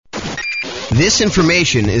This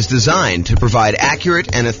information is designed to provide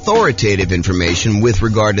accurate and authoritative information with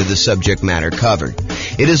regard to the subject matter covered.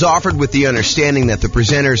 It is offered with the understanding that the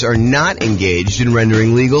presenters are not engaged in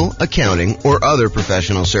rendering legal, accounting, or other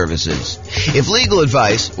professional services. If legal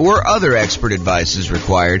advice or other expert advice is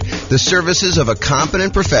required, the services of a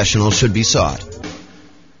competent professional should be sought.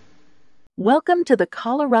 Welcome to the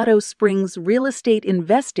Colorado Springs Real Estate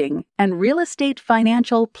Investing and Real Estate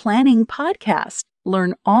Financial Planning Podcast.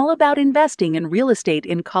 Learn all about investing in real estate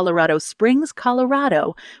in Colorado Springs,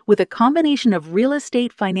 Colorado, with a combination of real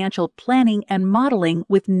estate financial planning and modeling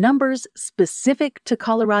with numbers specific to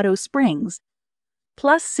Colorado Springs,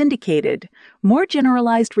 plus syndicated, more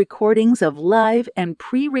generalized recordings of live and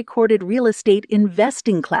pre-recorded real estate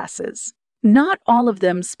investing classes, not all of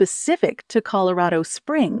them specific to Colorado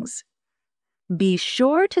Springs. Be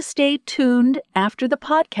sure to stay tuned after the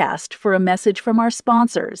podcast for a message from our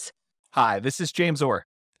sponsors. Hi, this is James Orr.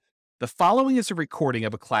 The following is a recording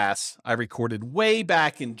of a class I recorded way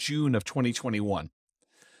back in June of 2021.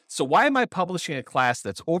 So why am I publishing a class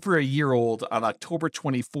that's over a year old on October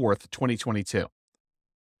 24th, 2022?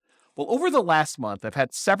 Well, over the last month, I've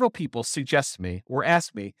had several people suggest to me or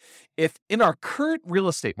ask me if in our current real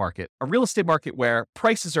estate market, a real estate market where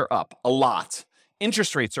prices are up a lot,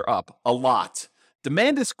 interest rates are up a lot,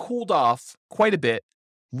 demand has cooled off quite a bit,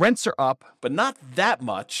 rents are up, but not that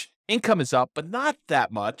much, income is up, but not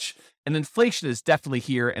that much, and inflation is definitely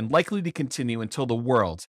here and likely to continue until the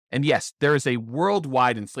world, and yes, there is a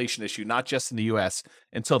worldwide inflation issue, not just in the US,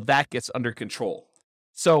 until that gets under control.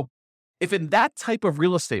 So, if in that type of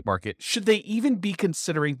real estate market, should they even be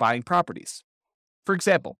considering buying properties? For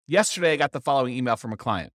example, yesterday I got the following email from a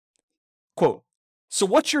client. Quote, "So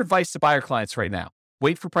what's your advice to buyer clients right now?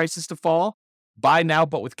 Wait for prices to fall? Buy now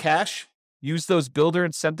but with cash? Use those builder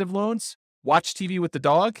incentive loans? Watch TV with the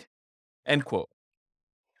dog?" End quote.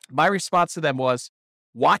 My response to them was,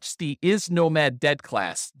 watch the Is Nomad Dead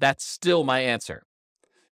class. That's still my answer.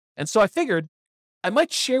 And so I figured I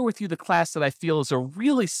might share with you the class that I feel is a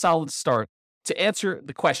really solid start to answer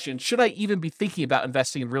the question, should I even be thinking about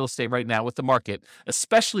investing in real estate right now with the market,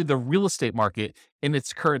 especially the real estate market in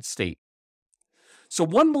its current state? So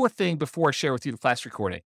one more thing before I share with you the class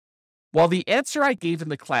recording. While the answer I gave in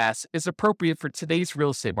the class is appropriate for today's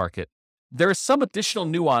real estate market, there is some additional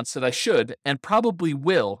nuance that I should and probably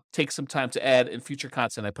will take some time to add in future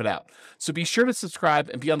content I put out. So be sure to subscribe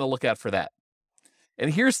and be on the lookout for that.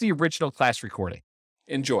 And here's the original class recording.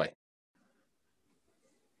 Enjoy.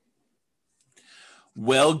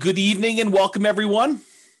 Well, good evening and welcome, everyone.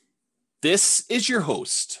 This is your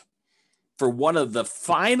host for one of the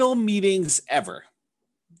final meetings ever,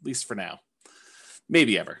 at least for now,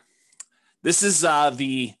 maybe ever. This is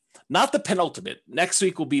not the penultimate. Next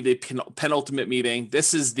week will be the penultimate meeting.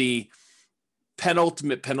 This is the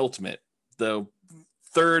penultimate, the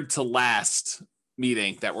third to last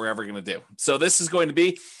meeting that we're ever going to do. So this is going to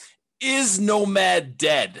be, is Nomad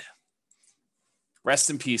dead? Rest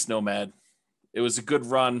in peace, Nomad. It was a good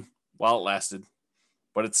run while it lasted,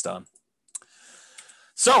 but it's done.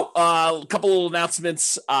 So a couple of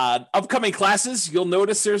announcements. Upcoming classes, you'll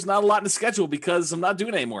notice there's not a lot in the schedule because I'm not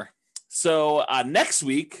doing it anymore. So next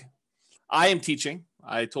week, I am teaching.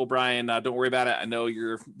 I told Brian, don't worry about it. I know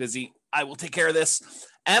you're busy. I will take care of this.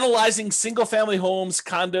 Analyzing single-family homes,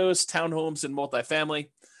 condos, townhomes, and multifamily.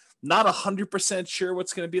 Not 100% sure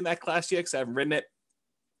what's going to be in that class yet because I haven't written it.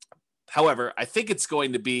 However, I think it's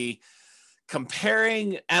going to be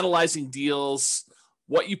comparing, analyzing deals,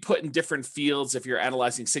 what you put in different fields if you're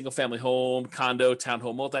analyzing single-family home, condo,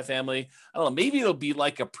 townhome, multifamily. I don't know. Maybe it'll be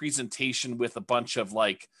like a presentation with a bunch of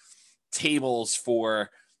like tables for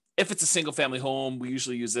if it's a single family home, we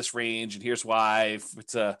usually use this range, and here's why. If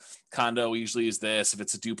it's a condo, we usually use this. If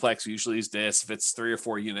it's a duplex, we usually use this. If it's 3 or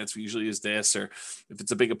 4 units, we usually use this. Or if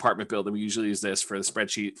it's a big apartment building, we usually use this for the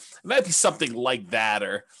spreadsheet. It might be something like that,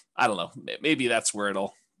 or I don't know. Maybe that's where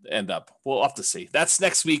it'll end up. We'll have to see. That's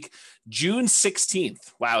next week, June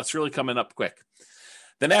 16th. Wow, it's really coming up quick.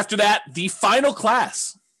 Then after that, the final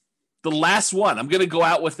class, the last one. I'm going to go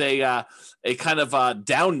out with a kind of a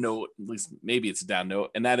down note, at least maybe it's a down note,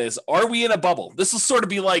 and that is, are we in a bubble? This will sort of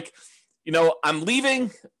be like, I'm leaving.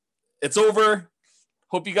 It's over.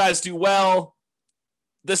 Hope you guys do well.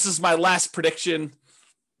 This is my last prediction.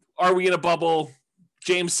 Are we in a bubble?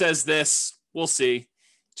 James says this. We'll see.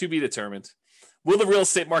 To be determined. Will the real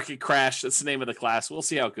estate market crash? That's the name of the class. We'll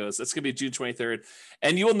see how it goes. That's going to be June 23rd.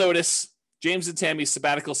 And you will notice James and Tammy's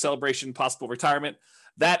sabbatical celebration, possible retirement.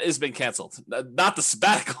 That has been canceled. Not the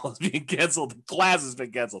sabbatical is being canceled. The class has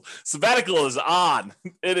been canceled. Sabbatical is on.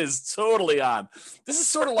 It is totally on. This is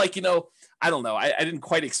sort of like, I don't know. I didn't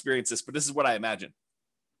quite experience this, but this is what I imagine.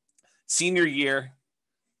 Senior year,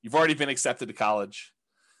 you've already been accepted to college.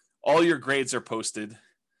 All your grades are posted.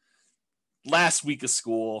 Last week of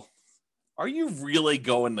school. Are you really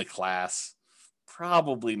going to class?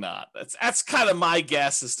 Probably not. That's kind of my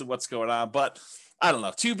guess as to what's going on, but I don't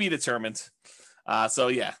know. To be determined. So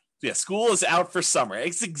yeah, school is out for summer.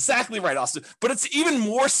 It's exactly right, Austin. But it's even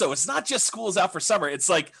more so. It's not just school is out for summer. It's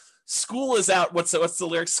like school is out. What's the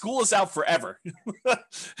lyric? School is out forever.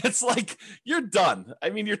 It's like you're done. I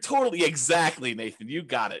mean, you're totally exactly, Nathan. You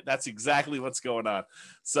got it. That's exactly what's going on.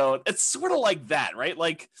 So it's sort of like that, right?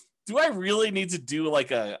 Like, do I really need to do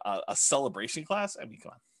like a celebration class? I mean,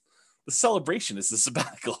 come on. The celebration is the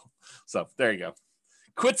sabbatical. So there you go.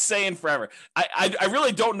 Quit saying forever. I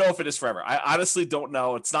really don't know if it is forever. I honestly don't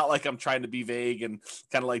know. It's not like I'm trying to be vague and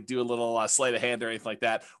kind of like do a little sleight of hand or anything like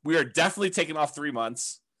that. We are definitely taking off 3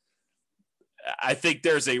 months. I think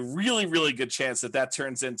there's a really, really good chance that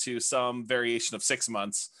turns into some variation of 6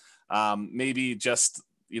 months. Maybe just,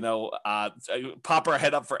 pop our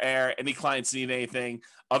head up for air. Any clients need anything.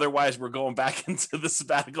 Otherwise, we're going back into the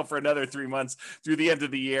sabbatical for another 3 months through the end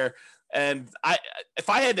of the year. And if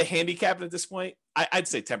I had to handicap it at this point, I'd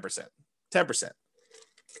say 10%. 10%.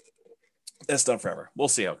 That's done forever. We'll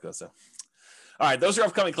see how it goes, though. All right, those are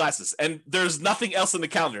upcoming classes. And there's nothing else in the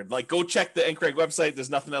calendar. Like, go check the NCRAG website. There's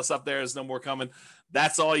nothing else up there. There's no more coming.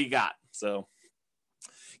 That's all you got. So,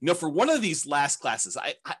 for one of these last classes,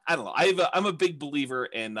 I don't know. I'm a big believer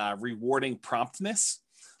in rewarding promptness,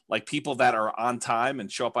 like people that are on time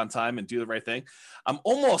and show up on time and do the right thing. I'm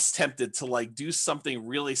almost tempted to like do something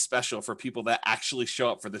really special for people that actually show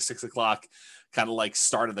up for the 6 o'clock kind of like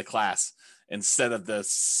start of the class instead of the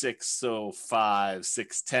 6:05,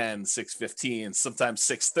 6:10, 6:15, sometimes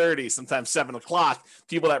 6:30, sometimes 7 o'clock,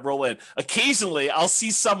 people that roll in. Occasionally, I'll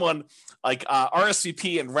see someone like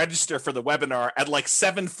RSVP and register for the webinar at like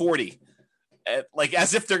 7:40, like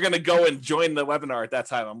as if they're going to go and join the webinar at that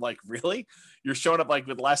time. I'm like, really? You're showing up like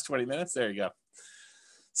with the last 20 minutes? There you go.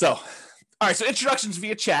 So, all right. So introductions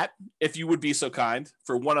via chat, if you would be so kind,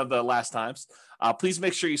 for one of the last times. Please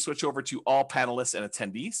make sure you switch over to all panelists and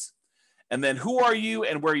attendees. And then who are you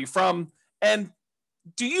and where are you from? And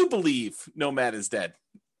do you believe Nomad is dead?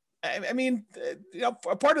 I mean,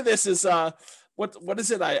 a part of this is what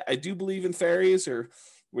is it? I do believe in fairies, or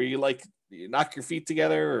where you knock your feet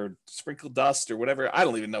together or sprinkle dust or whatever. I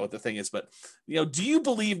don't even know what the thing is, but do you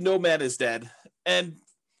believe Nomad is dead? And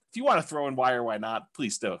if you want to throw in why or why not,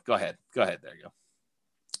 please do. Go ahead. There you go.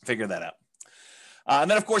 Figure that out. And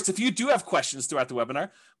then, of course, if you do have questions throughout the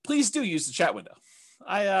webinar, please do use the chat window.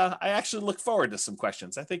 I actually look forward to some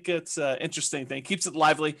questions. I think it's an interesting thing. Keeps it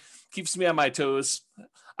lively, keeps me on my toes.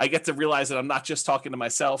 I get to realize that I'm not just talking to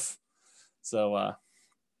myself. So,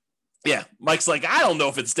 yeah, Mike's like, I don't know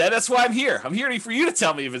if it's dead. That's why I'm here. I'm here for you to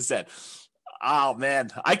tell me if it's dead. Oh, man,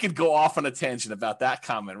 I could go off on a tangent about that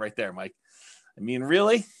comment right there, Mike. I mean,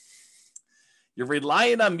 really? You're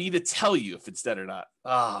relying on me to tell you if it's dead or not.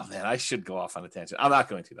 Oh, man, I should go off on a tangent. I'm not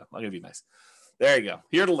going to, though. I'm going to be nice. There you go.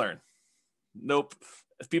 Here to learn. Nope.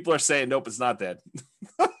 If people are saying, nope, it's not dead.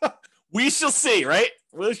 We shall see, right?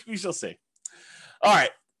 We shall see. All right.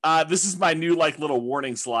 This is my new little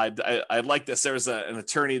warning slide. I like this. There was an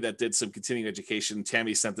attorney that did some continuing education.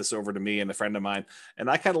 Tammy sent this over to me and a friend of mine, and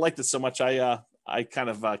I kind of liked it so much I kind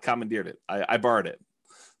of commandeered it. I borrowed it.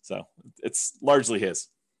 So it's largely his.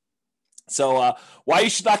 So why you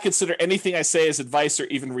should not consider anything I say as advice or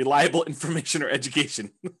even reliable information or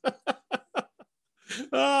education.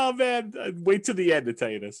 Oh, man. Wait to the end to tell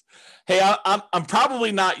you this. Hey, I'm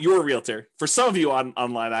probably not your realtor. For some of you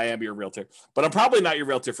online, I am your realtor. But I'm probably not your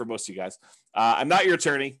realtor for most of you guys. I'm not your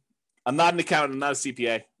attorney. I'm not an accountant. I'm not a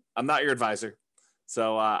CPA. I'm not your advisor.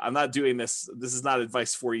 So I'm not doing this. This is not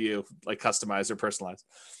advice for you, like customized or personalized.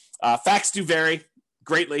 Facts do vary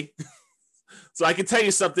greatly. So I can tell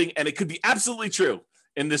you something, and it could be absolutely true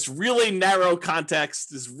in this really narrow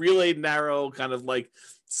context, this really narrow kind of like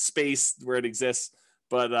space where it exists.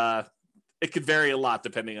 But it could vary a lot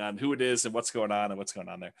depending on who it is and what's going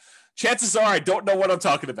on there. Chances are I don't know what I'm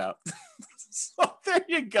talking about. So there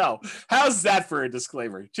you go. How's that for a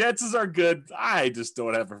disclaimer? Chances are good. I just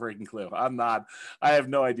don't have a freaking clue. I have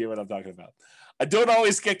no idea what I'm talking about. I don't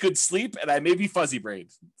always get good sleep, and I may be fuzzy brained.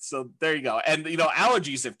 So there you go. And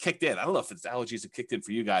allergies have kicked in. I don't know if it's allergies have kicked in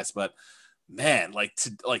for you guys, but man,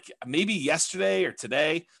 maybe yesterday or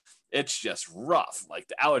today, it's just rough. Like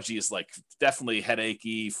the allergy is like definitely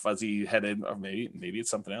headachy, fuzzy headed, or maybe it's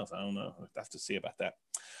something else. I don't know. I have to see about that.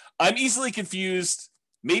 I'm easily confused.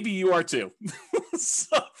 Maybe you are too.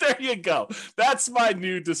 So there you go. That's my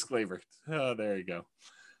new disclaimer. Oh, there you go.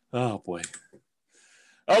 Oh boy.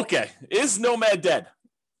 Okay. Is Nomad dead?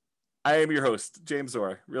 I am your host, James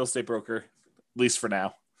Orr, real estate broker, at least for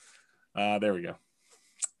now. There we go.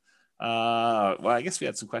 Well, I guess we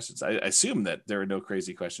had some questions. I assume that there are no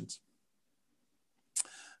crazy questions.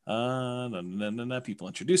 People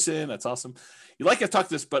introducing. That's awesome. You like I've talked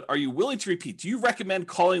this, but are you willing to repeat? Do you recommend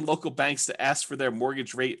calling local banks to ask for their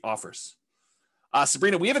mortgage rate offers?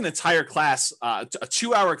 Sabrina, we have an entire class, a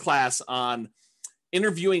 2-hour class on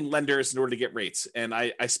interviewing lenders in order to get rates. And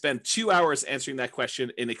I spent 2 hours answering that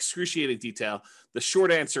question in excruciating detail. The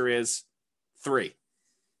short answer is 3.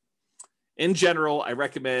 In general, I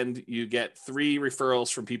recommend you get 3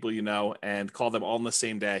 referrals from people you know and call them all on the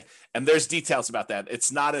same day. And there's details about that.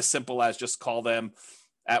 It's not as simple as just call them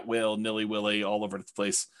at will, nilly-willy, all over the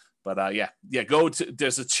place. But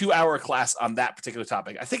there's a 2-hour class on that particular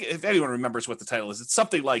topic. I think if anyone remembers what the title is, it's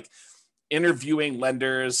something like interviewing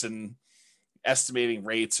lenders and estimating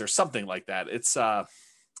rates or something like that. It's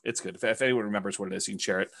good. If anyone remembers what it is, you can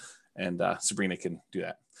share it. And Sabrina can do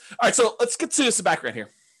that. All right, so let's get to some background here.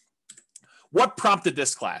 What prompted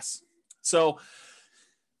this class? So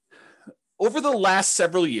over the last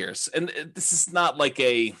several years, and this is not like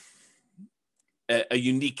a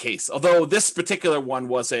unique case, although this particular one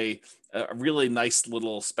was a really nice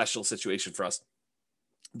little special situation for us.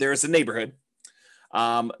 There's a neighborhood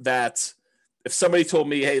that if somebody told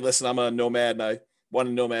me, hey, listen, I'm a nomad and I want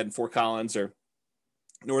a nomad in Fort Collins or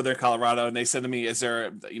Northern Colorado, and they said to me, is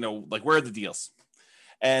there, where are the deals?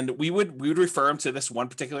 And we would refer them to this one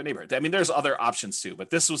particular neighborhood. I mean, there's other options too,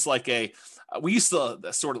 but this was like we used to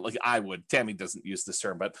sort of like, Tammy doesn't use this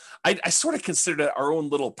term, but I sort of considered it our own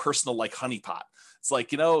little personal like honeypot. It's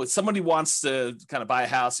like, somebody wants to kind of buy a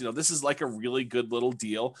house, this is like a really good little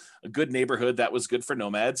deal, a good neighborhood that was good for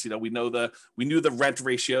nomads. We knew the rent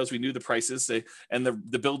ratios, we knew the prices, and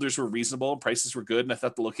the builders were reasonable, prices were good. And I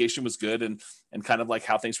thought the location was good and kind of like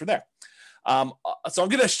how things were there. So I'm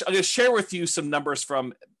going to share with you some numbers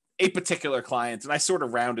from a particular client, and I sort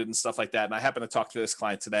of rounded and stuff like that. And I happened to talk to this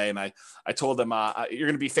client today, and I told them, you're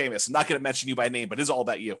going to be famous. I'm not going to mention you by name, but it's all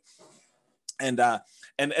about you. And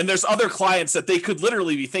there's other clients that they could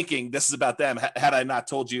literally be thinking this is about them had I not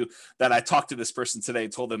told you that I talked to this person today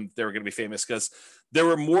and told them they were going to be famous, because there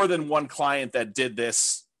were more than one client that did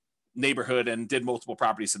this neighborhood and did multiple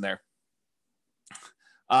properties in there.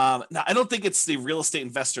 Now, I don't think it's the real estate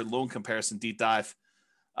investor loan comparison deep dive,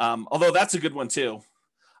 although that's a good one too.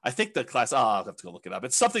 I think the class, I'll have to go look it up.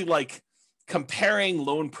 It's something like comparing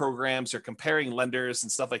loan programs or comparing lenders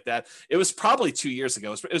and stuff like that. It was probably 2 years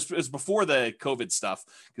ago. It was before the COVID stuff,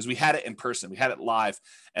 because we had it in person. We had it live,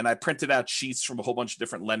 and I printed out sheets from a whole bunch of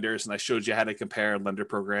different lenders, and I showed you how to compare lender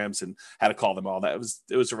programs and how to call them all. That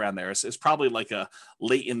it was around there. It's probably like a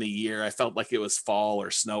late in the year. I felt like it was fall or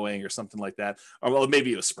snowing or something like that. Or well,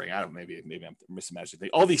 maybe it was spring. I don't know. Maybe I'm misimagining.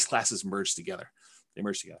 All these classes merged together. They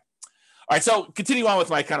merged together. All right, so continue on with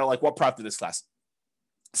my kind of like what prompted this class.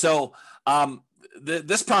 So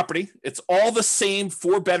this property, it's all the same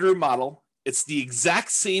 4-bedroom model. It's the exact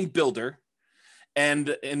same builder.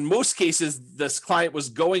 And in most cases, this client was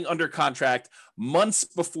going under contract months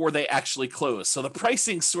before they actually close. So the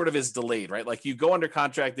pricing sort of is delayed, right? Like you go under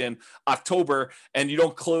contract in October and you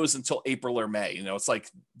don't close until April or May. It's like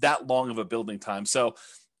that long of a building time. So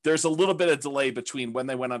there's a little bit of delay between when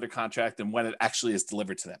they went under contract and when it actually is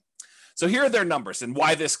delivered to them. So here are their numbers and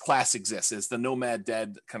why this class exists, is the Nomad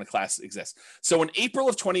Dead kind of class exists. So in April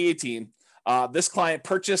of 2018, this client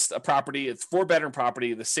purchased a property. It's 4-bedroom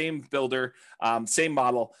property, the same builder, same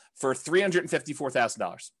model, for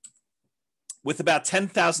 $354,000 with about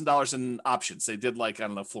 $10,000 in options. They did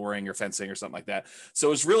flooring or fencing or something like that. So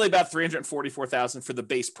it was really about $344,000 for the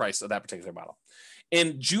base price of that particular model.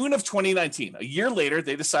 In June of 2019, a year later,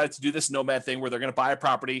 they decided to do this nomad thing where they're going to buy a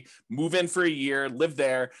property, move in for a year, live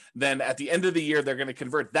there. Then at the end of the year, they're going to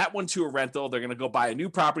convert that one to a rental. They're going to go buy a new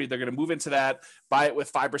property. They're going to move into that, buy it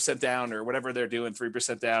with 5% down or whatever they're doing,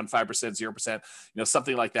 3% down, 5%, 0%,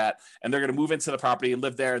 something like that. And they're going to move into the property and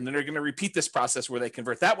live there. And then they're going to repeat this process where they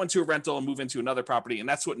convert that one to a rental and move into another property. And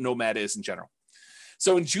that's what nomad is in general.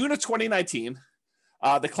 So in June of 2019,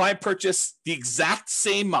 the client purchased the exact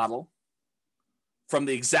same model from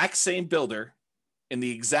the exact same builder in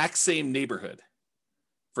the exact same neighborhood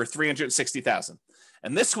for $360,000.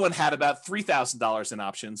 And this one had about $3,000 in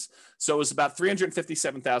options. So it was about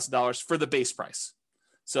 $357,000 for the base price.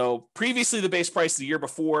 So previously the base price the year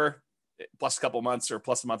before, plus a couple months or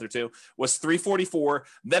plus a month or two, was $344.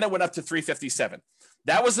 Then it went up to $357.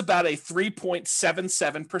 That was about a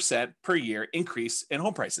 3.77% per year increase in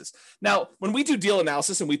home prices. Now, when we do deal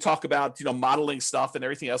analysis and we talk about, modeling stuff and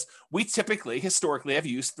everything else, we typically, historically, have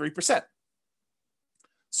used 3%.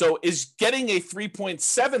 So is getting a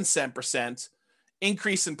 3.77%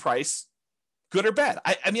 increase in price good or bad?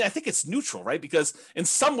 I mean, I think it's neutral, right? Because in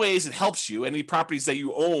some ways it helps you. Any properties that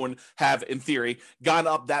you own have, in theory, gone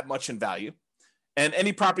up that much in value. And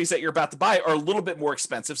any properties that you're about to buy are a little bit more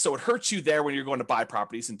expensive. So it hurts you there when you're going to buy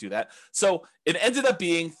properties and do that. So it ended up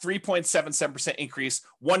being 3.77% increase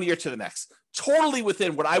 1 year to the next. Totally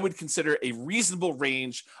within what I would consider a reasonable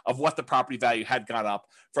range of what the property value had gone up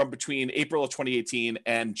from between April of 2018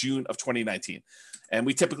 and June of 2019. And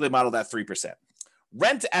we typically model that 3%.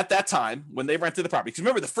 Rent at that time when they rented the property, because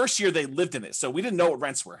remember the first year they lived in it, so we didn't know what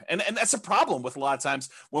rents were, and that's a problem with a lot of times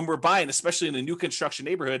when we're buying, especially in a new construction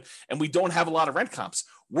neighborhood, and we don't have a lot of rent comps.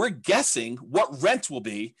 We're guessing what rent will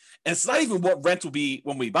be, and it's not even what rent will be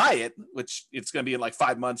when we buy it, which it's going to be in like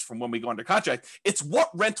 5 months from when we go under contract. It's what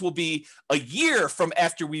rent will be a year from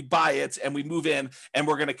after we buy it and we move in, and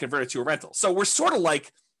we're going to convert it to a rental. So we're sort of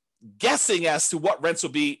like guessing as to what rents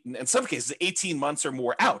will be in some cases 18 months or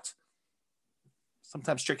more out.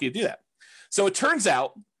 Sometimes tricky to do that. So it turns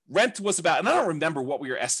out rent was about, and I don't remember what we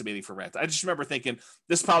were estimating for rent. I just remember thinking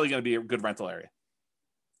this is probably going to be a good rental area.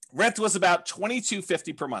 Rent was about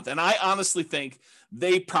 $22.50 per month. And I honestly think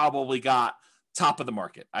they probably got top of the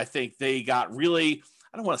market. I think they got really,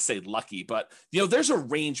 I don't want to say lucky, but there's a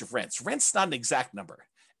range of rents. Rent's not an exact number.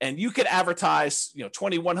 And you could advertise,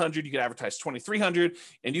 $2,100, you could advertise $2,300,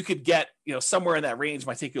 and you could get, somewhere in that range.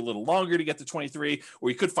 Might take you a little longer to get to 23, or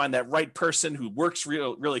you could find that right person who works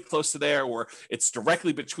really close to there, or it's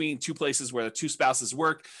directly between two places where the two spouses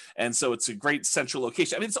work. And so it's a great central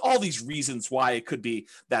location. I mean, it's all these reasons why it could be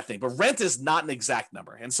that thing, but rent is not an exact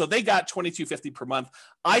number. And so they got $22.50 per month.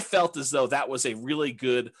 I felt as though that was a really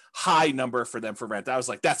good high number for them for rent. I was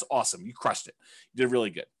like, that's awesome. You crushed it. You did really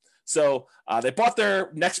good. So they bought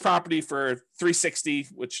their next property for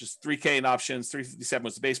 $360, which is $3K in options. $357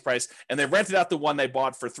 was the base price, and they rented out the one they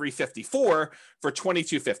bought for $354 for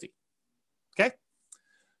 $22.50. Okay,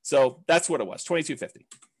 so that's what it was, $22.50.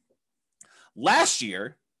 Last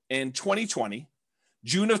year in 2020,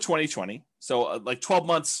 June of 2020, so like 12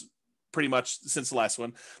 months pretty much since the last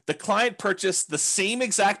one, the client purchased the same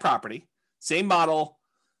exact property, same model,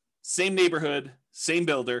 same neighborhood, same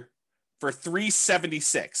builder for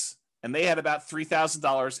 $376. And they had about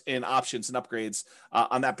 $3,000 in options and upgrades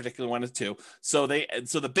on that particular one too. So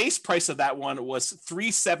the base price of that one was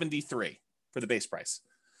 $373 for the base price.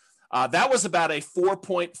 That was about a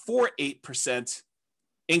 4.48%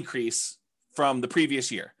 increase from the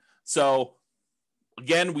previous year. So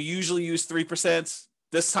again, we usually use 3%.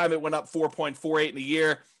 This time it went up 4.48 in a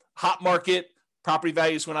year. Hot market, property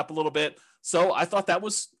values went up a little bit. So I thought that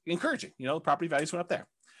was encouraging. The property values went up there.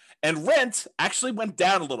 And rent actually went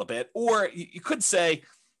down a little bit, or you could say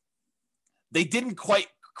they didn't quite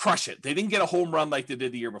crush it. They didn't get a home run like they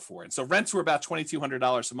did the year before. And so rents were about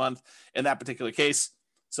 $2,200 a month in that particular case.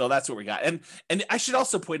 So that's what we got. And I should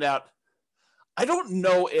also point out, I don't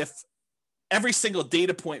know if every single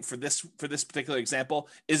data point for this particular example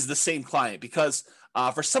is the same client, because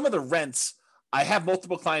for some of the rents, I have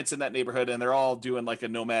multiple clients in that neighborhood and they're all doing like a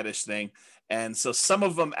nomadish thing. And so some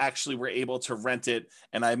of them actually were able to rent it.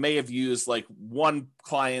 And I may have used like one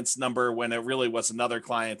client's number when it really was another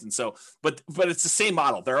client. And so, but it's the same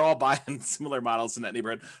model. They're all buying similar models in that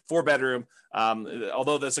neighborhood, 4-bedroom.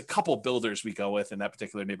 Although there's a couple builders we go with in that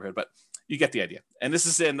particular neighborhood, but you get the idea. And this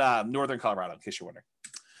is in Northern Colorado, in case you're wondering.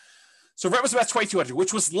 So rent was about $2,200,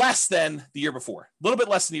 which was less than the year before, a little bit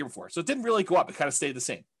less than the year before. So it didn't really go up. It kind of stayed the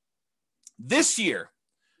same. This year,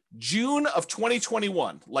 June of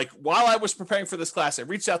 2021, like while I was preparing for this class, I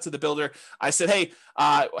reached out to the builder. I said, hey,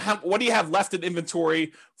 what do you have left in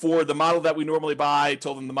inventory for the model that we normally buy? I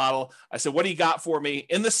told them the model. I said, what do you got for me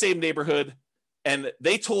in the same neighborhood? And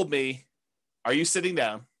they told me, are you sitting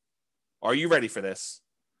down? Are you ready for this?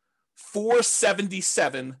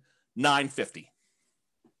 $477,950.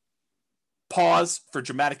 Pause for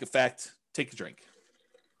dramatic effect. Take a drink.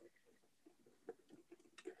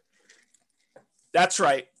 That's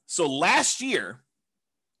right. So last year,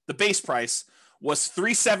 the base price was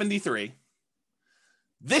 $373.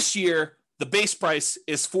 This year, the base price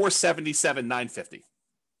is $477,950.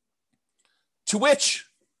 To which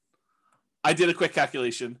I did a quick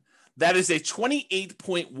calculation. That is a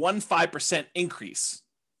 28.15% increase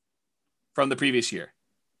from the previous year.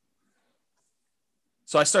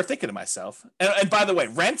 So I start thinking to myself, and by the way,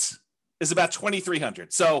 rent is about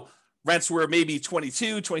 $2,300. So rents were maybe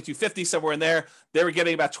 $2,250, somewhere in there. They were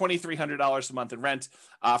getting about $2,300 a month in rent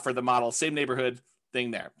for the model, same neighborhood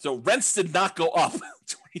thing there. So rents did not go up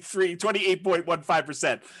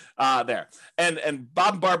 28.15% there. And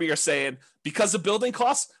Bob and Barbie are saying, because of building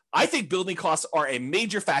costs, I think building costs are a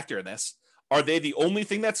major factor in this. Are they the only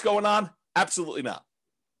thing that's going on? Absolutely not.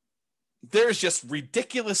 there's just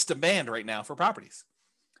ridiculous demand right now for properties.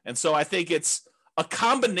 And so I think it's a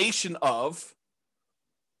combination of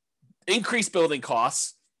increased building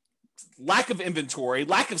costs, lack of inventory,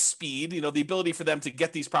 lack of speed, the ability for them to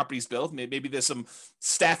get these properties built. Maybe there's some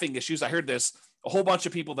staffing issues. I heard there's a whole bunch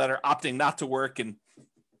of people that are opting not to work and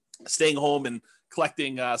staying home and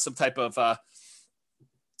collecting some type of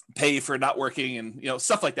pay for not working and,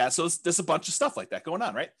 stuff like that. So there's a bunch of stuff like that going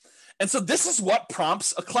on, right? And so this is what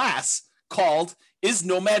prompts a class called Is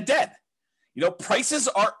Nomad Dead? Prices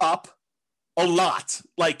are up a lot,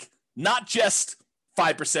 like not just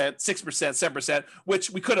 5%, 6%, 7%, which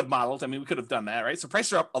we could have modeled. I mean, we could have done that, right? So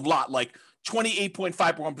prices are up a lot, like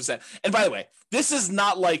 28.51%. And by the way, this is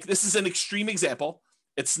an extreme example.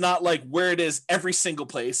 It's not like where it is every single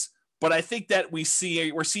place, but I think that we're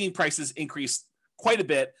seeing prices increase quite a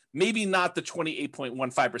bit, maybe not the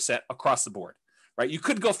 28.15% across the board, right? You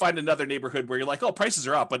could go find another neighborhood where you're like, oh, prices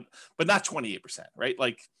are up, but not 28%, right?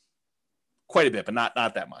 Like quite a bit, but not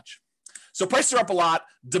that much. So prices are up a lot.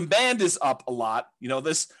 Demand is up a lot.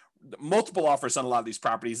 This multiple offers on a lot of these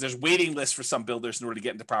properties. There's waiting lists for some builders in order to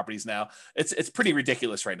get into properties now. It's pretty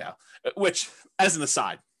ridiculous right now, which, as an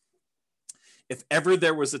aside, if ever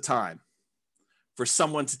there was a time for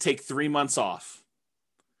someone to take 3 months off,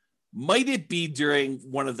 might it be during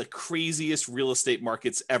one of the craziest real estate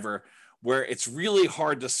markets ever, where it's really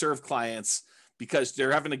hard to serve clients because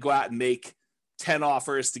they're having to go out and make 10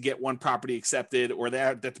 offers to get one property accepted, or they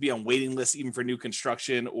have to be on waiting lists even for new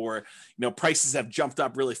construction, or prices have jumped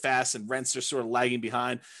up really fast and rents are sort of lagging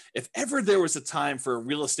behind. If ever there was a time for a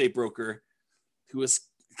real estate broker who was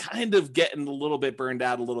kind of getting a little bit burned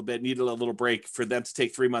out a little bit, needed a little break, for them to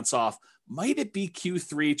take 3 months off, might it be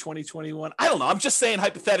Q3 2021? I don't know. I'm just saying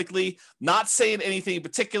hypothetically, not saying anything in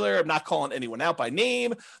particular. I'm not calling anyone out by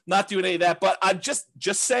name, not doing any of that, but I'm just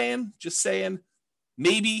saying,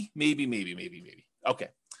 maybe. Okay.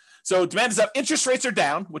 So demand is up. Interest rates are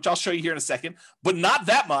down, which I'll show you here in a second, but not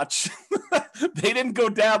that much. They didn't go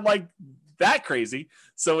down like that crazy.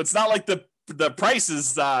 So it's not like the price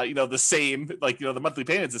is, the same, like, the monthly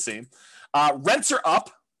payment's the same. Rents are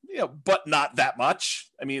up, but not that much.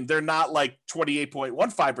 I mean, they're not like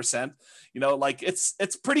 28.15%, like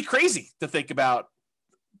it's pretty crazy to think about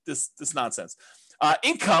this nonsense.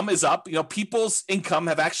 Income is up. People's income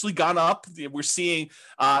have actually gone up. We're seeing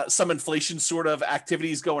some inflation sort of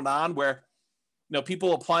activities going on where,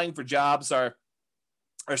 people applying for jobs are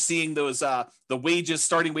seeing those the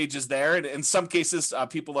starting wages there, and in some cases,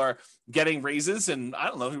 people are getting raises. And I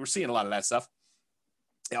don't know, we're seeing a lot of that stuff.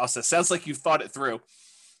 It also sounds like you've thought it through.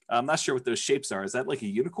 I'm not sure what those shapes are. Is that like a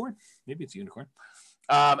unicorn? Maybe it's a unicorn.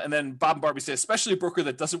 And then Bob and Barbie say, especially a broker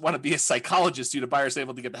that doesn't want to be a psychologist due to buyers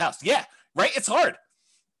able to get the house. Yeah, right. It's hard.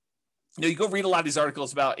 You go read a lot of these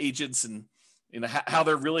articles about agents and how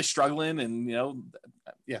they're really struggling, and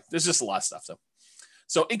there's just a lot of stuff.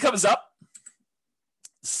 So income is up.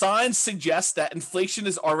 Signs suggest that inflation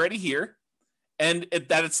is already here, and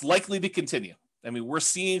that it's likely to continue. I mean, we're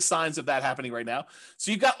seeing signs of that happening right now. So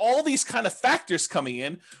you've got all these kind of factors coming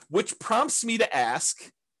in, which prompts me to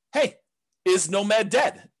ask, hey, is Nomad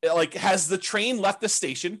dead? Like, has the train left the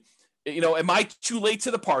station? Am I too late to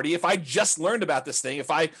the party? If I just learned about this thing, if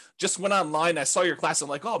I just went online, I saw your class, I'm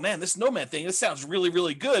like, oh man, this Nomad thing, this sounds really,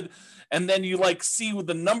 really good. And then you like see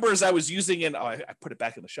the numbers I was using, and I put it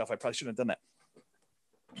back on the shelf. I probably shouldn't have done that.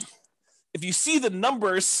 If you see the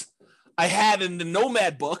numbers I had in the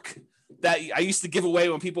Nomad book that I used to give away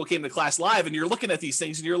when people came to class live, and you're looking at these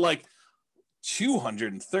things and you're like,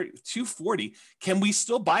 230, 240. Can we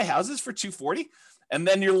still buy houses for 240? And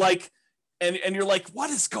then you're like, and you're like, what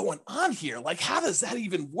is going on here? Like, how does that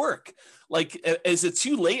even work? Like, is it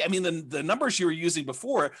too late? I mean, the numbers you were using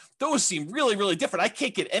before, those seem really, really different. I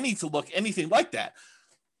can't get any to look anything like that.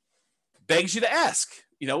 Begs you to ask,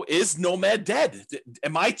 is Nomad dead?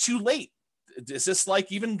 Am I too late? Is this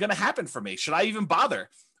like even going to happen for me? Should I even bother?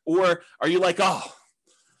 Or are you like, oh,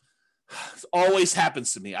 it always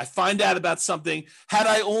happens to me. I find out about something. Had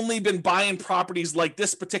I only been buying properties like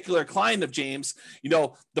this particular client of James,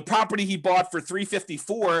 the property he bought for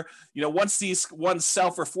 $354, once these ones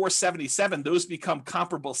sell for $477, those become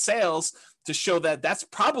comparable sales to show that that's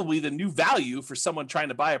probably the new value for someone trying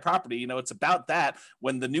to buy a property. It's about that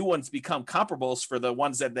when the new ones become comparables for the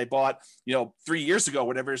ones that they bought, 3 years ago,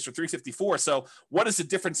 whatever it is, for $354. So what is the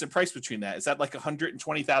difference in price between that? Is that like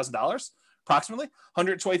 $120,000? Approximately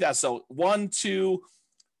 120,000. So 1, 2,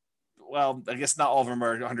 well, I guess not all of them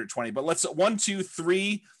are 120, but let's 1, 2,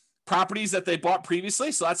 3 properties that they bought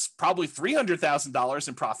previously. So that's probably $300,000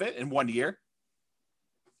 in profit in 1 year.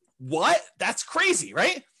 What? That's crazy,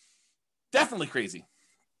 right? Definitely crazy.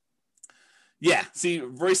 Yeah. See,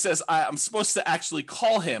 Royce says I'm supposed to actually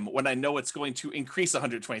call him when I know it's going to increase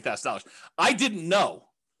 $120,000. I didn't know.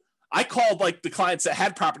 I called like the clients that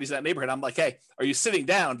had properties in that neighborhood. I'm like, hey, are you sitting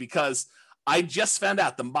down? Because I just found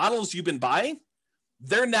out the models you've been buying,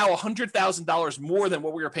 they're now $100,000 more than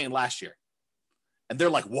what we were paying last year. And they're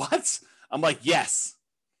like, what? I'm like, yes.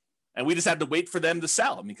 And we just had to wait for them to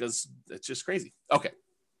sell because it's just crazy. Okay.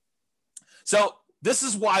 So this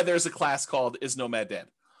is why there's a class called Is Nomad Dead?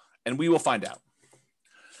 And we will find out.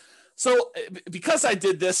 So because I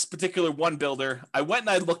did this particular one builder, I went and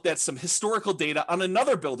I looked at some historical data on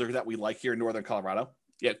another builder that we like here in Northern Colorado.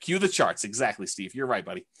 Yeah, cue the charts. Exactly, Steve. You're right,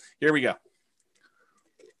 buddy. Here we go.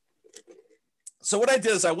 So what I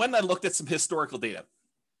did is I went and I looked at some historical data.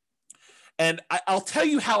 And I'll tell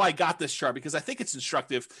you how I got this chart because I think it's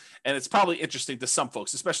instructive and it's probably interesting to some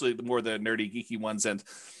folks, especially the more the nerdy, geeky ones. And,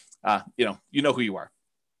 you know who you are.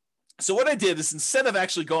 So what I did is instead of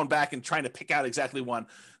actually going back and trying to pick out exactly one,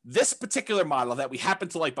 this particular model that we happen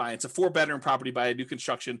to like buying, it's a 4-bedroom property by a new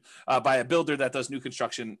construction, by a builder that does new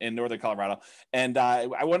construction in Northern Colorado. And I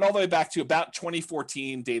went all the way back to about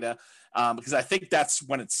 2014 data because I think that's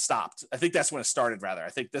when it stopped. I think that's when it started, rather. I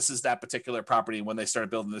think this is that particular property when they started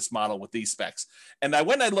building this model with these specs. And I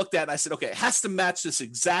went and I looked at it and I said, okay, it has to match this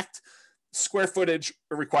exact square footage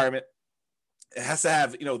requirement. It has to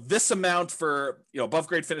have, this amount for, above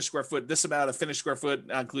grade finished square foot, this amount of finished square foot,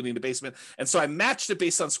 including the basement. And so I matched it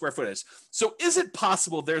based on square footage. So is it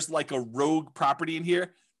possible there's like a rogue property in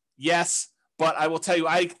here? Yes. But I will tell you,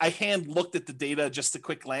 I hand looked at the data just a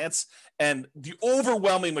quick glance, and the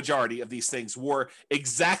overwhelming majority of these things were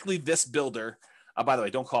exactly this builder. By the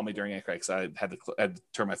way, don't call me during Anchor because I had to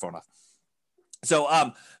turn my phone off.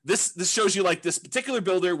 So this shows you like this particular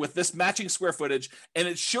builder with this matching square footage, and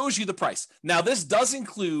it shows you the price. Now, this does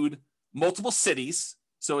include multiple cities,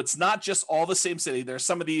 so it's not just all the same city. There's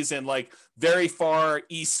some of these in like very far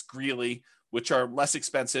east Greeley, which are less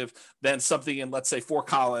expensive than something in, let's say, Fort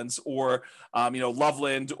Collins or,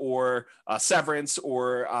 Loveland or Severance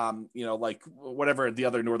or, like whatever the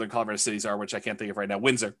other Northern Colorado cities are, which I can't think of right now,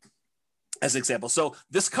 Windsor, as an example. So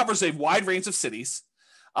this covers a wide range of cities.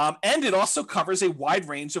 And it also covers a wide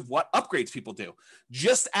range of what upgrades people do.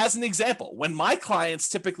 Just as an example, when my clients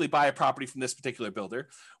typically buy a property from this particular builder,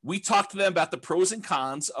 we talk to them about the pros and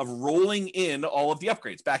cons of rolling in all of the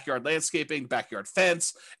upgrades: backyard landscaping, backyard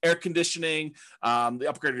fence, air conditioning, the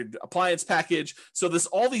upgraded appliance package. So there's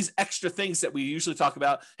all these extra things that we usually talk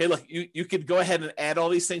about. Hey, look, you could go ahead and add all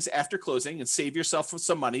these things after closing and save yourself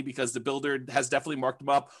some money because the builder has definitely marked them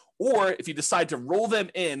up. Or if you decide to roll them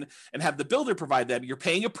in and have the builder provide them, you're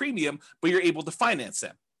paying a premium, but you're able to finance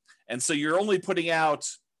them. And so you're only putting out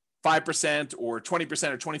 5% or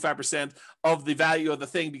 20% or 25% of the value of the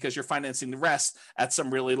thing because you're financing the rest at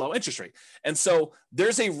some really low interest rate. And so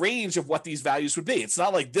there's a range of what these values would be. It's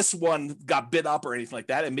not like this one got bid up or anything like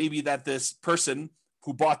that. And maybe that this person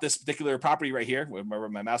who bought this particular property right here, where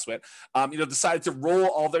my mouse went, decided to roll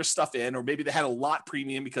all their stuff in, or maybe they had a lot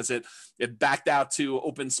premium because it backed out to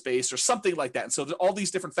open space or something like that. And so all these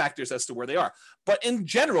different factors as to where they are. But in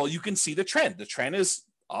general, you can see the trend. The trend is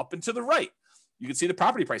up and to the right. You can see the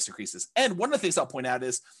property price increases. And one of the things I'll point out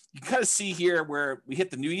is you kind of see here where we hit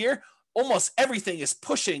the new year, almost everything is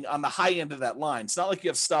pushing on the high end of that line. It's not like you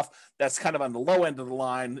have stuff that's kind of on the low end of the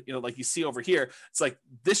line, like you see over here. It's like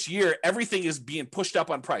this year, everything is being pushed up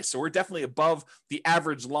on price. So we're definitely above the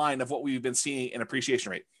average line of what we've been seeing in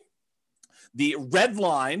appreciation rate. The red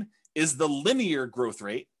line is the linear growth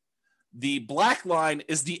rate. The black line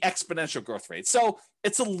is the exponential growth rate. So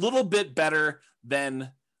it's a little bit better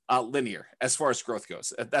than linear as far as growth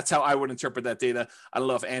goes. That's how I would interpret that data. I don't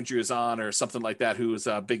know if Andrew is on or something like that, who's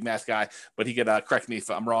a big math guy, but he could correct me if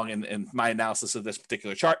I'm wrong in my analysis of this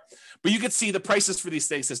particular chart. But you can see the prices for these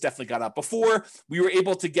things has definitely gone up. Before, we were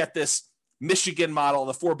able to get this Michigan model,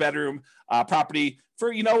 the 4-bedroom property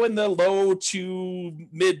for, in the low to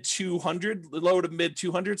mid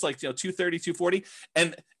 200s, like, 230, 240.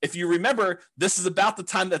 And if you remember, this is about the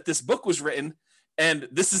time that this book was written. And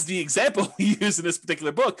this is the example we use in this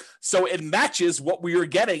particular book. So it matches what we were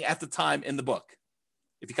getting at the time in the book,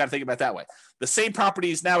 if you kind of think about it that way. The same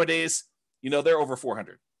properties nowadays, they're over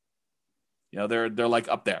 400. They're like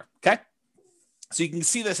up there, okay? So you can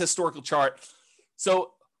see this historical chart.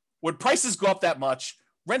 So when prices go up that much,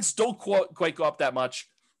 rents don't quite go up that much.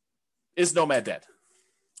 Is Nomad dead?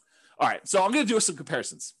 All right, so I'm going to do some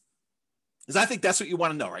comparisons, because I think that's what you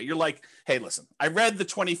want to know, right? You're like, hey, listen, I read the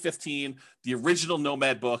 2015, the original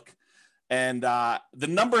Nomad book, and the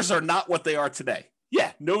numbers are not what they are today.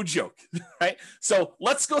 Yeah, no joke, right? So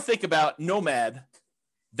let's go think about Nomad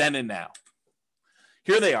then and now.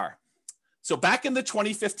 Here they are. So back in the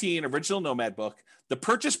 2015 original Nomad book, the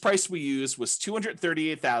purchase price we used was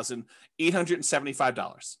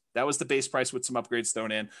 $238,875. That was the base price with some upgrades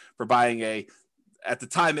thrown in for buying at the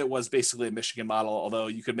time, it was basically a Michigan model, although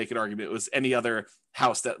you could make an argument it was any other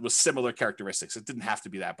house that was similar characteristics. It didn't have to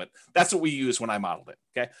be that, but that's what we used when I modeled it.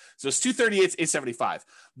 Okay. So it's $238,875.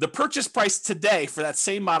 The purchase price today for that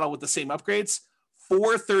same model with the same upgrades,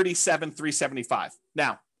 $437,375.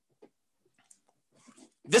 Now,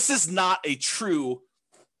 this is not a true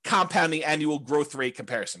compounding annual growth rate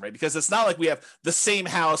comparison, right? Because it's not like we have the same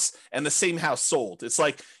house and the same house sold. It's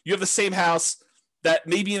like you have the same house that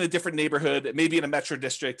may be in a different neighborhood, it may be in a metro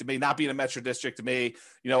district, it may not be in a metro district, it may,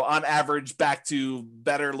 on average back to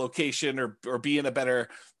better location or be in a better,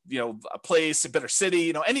 a place, a better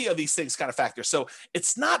city, any of these things kind of factor. So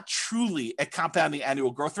it's not truly a compounding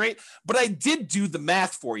annual growth rate, but I did do the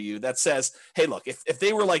math for you that says, hey, look, if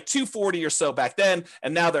they were like 240 or so back then,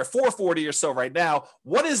 and now they're 440 or so right now,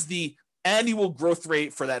 what is the annual growth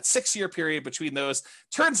rate for that 6-year period between those?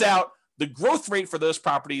 Turns out the growth rate for those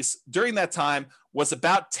properties during that time was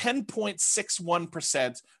about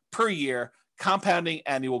 10.61% per year, compounding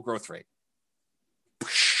annual growth rate.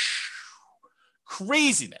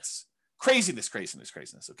 Craziness.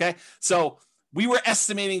 Okay. So we were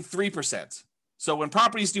estimating 3%. So when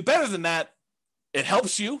properties do better than that, it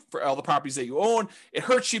helps you for all the properties that you own. It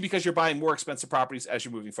hurts you because you're buying more expensive properties as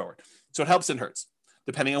you're moving forward. So it helps and hurts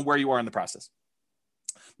depending on where you are in the process.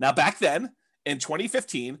 Now, back then, in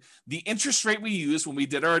 2015, the interest rate we used when we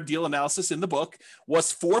did our deal analysis in the book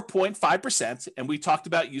was 4.5%. And we talked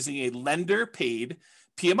about using a lender-paid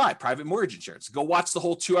PMI, private mortgage insurance. Go watch the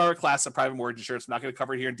whole 2-hour class on private mortgage insurance. I'm not going to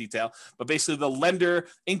cover it here in detail, but basically the lender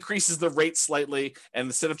increases the rate slightly. And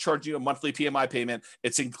instead of charging you a monthly PMI payment,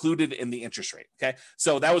 it's included in the interest rate. Okay.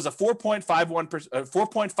 So that was a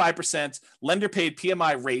 4.5% lender-paid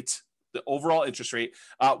PMI rate, the overall interest rate,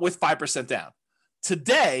 with 5% down.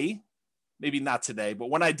 Today, maybe not today, but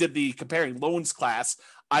when I did the comparing loans class,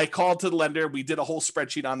 I called to the lender. We did a whole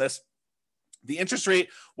spreadsheet on this. The interest rate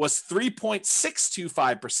was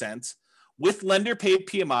 3.625% with lender paid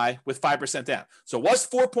PMI with 5% down. So it was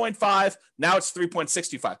 4.5. Now it's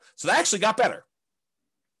 3.625. So that actually got better.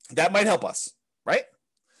 That might help us, right?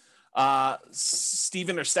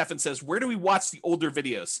 Steven or Stefan says, where do we watch the older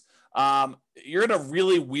videos? You're in a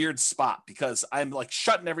really weird spot because I'm like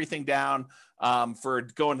shutting everything down for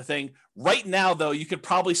going to thing. Right now, though, you could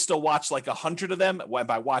probably still watch like 100 of them.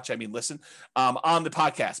 By watch, I mean listen, on the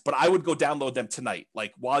podcast. But I would go download them tonight.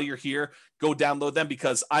 Like while you're here, go download them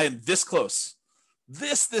because I am this close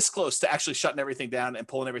to actually shutting everything down and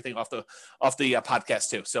pulling everything off the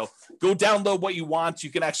podcast too. So go download what you want.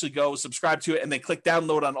 You can actually go subscribe to it and then click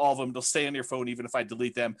download on all of them. They'll stay on your phone even if I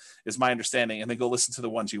delete them, is my understanding. And then go listen to the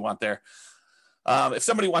ones you want there. If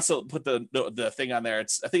somebody wants to put the thing on there, I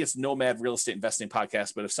think it's Nomad Real Estate Investing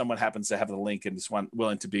Podcast. But if someone happens to have the link and is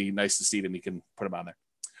willing to be nice to Steven, you can put them on there.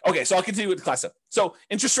 Okay, so I'll continue with the class up. So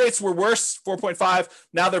interest rates were worse, 4.5.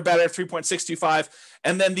 Now they're better, 3.625.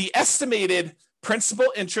 And then the estimated principal,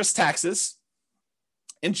 interest, taxes,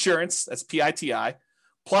 insurance, that's PITI,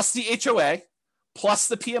 plus the HOA, plus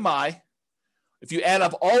the PMI. If you add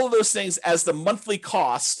up all of those things as the monthly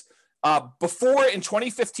cost, before in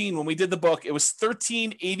 2015, when we did the book, it was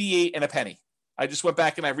 $13.88 and a penny. I just went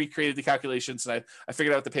back and I recreated the calculations and I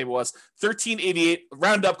figured out what the payment was. $13.88,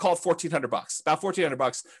 round up, call it $1,400, about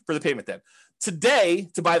 $1,400 for the payment then. Today,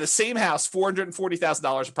 to buy the same house,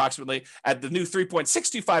 $440,000 approximately at the new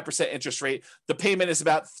 3.625% interest rate, the payment is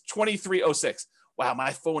about $2,306. Wow,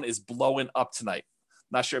 my phone is blowing up tonight.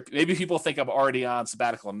 Not sure. Maybe people think I'm already on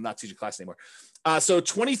sabbatical. I'm not teaching class anymore. So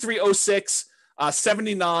 $2,306,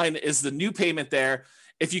 79 is the new payment there.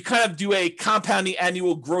 If you kind of do a compounding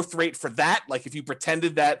annual growth rate for that, like if you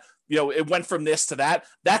pretended that, it went from this to that,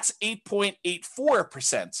 that's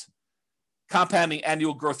 8.84% compounding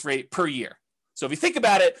annual growth rate per year. So if you think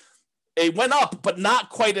about it, it went up, but not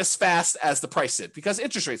quite as fast as the price did because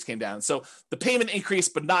interest rates came down. So the payment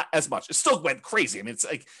increased, but not as much. It still went crazy. I mean, it's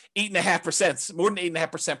like 8.5%, more than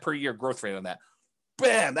 8.5% per year growth rate on that.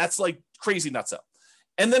 Bam, that's like crazy nuts up.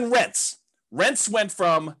 And then rents. Rents went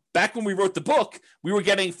from, back when we wrote the book, we were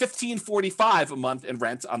getting $1,545 a month in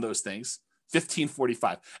rent on those things.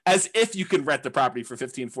 $1,545, as if you can rent the property for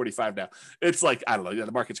 $1,545 now. It's like, I don't know,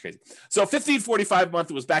 the market's crazy. So $1,545 a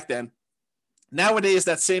month was back then. Nowadays,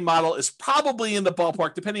 that same model is probably in the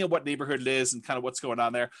ballpark, depending on what neighborhood it is and kind of what's going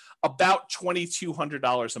on there, about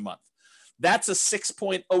 $2,200 a month. That's a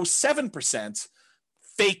 6.07%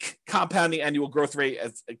 fake compounding annual growth rate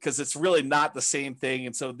because it's really not the same thing.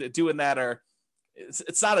 And so doing that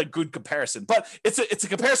it's not a good comparison, but it's a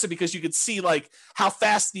comparison because you can see like how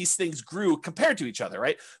fast these things grew compared to each other,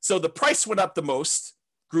 right? So the price went up the most,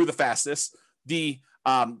 grew the fastest. The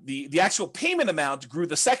actual payment amount grew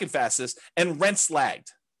the second fastest, and rents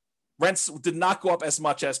lagged. Rents did not go up as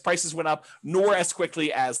much as prices went up, nor as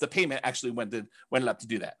quickly as the payment actually went up to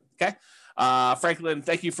do that. Okay, Franklin,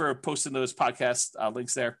 thank you for posting those podcast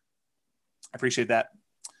links there. I appreciate that.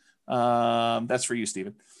 That's for you,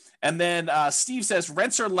 Stephen. And then Steve says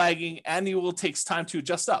rents are lagging. Annual takes time to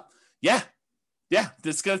adjust up. Yeah,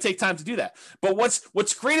 it's going to take time to do that. But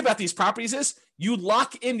what's great about these properties is you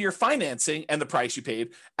lock in your financing and the price you paid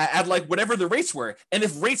at like whatever the rates were. And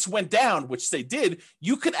if rates went down, which they did,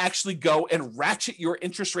 you could actually go and ratchet your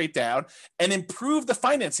interest rate down and improve the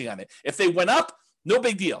financing on it. If they went up, no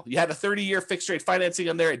big deal. You had a 30-year fixed rate financing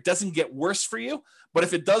on there. It doesn't get worse for you. But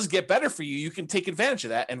if it does get better for you, you can take advantage of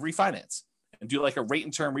that and refinance and do like a rate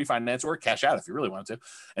and term refinance or cash out if you really want to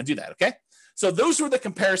and do that. Okay. So those were the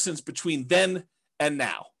comparisons between then and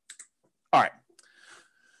now. All right.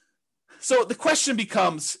 So the question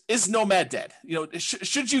becomes, is Nomad dead?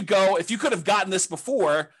 Should you go, if you could have gotten this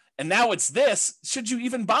before and now it's this, should you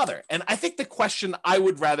even bother? And I think the question I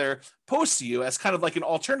would rather pose to you as kind of like an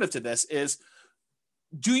alternative to this is,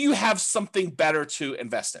 do you have something better to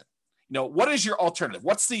invest in? What is your alternative?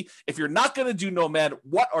 If you're not going to do Nomad,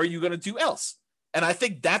 what are you going to do else? And I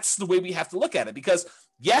think that's the way we have to look at it because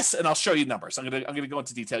yes, and I'll show you numbers. I'm going to go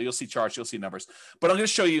into detail. You'll see charts, you'll see numbers, but I'm going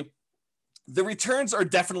to show you the returns are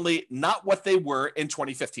definitely not what they were in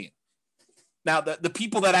 2015. Now, the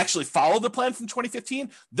people that actually follow the plan from 2015,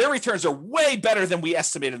 their returns are way better than we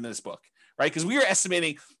estimated in this book, right? Because we were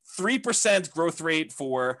estimating 3% growth rate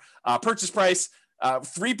for purchase price,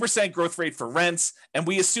 3% growth rate for rents, and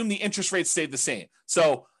we assume the interest rate stayed the same.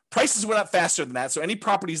 So prices went up faster than that. So any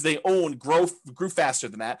properties they own grew faster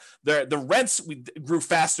than that. The rents grew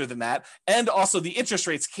faster than that. And also the interest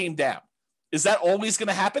rates came down. Is that always going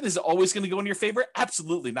to happen? Is it always going to go in your favor?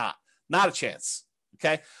 Absolutely not. Not a chance.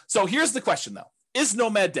 Okay. So here's the question though. Is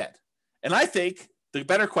Nomad dead? And I think the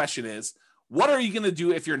better question is, what are you going to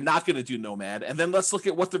do if you're not going to do Nomad? And then let's look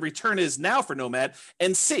at what the return is now for Nomad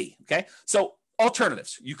and see. Okay. So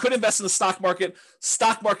alternatives. You could invest in the stock market.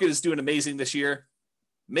 Stock market is doing amazing this year.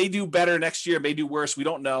 May do better next year, may do worse. We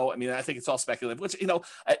don't know. I mean, I think it's all speculative, which,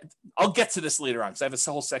 I'll get to this later on because I have a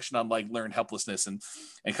whole section on like learned helplessness and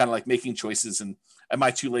kind of like making choices and am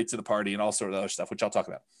I too late to the party and all sort of other stuff, which I'll talk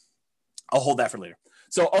about. I'll hold that for later.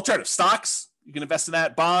 So alternative stocks, you can invest in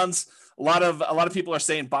that. Bonds. A lot of people are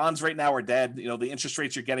saying bonds right now are dead. The interest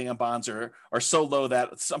rates you're getting on bonds are so low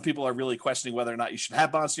that some people are really questioning whether or not you should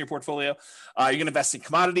have bonds in your portfolio. You're going to invest in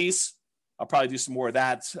commodities. I'll probably do some more of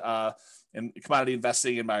that. And commodity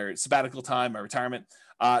investing in my sabbatical time, my retirement,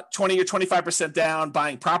 20 or 25% down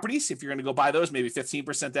buying properties. If you're going to go buy those, maybe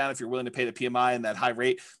 15% down. If you're willing to pay the PMI and that high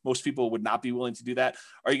rate, most people would not be willing to do that.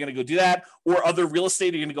 Are you going to go do that? Or other real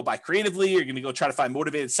estate? Are you going to go buy creatively? You're going to go try to find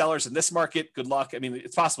motivated sellers in this market. Good luck. I mean,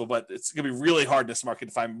 it's possible, but it's going to be really hard in this market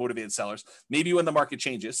to find motivated sellers. Maybe when the market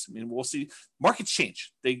changes. I mean, we'll see. Markets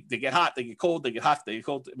change. They get hot, they get cold, they get hot, they get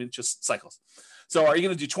cold. I mean, it's just cycles. So are you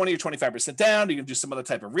going to do 20 or 25% down? Are you going to do some other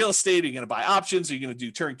type of real estate? Are you going to buy options? Are you going to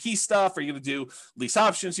do turnkey stuff? Are you going to do lease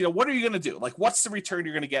options? What are you going to do? Like, what's the return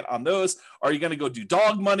you're going to get on those? Are you going to go do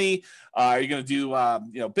dog money? Are you going to do,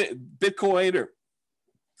 Bitcoin or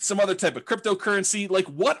some other type of cryptocurrency? Like,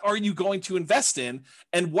 what are you going to invest in?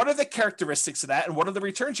 And what are the characteristics of that? And what are the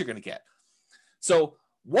returns you're going to get? So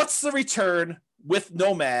what's the return with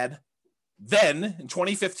Nomad then in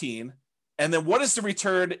 2015? And then what is the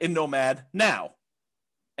return in Nomad now?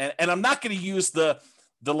 And I'm not going to use the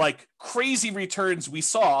like crazy returns we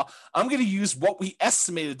saw. I'm going to use what we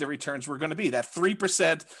estimated the returns were going to be, that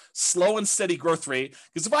 3% slow and steady growth rate.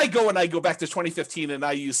 Because if I go back to 2015 and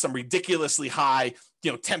I use some ridiculously high,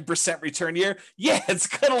 10% return year, it's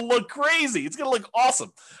going to look crazy. It's going to look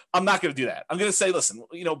awesome. I'm not going to do that. I'm going to say, listen,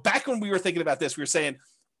 back when we were thinking about this, we were saying,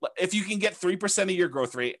 if you can get 3% a year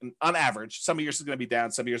growth rate, and on average, some years is going to be down,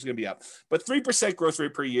 some years is going to be up, but 3% growth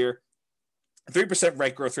rate per year, 3%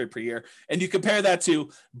 rate growth rate per year, and you compare that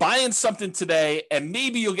to buying something today, and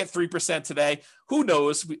maybe you'll get 3% today. Who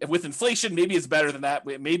knows? With inflation, maybe it's better than that.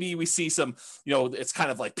 Maybe we see some, it's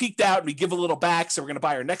kind of like peaked out, and we give a little back, so we're going to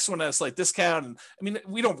buy our next one at a slight discount. And I mean,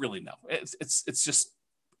 we don't really know.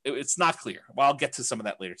 It's not clear. Well, I'll get to some of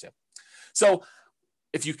that later too. So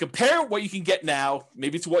if you compare what you can get now,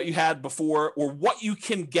 maybe to what you had before, or what you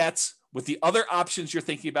can get with the other options you're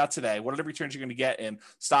thinking about today, what are the returns you're going to get in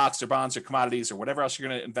stocks or bonds or commodities or whatever else you're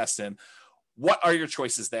going to invest in? What are your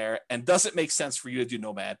choices there? And does it make sense for you to do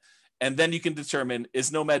Nomad? And then you can determine,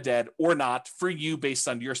 is Nomad dead or not for you based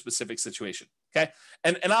on your specific situation? Okay.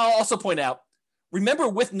 And I'll also point out, remember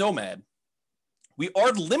with Nomad, we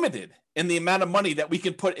are limited in the amount of money that we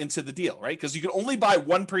can put into the deal, right? Because you can only buy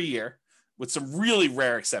one per year with some really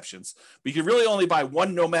rare exceptions. But you can really only buy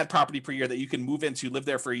one Nomad property per year that you can move into, live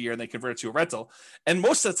there for a year, and then convert it to a rental. And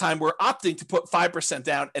most of the time, we're opting to put 5%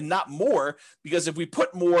 down and not more, because if we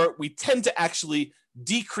put more, we tend to actually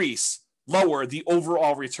lower the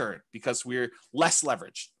overall return because we're less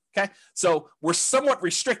leveraged. Okay. So we're somewhat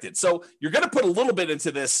restricted. So you're going to put a little bit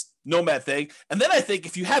into this Nomad thing. And then I think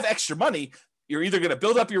if you have extra money, you're either going to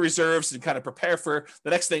build up your reserves and kind of prepare for the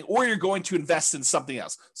next thing, or you're going to invest in something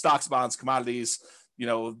else, stocks, bonds, commodities,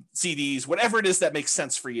 CDs, whatever it is that makes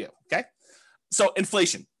sense for you. Okay. So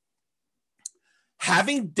inflation,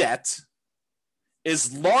 having debt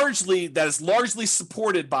is largely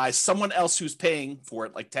supported by someone else who's paying for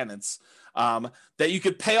it, like tenants, that you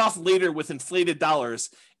could pay off later with inflated dollars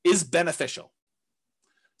is beneficial.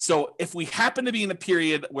 So if we happen to be in a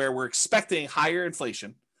period where we're expecting higher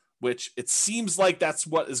inflation, which it seems like that's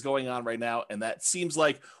what is going on right now, and that seems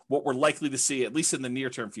like what we're likely to see, at least in the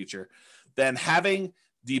near-term future, then having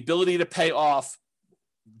the ability to pay off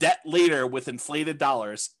debt later with inflated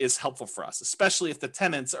dollars is helpful for us, especially if the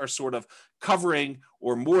tenants are sort of covering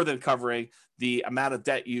or more than covering the amount of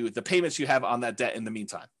debt the payments you have on that debt in the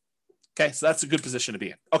meantime. Okay, so that's a good position to be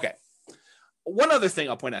in. Okay, one other thing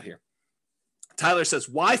I'll point out here. Tyler says,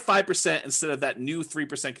 why 5% instead of that new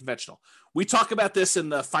 3% conventional? We talk about this in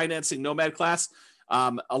the financing Nomad class.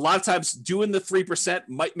 A lot of times doing the 3%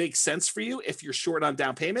 might make sense for you if you're short on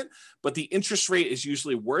down payment, but the interest rate is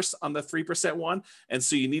usually worse on the 3% one. And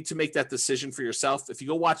so you need to make that decision for yourself. If you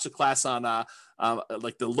go watch the class on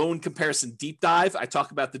like the loan comparison deep dive, I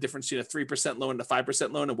talk about the difference between a 3% loan and a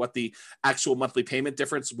 5% loan and what the actual monthly payment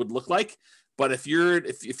difference would look like. But if you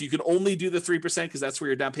can only do the 3% because that's where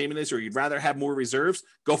your down payment is, or you'd rather have more reserves,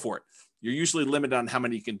 go for it. You're usually limited on how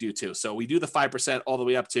many you can do too. So we do the 5% all the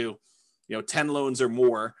way up to 10 loans or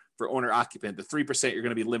more for owner occupant. The 3%, you're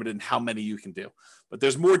going to be limited in how many you can do. But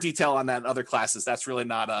there's more detail on that in other classes. That's really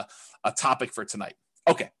not a topic for tonight.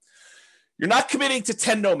 Okay. You're not committing to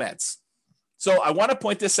 10 nomads. So I want to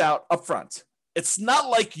point this out up front. It's not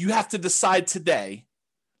like you have to decide today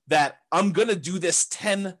that I'm going to do this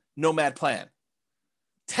 10 nomad plan.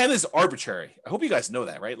 10 is arbitrary. I hope you guys know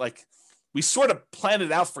that, right? Like we sort of plan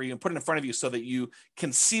it out for you and put it in front of you so that you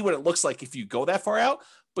can see what it looks like if you go that far out.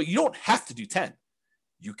 But you don't have to do 10.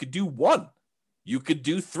 You could do 1. You could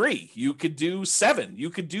do 3. You could do 7. You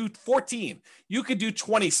could do 14. You could do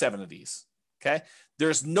 27 of these. Okay.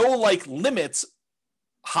 There's no limits,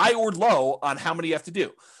 high or low, on how many you have to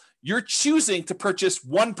do. You're choosing to purchase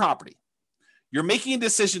one property. You're making a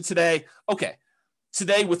decision today. Okay.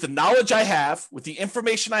 Today, with the knowledge I have, with the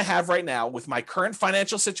information I have right now, with my current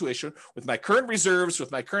financial situation, with my current reserves,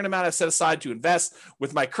 with my current amount I've set aside to invest,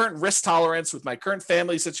 with my current risk tolerance, with my current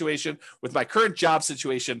family situation, with my current job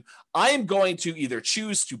situation, I am going to either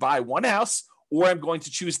choose to buy one house or I'm going to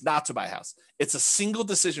choose not to buy a house. It's a single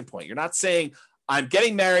decision point. You're not saying, I'm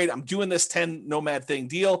getting married, I'm doing this 10 nomad thing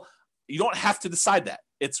deal. You don't have to decide that.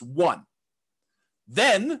 It's one.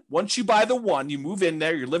 Then, once you buy the one, you move in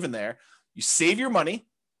there, you're living there, you save your money.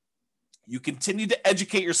 You continue to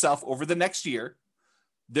educate yourself over the next year.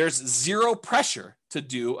 There's zero pressure to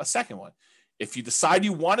do a second one. If you decide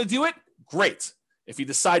you want to do it, great. If you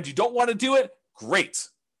decide you don't want to do it, great.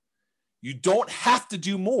 You don't have to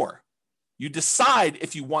do more. You decide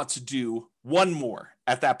if you want to do one more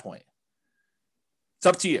at that point. It's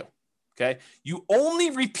up to you. Okay. You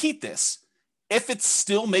only repeat this if it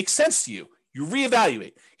still makes sense to you. You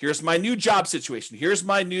reevaluate. Here's my new job situation. Here's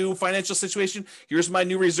my new financial situation. Here's my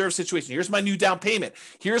new reserve situation. Here's my new down payment.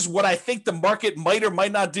 Here's what I think the market might or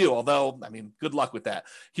might not do. Although, good luck with that.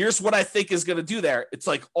 Here's what I think is going to do there. It's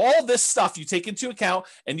like all this stuff you take into account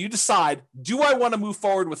and you decide, do I want to move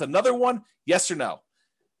forward with another one? Yes or no?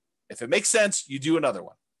 If it makes sense, you do another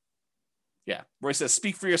one. Yeah. Roy says,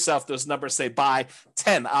 speak for yourself. Those numbers say buy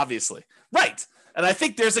 10, obviously. Right. And I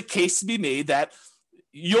think there's a case to be made that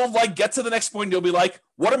you'll get to the next point and you'll be like,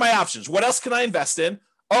 what are my options? What else can I invest in?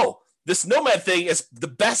 Oh, this Nomad thing is the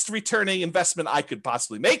best returning investment I could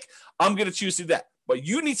possibly make. I'm going to choose to do that. But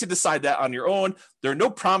you need to decide that on your own. There are no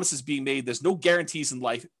promises being made. There's no guarantees in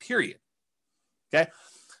life, period. Okay.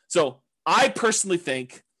 So I personally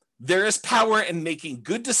think there is power in making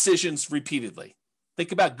good decisions repeatedly.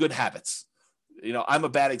 Think about good habits. I'm a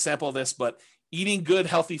bad example of this, but eating good,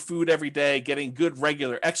 healthy food every day, getting good,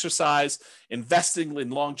 regular exercise, investing in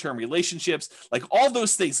long-term relationships, all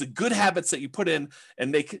those things, the good habits that you put in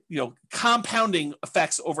and make, compounding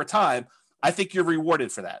effects over time, I think you're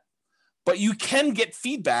rewarded for that. but you can get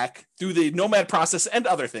feedback through the Nomad process and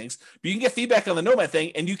other things. But you can get feedback on the Nomad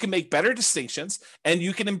thing, and you can make better distinctions, and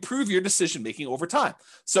you can improve your decision-making over time.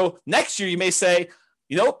 So next year, you may say,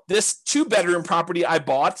 this 2-bedroom property I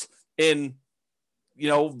bought in,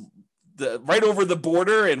 the right over the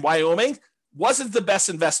border in Wyoming wasn't the best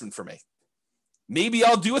investment for me. Maybe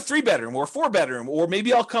I'll do a 3-bedroom or 4-bedroom, or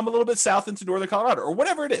maybe I'll come a little bit south into northern Colorado or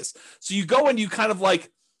whatever it is. So you go and you kind of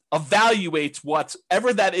like evaluate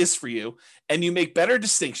whatever that is for you, and you make better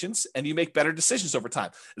distinctions and you make better decisions over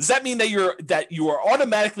time. Does that mean that you are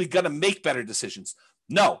automatically going to make better decisions?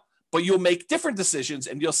 No, but you'll make different decisions,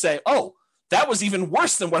 and you'll say, oh, that was even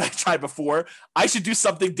worse than what I tried before. I should do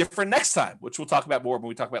something different next time, which we'll talk about more when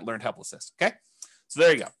we talk about learned helplessness. Okay. So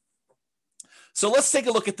there you go. So let's take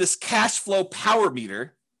a look at this cash flow power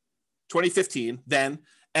meter, 2015, then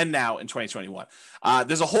and now in 2021.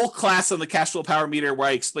 There's a whole class on the cash flow power meter where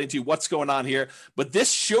I explain to you what's going on here, but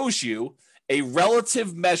this shows you a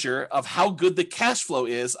relative measure of how good the cash flow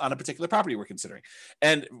is on a particular property we're considering.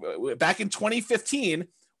 And back in 2015,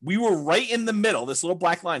 we were right in the middle. This little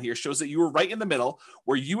black line here shows that you were right in the middle,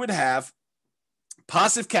 where you would have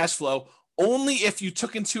positive cash flow only if you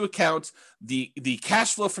took into account the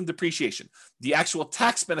cash flow from depreciation, the actual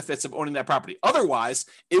tax benefits of owning that property. Otherwise,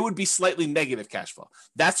 it would be slightly negative cash flow.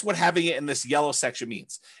 That's what having it in this yellow section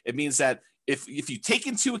means. It means that if you take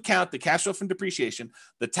into account the cash flow from depreciation,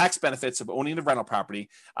 the tax benefits of owning the rental property,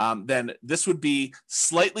 then this would be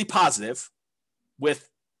slightly positive with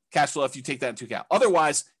cash flow if you take that into account.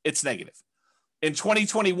 Otherwise, it's negative. In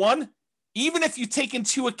 2021, even if you take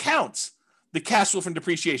into account the cash flow from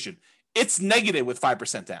depreciation, it's negative with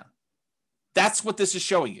 5% down. That's what this is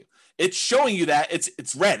showing you. It's showing you that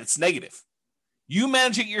it's red, it's negative. You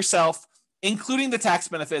manage it yourself, including the tax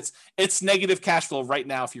benefits, it's negative cash flow right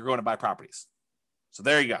now if you're going to buy properties. So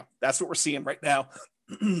there you go. That's what we're seeing right now.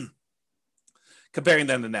 Comparing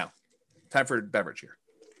them to now. Time for a beverage here.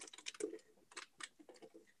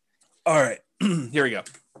 All right, here we go.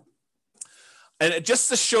 And just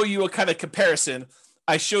to show you a kind of comparison,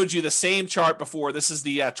 I showed you the same chart before. This is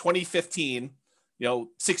the 2015,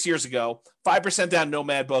 6 years ago, 5% down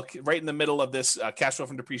Nomad book, right in the middle of this cash flow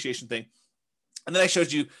from depreciation thing. And then I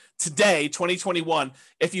showed you today, 2021,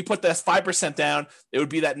 if you put that 5% down, it would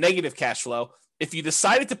be that negative cash flow. If you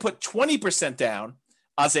decided to put 20% down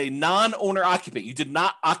as a non-owner occupant, you did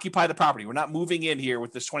not occupy the property, we're not moving in here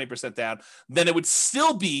with this 20% down, then it would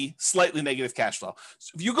still be slightly negative cash flow.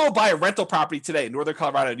 So if you go buy a rental property today in northern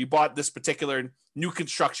Colorado and you bought this particular new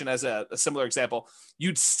construction as a similar example,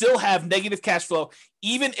 you'd still have negative cash flow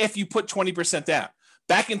even if you put 20% down.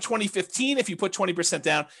 Back in 2015, if you put 20%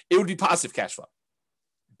 down, it would be positive cash flow.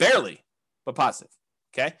 Barely, but positive.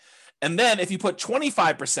 Okay. And then if you put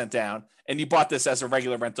 25% down and you bought this as a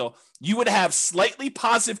regular rental, you would have slightly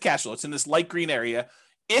positive cash flow. It's in this light green area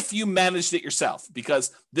if you managed it yourself,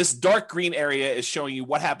 because this dark green area is showing you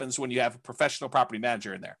what happens when you have a professional property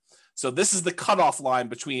manager in there. So this is the cutoff line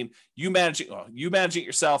between you managing it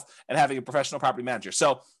yourself and having a professional property manager.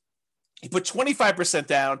 So you put 25%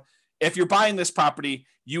 down. If you're buying this property,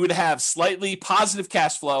 you would have slightly positive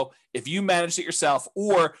cash flow if you managed it yourself,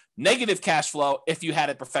 or negative cash flow if you had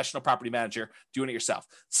a professional property manager doing it yourself.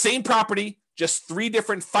 Same property, just 3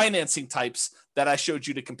 different financing types that I showed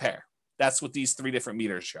you to compare. That's what these 3 different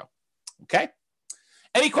meters show. Okay.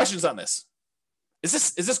 Any questions on this?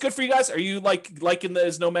 Is this good for you guys? Are you liking the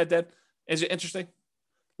Is Nomad Dead? Is it interesting?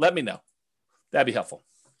 Let me know. That'd be helpful.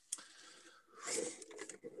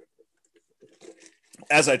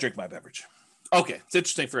 As I drink my beverage. Okay, it's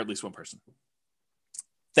interesting for at least one person.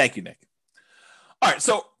 Thank you, Nick. All right,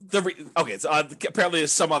 so apparently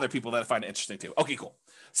there's some other people that I find it interesting too. Okay, cool.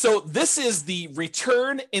 So this is the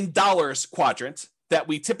return in dollars quadrant that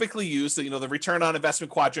we typically use. The return on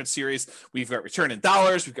investment quadrant series. We've got return in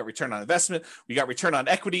dollars, we've got return on investment, we got return on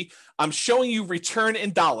equity. I'm showing you return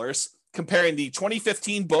in dollars, comparing the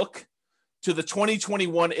 2015 book to the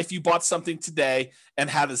 2021 if you bought something today, and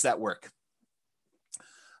how does that work?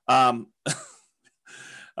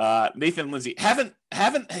 Nathan and Lindsay haven't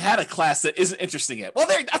had a class that isn't interesting yet. Well,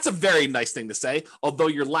 that's a very nice thing to say, although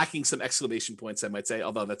you're lacking some exclamation points, I might say,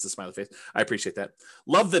 although that's a smiley face. I appreciate that.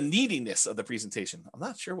 Love the neediness of the presentation. I'm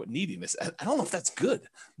not sure what neediness. I don't know if that's good.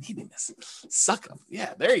 Neediness. Suck them.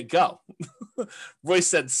 Yeah, there you go. Roy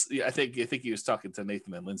said, I think he was talking to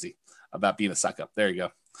Nathan and Lindsay about being a suck up. There you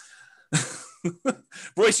go.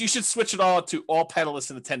 Royce, you should switch it all to all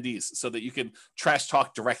panelists and attendees so that you can trash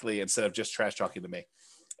talk directly instead of just trash talking to me.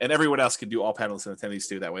 And everyone else can do all panelists and attendees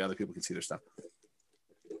too. That way other people can see their stuff.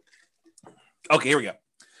 Okay, here we go.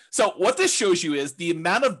 So what this shows you is the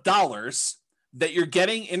amount of dollars that you're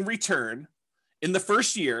getting in return in the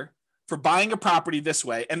first year for buying a property this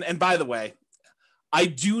way, and by the way, I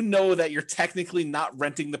do know that you're technically not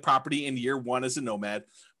renting the property in year one as a nomad,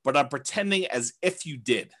 but I'm pretending as if you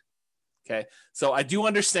did. Okay. So I do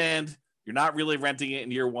understand you're not really renting it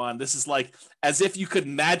in year one. This is like as if you could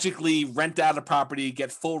magically rent out a property,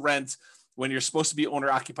 get full rent when you're supposed to be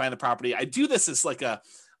owner occupying the property. I do this as like an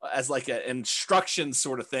instruction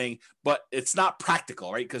sort of thing, but it's not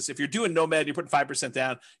practical, right? Because if you're doing nomad, you're putting 5%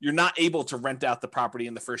 down, you're not able to rent out the property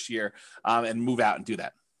in the first year and move out and do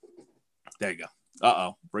that. There you go.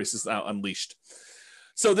 Racist now unleashed.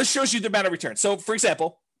 So this shows you the amount of return. So for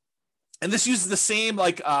example, and this uses the same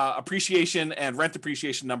like appreciation and rent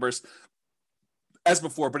appreciation numbers as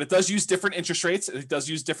before, but it does use different interest rates. It does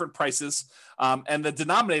use different prices. And the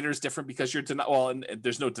denominator is different because and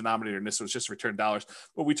there's no denominator in this, so it's just return dollars.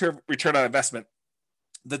 But we return on investment,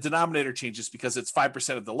 the denominator changes because it's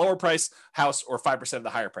 5% of the lower price house or 5% of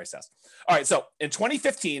the higher price house. All right, so in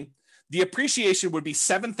 2015, the appreciation would be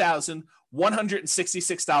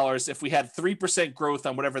 $7,166 if we had 3% growth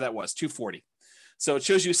on whatever that was, 240. So it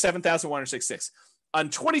shows you 7,166. On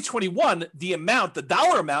 2021, the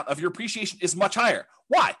dollar amount of your appreciation is much higher.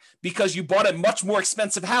 Why? Because you bought a much more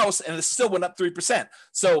expensive house and it still went up 3%.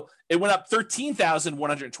 So it went up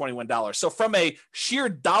 $13,121. So from a sheer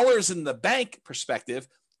dollars in the bank perspective,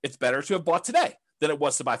 it's better to have bought today than it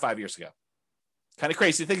was to buy 5 years ago. Kind of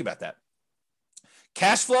crazy to think about that.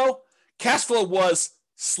 Cash flow was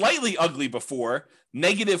slightly ugly before,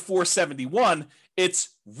 negative 471. It's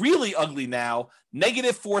really ugly now,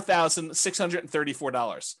 negative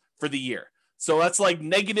 $4,634 for the year. So that's like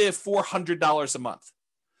negative $400 a month.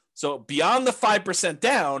 So beyond the 5%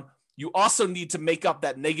 down, you also need to make up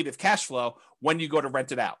that negative cash flow when you go to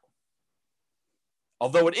rent it out.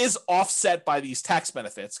 Although it is offset by these tax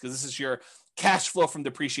benefits, because this is your cash flow from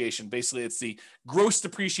depreciation. Basically, it's the gross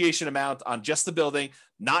depreciation amount on just the building,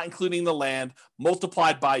 not including the land,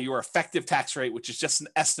 multiplied by your effective tax rate, which is just an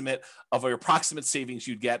estimate of your approximate savings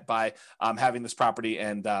you'd get by having this property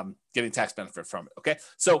and getting tax benefit from it. Okay.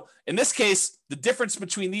 So in this case, the difference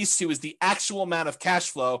between these two is the actual amount of cash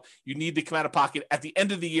flow you need to come out of pocket at the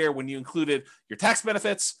end of the year when you included your tax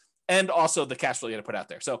benefits and also the cash flow you had to put out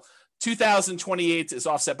there. So 2028 is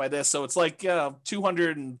offset by this. So it's like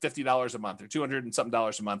 $250 a month or 200 and something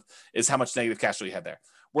dollars a month is how much negative cash flow you had there.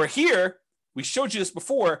 Where here, we showed you this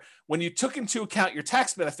before, when you took into account your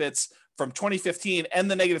tax benefits from 2015 and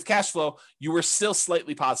the negative cash flow, you were still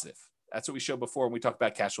slightly positive. That's what we showed before when we talked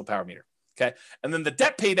about cash flow power meter. Okay. And then the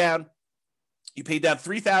debt pay down, you paid down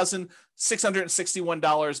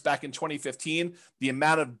 $3,661 back in 2015. The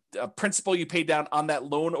amount of principal you paid down on that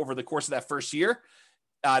loan over the course of that first year.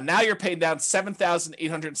 Now you're paying down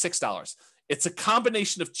 $7,806. It's a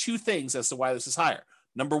combination of two things as to why this is higher.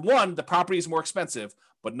 Number one, the property is more expensive,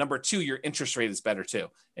 but number two, your interest rate is better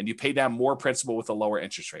too. And you pay down more principal with a lower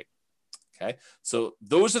interest rate. Okay. So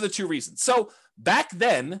those are the two reasons. So back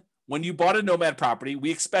then, when you bought a Nomad property,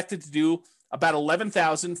 we expected to do about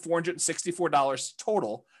 $11,464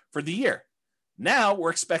 total for the year. Now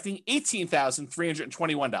we're expecting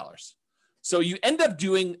 $18,321. So you end up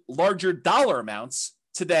doing larger dollar amounts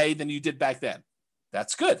today than you did back then.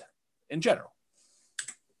 That's good in general.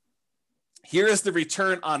 Here is the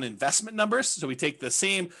return on investment numbers. So we take the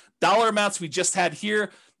same dollar amounts we just had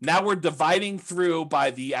here. Now we're dividing through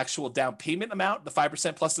by the actual down payment amount, the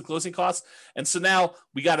 5% plus the closing costs. And so now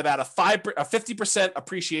we got about a 50%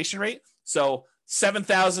 appreciation rate. So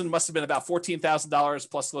 $7,000 must have been about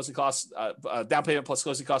 $14,000 plus closing costs, down payment plus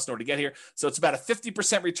closing costs in order to get here. So it's about a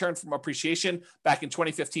 50% return from appreciation back in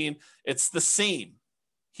 2015. It's the same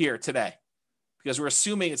here today because we're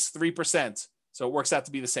assuming it's 3%. So it works out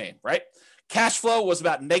to be the same, right? Cash flow was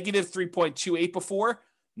about negative 3.28 before.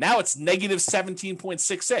 Now it's negative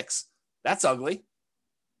 17.66. That's ugly.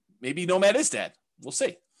 Maybe Nomad is dead. We'll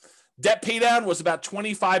see. Debt paydown was about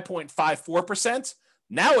 25.54%.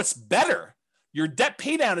 Now it's better. Your debt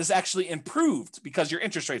paydown is actually improved because your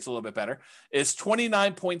interest rate's a little bit better. Is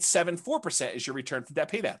 29.74% is your return from debt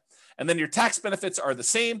paydown. And then your tax benefits are the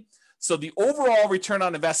same. So the overall return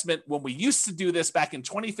on investment when we used to do this back in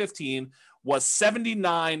 2015 was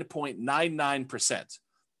 79.99%.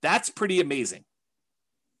 That's pretty amazing.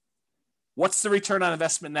 What's the return on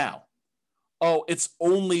investment now? Oh, it's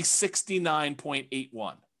only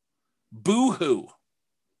 69.81. Boo-hoo,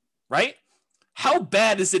 right? How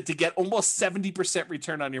bad is it to get almost 70%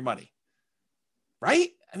 return on your money? Right?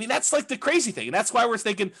 I mean, that's like the crazy thing. And that's why we're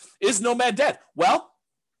thinking, is Nomad dead? Well,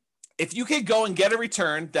 if you could go and get a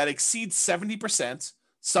return that exceeds 70%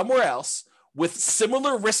 somewhere else with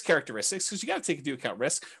similar risk characteristics, because you got to take into account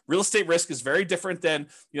risk. Real estate risk is very different than,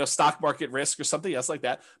 stock market risk or something else like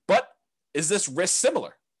that. But is this risk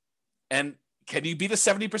similar? And can you beat a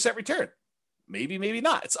 70% return? Maybe, maybe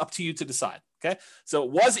not. It's up to you to decide. Okay. So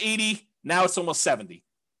it was 80. Now it's almost 70.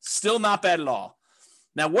 Still not bad at all.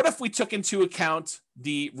 Now, what if we took into account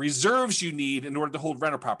the reserves you need in order to hold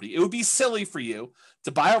rental property? It would be silly for you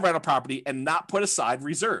to buy a rental property and not put aside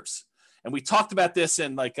reserves. And we talked about this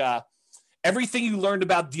in everything you learned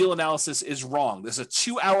about deal analysis is wrong. There's a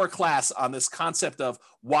 2-hour class on this concept of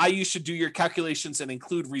why you should do your calculations and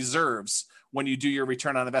include reserves when you do your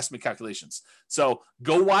return on investment calculations. So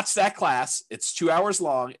go watch that class. It's 2 hours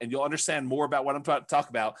long, and you'll understand more about what I'm about to talk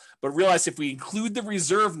about. But realize if we include the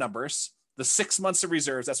reserve numbers, the 6 months of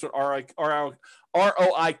reserves, that's what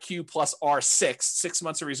ROIQ plus R6, 6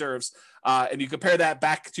 months of reserves, and you compare that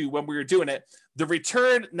back to when we were doing it, the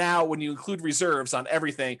return now when you include reserves on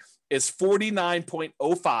everything is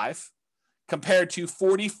 49.05 compared to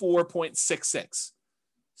 44.66.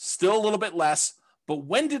 Still a little bit less, but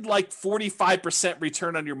when did 45%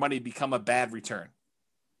 return on your money become a bad return?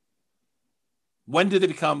 When did it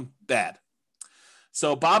become bad?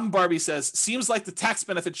 So Bob and Barbie says, seems like the tax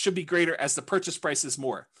benefit should be greater as the purchase price is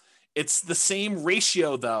more. It's the same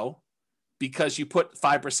ratio though, because you put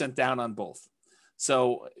 5% down on both.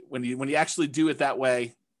 So when you actually do it that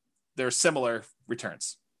way, they're similar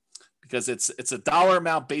returns because it's a dollar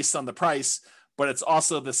amount based on the price, but it's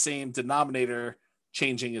also the same denominator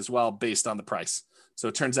changing as well based on the price. So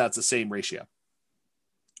it turns out it's the same ratio.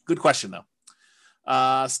 Good question though.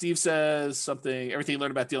 Steve says something, everything you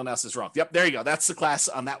learned about deal analysis is wrong. Yep, there you go. That's the class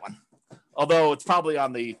on that one. Although it's probably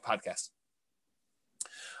on the podcast.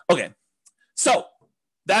 Okay, so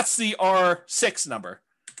that's the R6 number.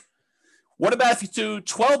 What about if you do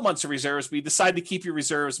 12 months of reserves, but you decide to keep your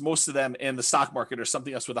reserves, most of them in the stock market or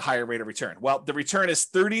something else with a higher rate of return? Well, the return is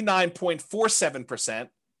 39.47%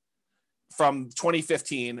 from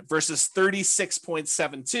 2015 versus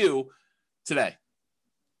 36.72 today.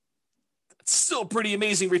 It's still a pretty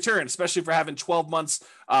amazing return, especially for having 12 months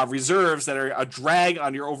reserves that are a drag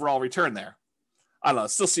on your overall return there. I don't know. It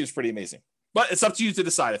still seems pretty amazing. But it's up to you to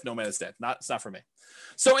decide if Nomad is dead. It's not for me.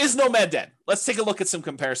 So is Nomad dead? Let's take a look at some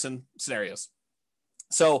comparison scenarios.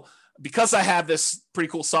 So because I have this pretty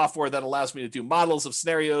cool software that allows me to do models of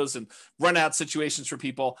scenarios and run out situations for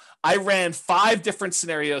people, I ran 5 different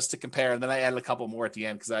scenarios to compare, and then I added a couple more at the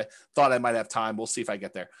end because I thought I might have time. We'll see if I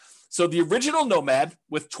get there. So the original Nomad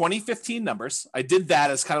with 2015 numbers, I did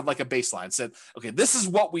that as kind of like a baseline. Said, okay, this is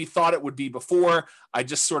what we thought it would be before. I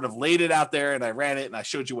just sort of laid it out there and I ran it and I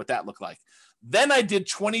showed you what that looked like. Then I did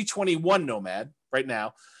 2021 Nomad right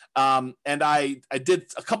now. And I did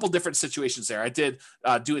a couple different situations there. I did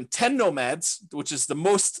doing 10 Nomads, which is the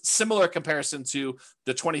most similar comparison to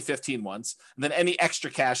the 2015 ones. And then any extra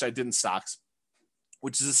cash I did in stocks,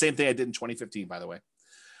 which is the same thing I did in 2015, by the way.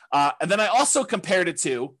 And then I also compared it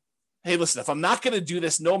to, hey, listen, if I'm not going to do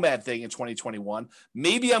this Nomad thing in 2021,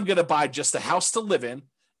 maybe I'm going to buy just a house to live in,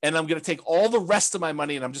 and I'm going to take all the rest of my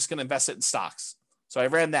money and I'm just going to invest it in stocks. So I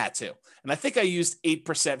ran that too. And I think I used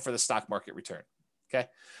 8% for the stock market return. Okay.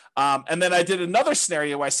 And then I did another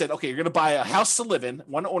scenario where I said, okay, you're going to buy a house to live in,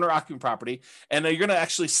 one owner occupant property, and you're going to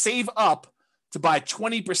actually save up to buy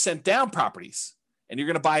 20% down properties. And you're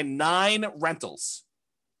going to buy 9 rentals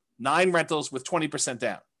with 20%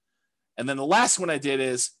 down. And then the last one I did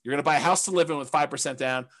is you're going to buy a house to live in with 5%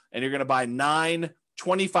 down, and you're going to buy 9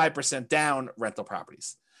 25% down rental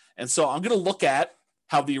properties. And so I'm going to look at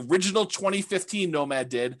how the original 2015 Nomad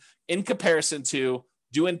did in comparison to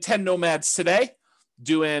doing 10 Nomads today,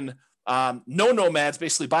 doing no Nomads,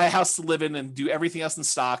 basically buy a house to live in and do everything else in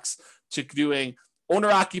stocks, to doing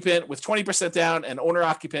owner occupant with 20% down and owner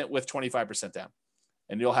occupant with 25% down.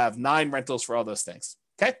 And you'll have 9 rentals for all those things.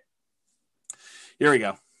 Okay. Here we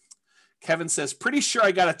go. Kevin says, pretty sure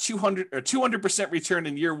I got a 200% return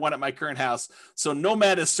in year 1 at my current house. So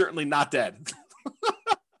Nomad is certainly not dead.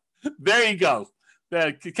 There you go.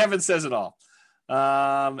 Kevin says it all.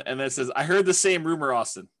 And then it says, I heard the same rumor,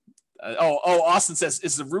 Austin. Austin says,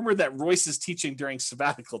 is the rumor that Royce is teaching during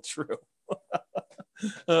sabbatical true?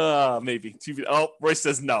 Maybe. Royce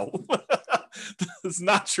says no. It's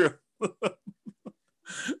not true.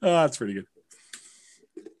 That's pretty good.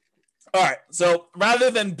 All right. So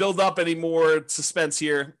rather than build up any more suspense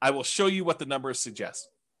here, I will show you what the numbers suggest.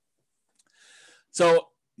 So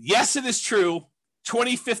yes, it is true.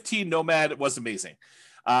 2015 Nomad was amazing.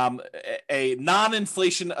 A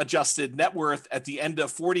non-inflation adjusted net worth at the end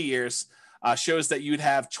of 40 years shows that you'd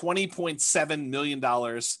have $20.7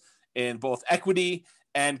 million in both equity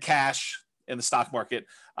and cash in the stock market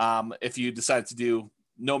if you decided to do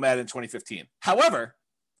Nomad in 2015. However,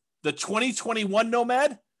 the 2021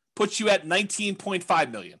 Nomad puts you at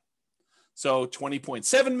 19.5 million. So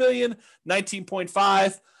 20.7 million,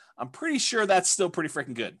 19.5. I'm pretty sure that's still pretty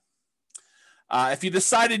freaking good. If you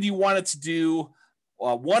decided you wanted to do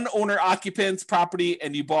one owner occupant property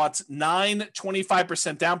and you bought 9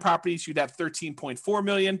 25% down properties, you'd have 13.4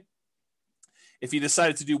 million. If you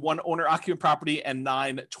decided to do one owner occupant property and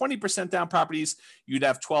 9 20% down properties, you'd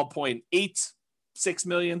have 12.86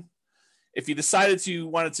 million. If you decided you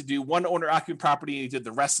wanted to do one owner occupant property and you did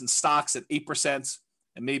the rest in stocks at 8%,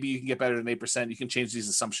 and maybe you can get better than 8%, you can change these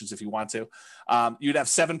assumptions if you want to, you'd have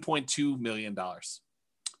 $7.2 million.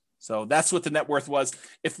 So that's what the net worth was.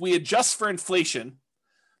 If we adjust for inflation,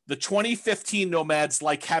 the 2015 Nomads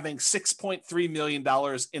like having $6.3 million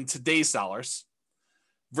in today's dollars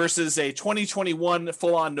versus a 2021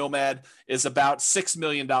 full-on Nomad is about $6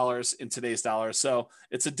 million in today's dollars. So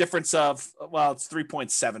it's a difference of, well, it's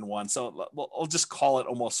 3.71. So I'll just call it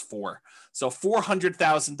almost 4. So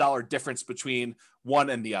 $400,000 difference between one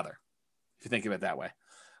and the other, if you think of it that way.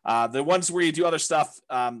 The ones where you do other stuff,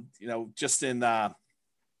 just in...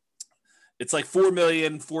 it's like 4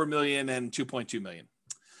 million, and 2.2 million.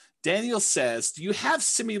 Daniel says, do you have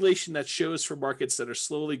simulation that shows for markets that are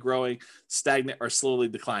slowly growing, stagnant, or slowly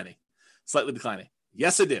declining? Slightly declining.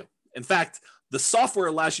 Yes, I do. In fact, the software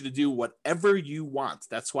allows you to do whatever you want.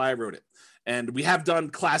 That's why I wrote it. And we have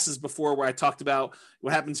done classes before where I talked about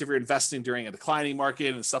what happens if you're investing during a declining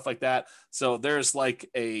market and stuff like that. So there's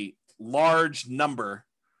like a large number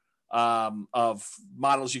of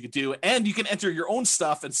models you could do, and you can enter your own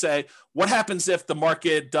stuff and say, what happens if the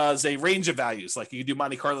market does a range of values? Like you can do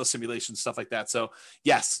Monte Carlo simulations, stuff like that. So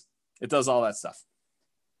yes, it does all that stuff.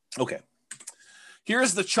 Okay.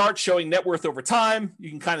 Here's the chart showing net worth over time. You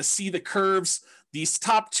can kind of see the curves. These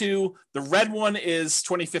top two, the red one is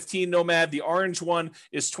 2015 Nomad. The orange one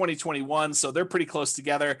is 2021. So they're pretty close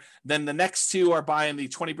together. Then the next two are buying the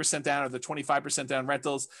 20% down or the 25% down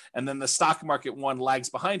rentals. And then the stock market one lags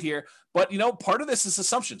behind here. But, part of this is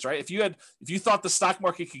assumptions, right? If you thought the stock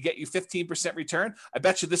market could get you 15% return, I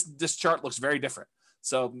bet you this chart looks very different.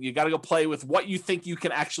 So you got to go play with what you think you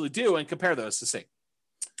can actually do and compare those to see.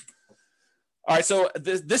 All right, so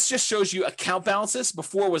this just shows you account balances.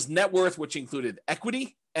 Before was net worth, which included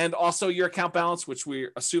equity, and also your account balance, which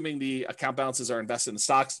we're assuming the account balances are invested in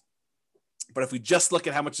stocks. But if we just look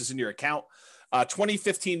at how much is in your account,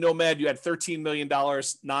 2015 Nomad, you had $13 million,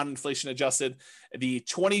 non-inflation adjusted. The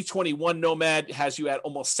 2021 Nomad has you at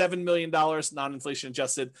almost $7 million, non-inflation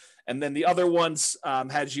adjusted. And then the other ones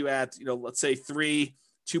had you at, let's say 3,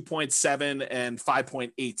 2.7, and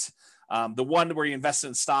 5.8. The one where you invest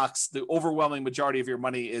in stocks, the overwhelming majority of your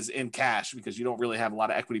money is in cash because you don't really have a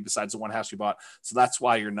lot of equity besides the one house you bought. So that's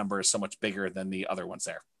why your number is so much bigger than the other ones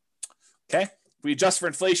there. Okay. If we adjust for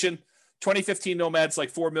inflation, 2015 Nomads like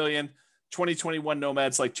 4 million, 2021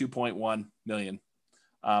 Nomads like 2.1 million.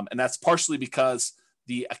 And that's partially because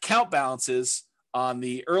the account balances on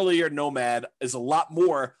the earlier Nomad is a lot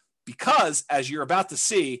more because, as you're about to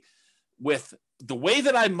see, with the way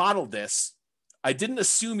that I modeled this, I didn't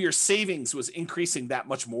assume your savings was increasing that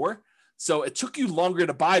much more. So it took you longer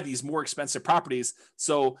to buy these more expensive properties.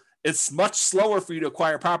 So it's much slower for you to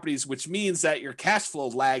acquire properties, which means that your cash flow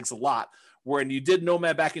lags a lot. When you did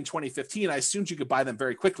Nomad back in 2015, I assumed you could buy them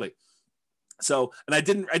very quickly. So, and I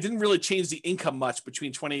didn't really change the income much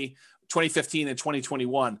between 2015 and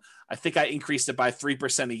 2021. I think I increased it by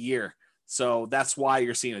 3% a year. So that's why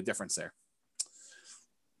you're seeing a difference there.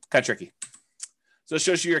 Kind of tricky. So it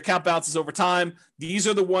shows you your account balances over time. These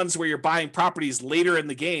are the ones where you're buying properties later in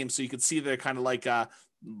the game. So you can see they're kind of like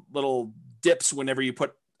little dips whenever you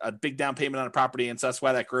put a big down payment on a property. And so that's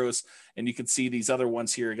why that grows. And you can see these other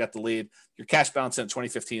ones here got the lead. Your cash balance in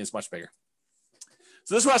 2015 is much bigger.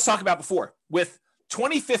 So this is what I was talking about before. With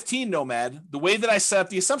 2015 Nomad, the way that I set up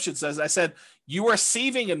the assumptions is I said, you are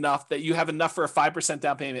saving enough that you have enough for a 5%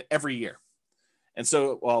 down payment every year. And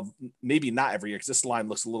so, well, maybe not every year because this line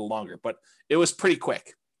looks a little longer, but it was pretty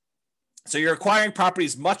quick. So you're acquiring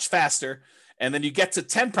properties much faster, and then you get to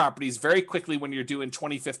 10 properties very quickly when you're doing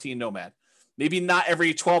 2015 Nomad. Maybe not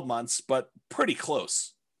every 12 months, but pretty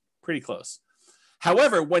close. Pretty close.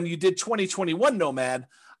 However, when you did 2021 Nomad,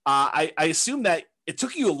 I assume that it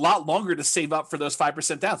took you a lot longer to save up for those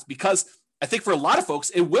 5% downs because I think for a lot of folks,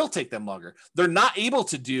 it will take them longer. They're not able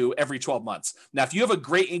to do every 12 months. Now, if you have a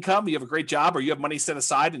great income, you have a great job, or you have money set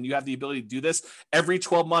aside and you have the ability to do this every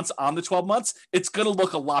 12 months on the 12 months, it's going to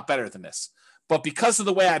look a lot better than this. But because of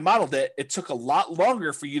the way I modeled it, it took a lot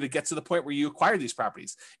longer for you to get to the point where you acquire these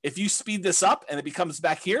properties. If you speed this up and it becomes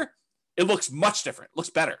back here, it looks much different. It looks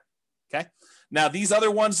better. Okay. Now, these other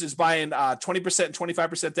ones is buying 20% and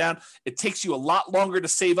 25% down. It takes you a lot longer to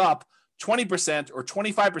save up 20% or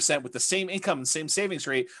 25% with the same income and same savings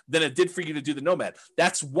rate than it did for you to do the Nomad.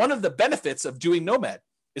 That's one of the benefits of doing Nomad.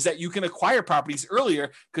 is that you can acquire properties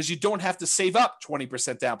earlier because you don't have to save up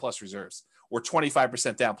 20% down plus reserves or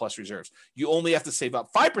 25% down plus reserves. You only have to save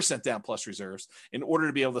up 5% down plus reserves in order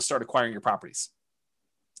to be able to start acquiring your properties.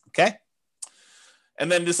 Okay?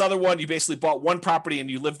 And then this other one, you basically bought one property and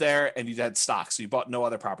you lived there and you had stocks. So you bought no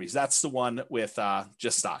other properties. That's the one with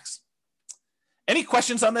just stocks. Any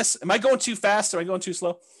questions on this? Am I going too fast? Am I going too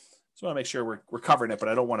slow? Just want to make sure we're covering it, but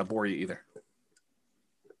I don't want to bore you either.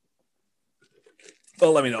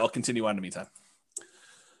 Oh, let me know. I'll continue on in the meantime.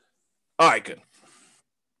 All right, good.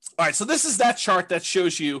 All right, so this is that chart that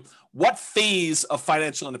shows you what phase of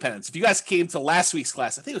financial independence. If you guys came to last week's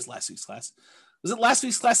class, I think it was last week's class. Was it last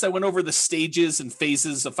week's class? I went over the stages and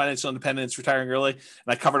phases of financial independence, retiring early, and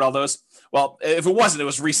I covered all those. Well, if it wasn't, it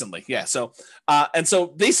was recently. Yeah. So, and so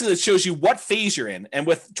basically it shows you what phase you're in. And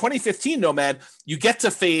with 2015 Nomad, you get to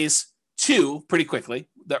phase 2 pretty quickly,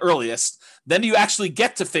 the earliest. Then you actually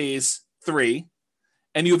get to phase 3,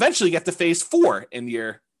 and you eventually get to phase 4 in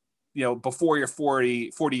your, before your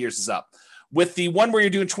 40 years is up. With the one where you're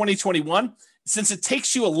doing 2021, since it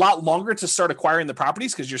takes you a lot longer to start acquiring the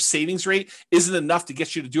properties because your savings rate isn't enough to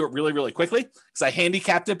get you to do it really, really quickly, because I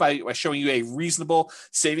handicapped it by showing you a reasonable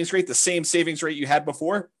savings rate, the same savings rate you had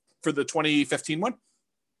before for the 2015 one.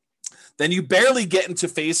 Then you barely get into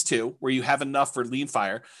phase 2 where you have enough for lean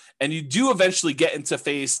fire, and you do eventually get into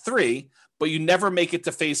phase 3, but you never make it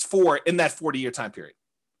to phase 4 in that 40-year time period.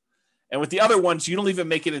 And with the other ones, you don't even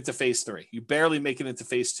make it into phase 3. You barely make it into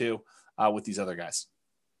phase 2 with these other guys.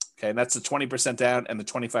 Okay, and that's the 20% down and the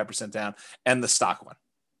 25% down and the stock one.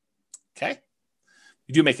 Okay,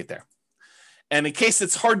 you do make it there. And in case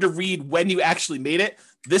it's hard to read when you actually made it,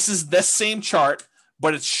 this is the same chart,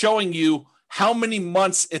 but it's showing you how many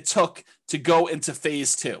months it took to go into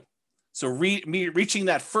phase 2. So reaching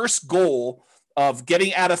that first goal of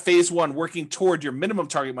getting out of phase 1, working toward your minimum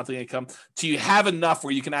target monthly income till you have enough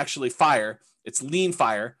where you can actually fire. It's lean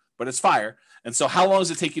fire, but it's fire. And so how long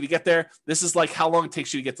does it take you to get there? This is like how long it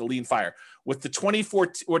takes you to get to lean fire. With the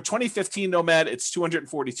 2015 Nomad, it's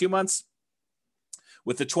 242 months.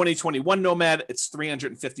 With the 2021 Nomad, it's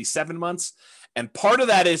 357 months. And part of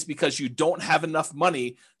that is because you don't have enough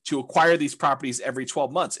money to acquire these properties every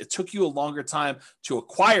 12 months. It took you a longer time to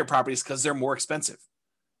acquire properties because they're more expensive.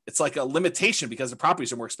 It's like a limitation because the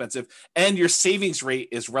properties are more expensive and your savings rate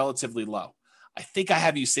is relatively low. I think I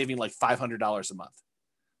have you saving like $500 a month.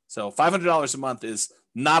 So $500 a month is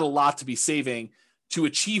not a lot to be saving to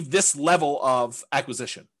achieve this level of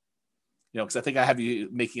acquisition. Because I think I have you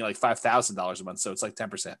making like $5,000 a month. So it's like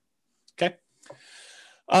 10%. Okay.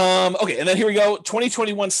 Okay. And then here we go.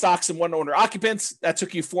 2021 stocks and one owner occupants. That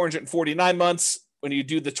took you 449 months. When you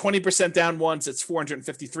do the 20% down ones, it's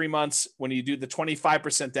 453 months. When you do the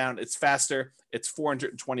 25% down, it's faster. It's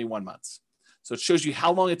 421 months. So it shows you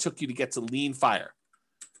how long it took you to get to lean fire.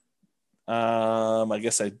 I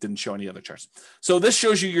guess I didn't show any other charts. So this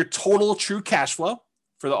shows you your total true cash flow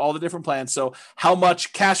for all the different plans. So how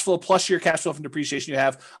much cash flow plus your cash flow from depreciation you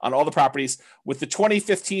have on all the properties. With the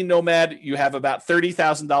 2015 Nomad, you have about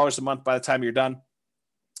 $30,000 a month by the time you're done.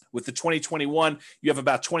 With the 2021, you have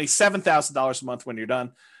about $27,000 a month when you're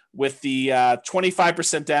done. With the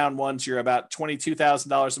 25% down ones, you're about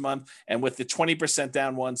 $22,000 a month. And with the 20%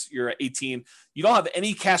 down ones, you're at 18. You don't have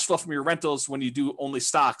any cash flow from your rentals when you do only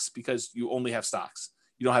stocks because you only have stocks.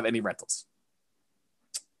 You don't have any rentals.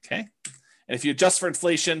 Okay. And if you adjust for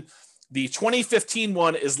inflation, the 2015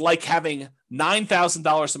 one is like having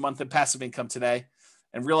 $9,000 a month in passive income today.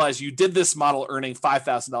 And realize you did this model earning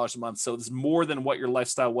 $5,000 a month. So it's more than what your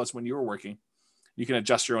lifestyle was when you were working. You can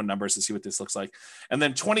adjust your own numbers to see what this looks like. And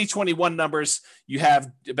then 2021 numbers, you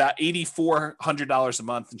have about $8,400 a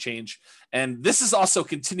month and change. And this is also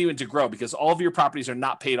continuing to grow because all of your properties are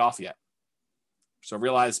not paid off yet. So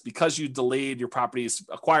realize because you delayed your properties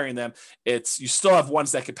acquiring them, you still have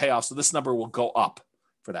ones that could pay off. So this number will go up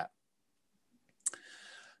for that.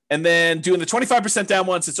 And then doing the 25% down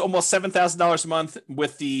ones, it's almost $7,000 a month.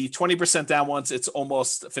 With the 20% down ones, it's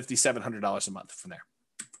almost $5,700 a month from there.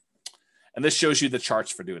 And this shows you the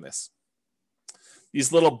charts for doing this.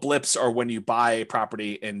 These little blips are when you buy a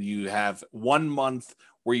property and you have 1 month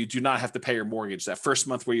where you do not have to pay your mortgage. That first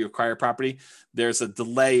month where you acquire property, there's a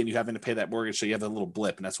delay and you having to pay that mortgage. So you have a little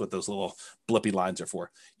blip, and that's what those little blippy lines are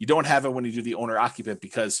for. You don't have it when you do the owner occupant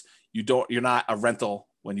because you're not a rental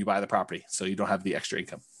when you buy the property. So you don't have the extra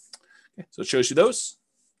income. Okay, so it shows you those.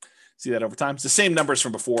 See that over time. It's the same numbers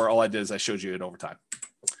from before. All I did is I showed you it over time.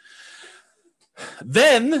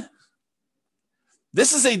 Then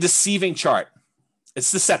this is a deceiving chart.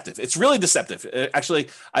 It's deceptive. It's really deceptive. Actually,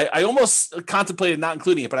 I almost contemplated not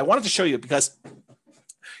including it, but I wanted to show you because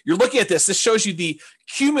you're looking at this. This shows you the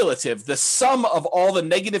cumulative, the sum of all the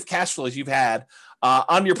negative cash flows you've had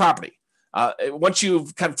on your property. Once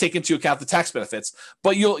you've kind of taken into account the tax benefits,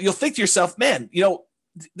 but you'll think to yourself, man,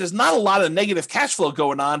 there's not a lot of negative cash flow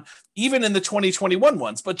going on, even in the 2021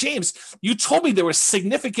 ones. But James, you told me there was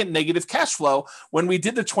significant negative cash flow when we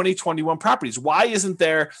did the 2021 properties. Why isn't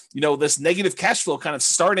there, this negative cash flow kind of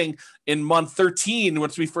starting in month 13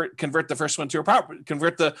 once we convert the first one to a property,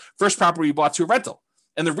 convert the first property we bought to a rental?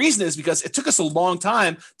 And the reason is because it took us a long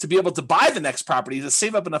time to be able to buy the next property, to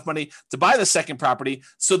save up enough money to buy the second property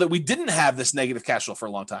so that we didn't have this negative cash flow for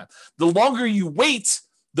a long time. The longer you wait,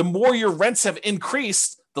 the more your rents have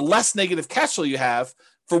increased, the less negative cash flow you have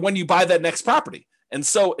for when you buy that next property. And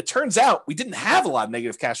so it turns out we didn't have a lot of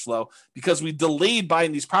negative cash flow because we delayed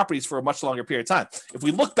buying these properties for a much longer period of time. If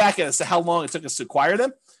we look back at as to how long it took us to acquire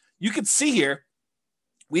them, you can see here,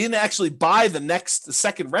 we didn't actually buy the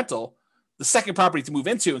second rental, the second property to move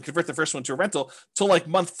into and convert the first one to a rental till like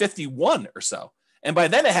month 51 or so. And by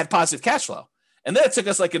then it had positive cash flow. And then it took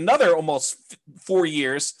us like another almost 4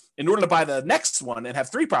 years in order to buy the next one and have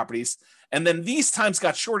 3 properties. And then these times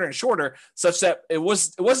got shorter and shorter, such that it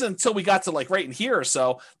wasn't until we got to like right in here or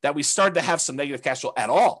so that we started to have some negative cash flow at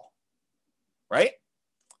all. Right?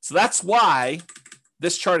 So that's why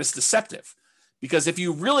this chart is deceptive. Because if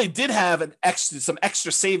you really did have some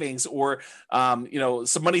extra savings or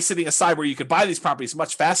some money sitting aside where you could buy these properties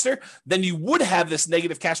much faster, then you would have this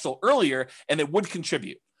negative cash flow earlier and it would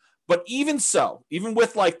contribute. But even so, even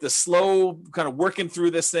with like the slow kind of working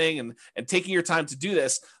through this thing and taking your time to do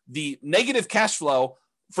this, the negative cash flow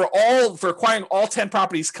for acquiring all 10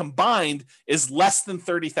 properties combined is less than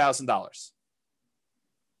 $30,000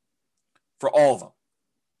 for all of them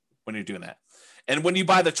when you're doing that. And when you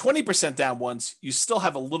buy the 20% down ones, you still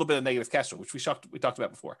have a little bit of negative cash flow, which we talked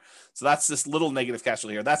about before. So that's this little negative cash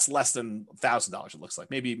flow here. That's less than $1,000. It looks like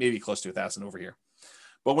maybe close to $1,000 over here.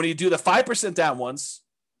 But when you do the 5% down ones,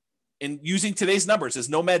 and using today's numbers as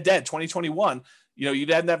Nomad Dead 2021, you'd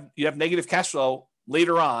have negative cash flow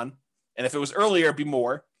later on, and if it was earlier, it'd be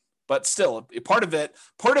more. But still, part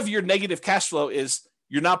of your negative cash flow is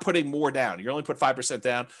you're not putting more down. You're only put 5%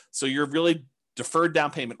 down, so you're really deferred down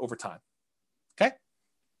payment over time. Okay.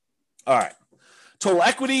 All right. Total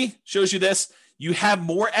equity shows you this. You have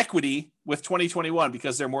more equity with 2021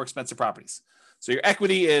 because they're more expensive properties. So your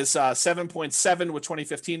equity is 7.7 with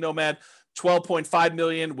 2015 Nomad, 12.5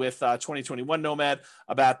 million with 2021 Nomad,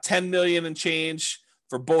 about 10 million and change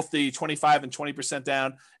for both the 25 and 20%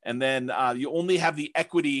 down. And then you only have the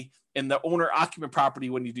equity in the owner occupant property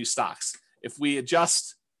when you do stocks. If we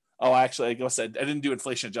adjust, I guess I didn't do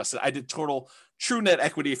inflation adjusted. I did total true net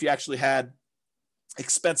equity if you actually had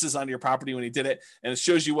expenses on your property when you did it. And it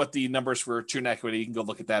shows you what the numbers for true net equity. You can go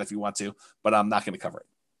look at that if you want to, but I'm not going to cover it.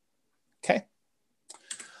 Okay.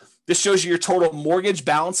 This shows you your total mortgage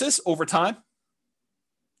balances over time.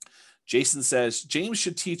 Jason says, James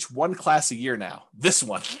should teach one class a year now. This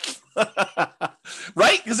one.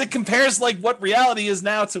 Right? Because it compares like what reality is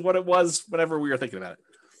now to what it was whenever we were thinking about it.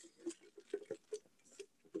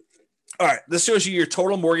 All right. This shows you your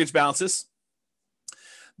total mortgage balances.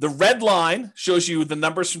 The red line shows you the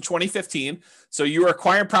numbers from 2015. So you were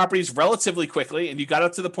acquiring properties relatively quickly, and you got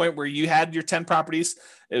up to the point where you had your 10 properties.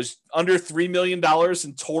 It was under $3 million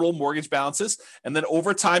in total mortgage balances. And then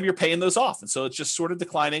over time, you're paying those off. And so it's just sort of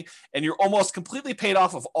declining, and you're almost completely paid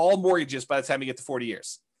off of all mortgages by the time you get to 40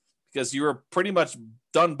 years because you were pretty much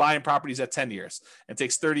done buying properties at 10 years. It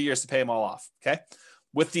takes 30 years to pay them all off. Okay.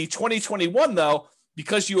 With the 2021, though,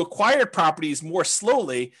 because you acquired properties more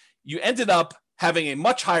slowly, you ended up having a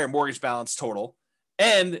much higher mortgage balance total,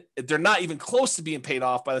 and they're not even close to being paid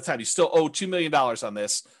off by the time you still owe $2 million on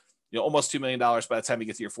this, almost $2 million by the time you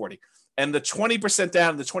get to your 40. And the 20%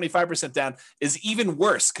 down, the 25% down is even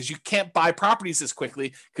worse because you can't buy properties as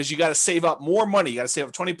quickly because you got to save up more money. You got to save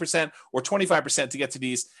up 20% or 25% to get to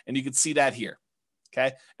these. And you can see that here.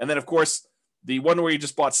 Okay. And then of course, the one where you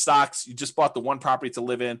just bought stocks, you just bought the one property to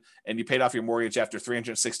live in and you paid off your mortgage after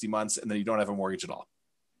 360 months and then you don't have a mortgage at all.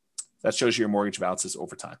 That shows you your mortgage balances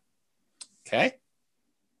over time. Okay.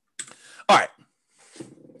 All right.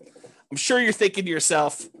 I'm sure you're thinking to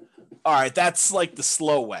yourself, all right, that's like the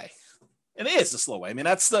slow way. And it is the slow way. I mean,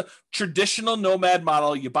 that's the traditional nomad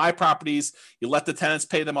model. You buy properties, you let the tenants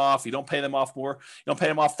pay them off. You don't pay them off more. You don't pay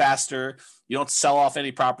them off faster. You don't sell off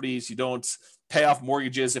any properties. You don't pay off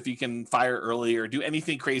mortgages if you can fire early or do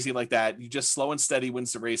anything crazy like that. You just slow and steady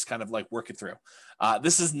wins the race, kind of like work it through.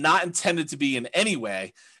 This is not intended to be in any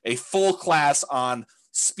way a full class on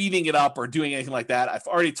speeding it up or doing anything like that. I've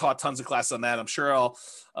already taught tons of classes on that. I'm sure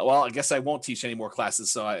I guess I won't teach any more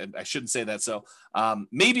classes, so I shouldn't say that. So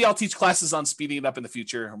maybe I'll teach classes on speeding it up in the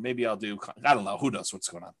future, or maybe I don't know. Who knows what's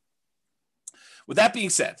going on? With that being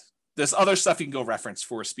said, there's other stuff you can go reference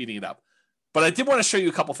for speeding it up. But I did want to show you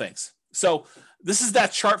a couple things. So this is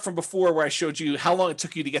that chart from before where I showed you how long it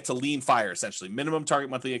took you to get to lean fire, essentially, minimum target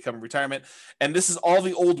monthly income in retirement. And this is all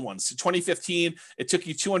the old ones. So 2015, it took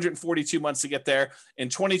you 242 months to get there. In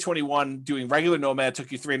 2021, doing regular Nomad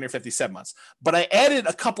took you 357 months. But I added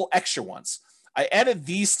a couple extra ones. I added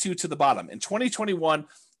these two to the bottom. In 2021,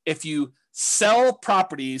 if you sell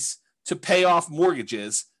properties to pay off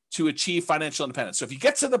mortgages to achieve financial independence. So if you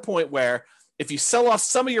get to the point where if you sell off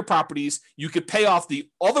some of your properties, you could pay off the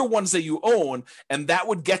other ones that you own, and that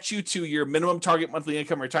would get you to your minimum target monthly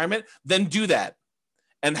income retirement, then do that.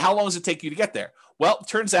 And how long does it take you to get there? Well, it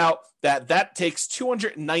turns out that takes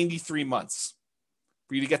 293 months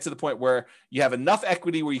for you to get to the point where you have enough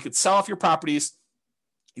equity where you could sell off your properties,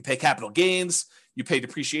 you pay capital gains, you pay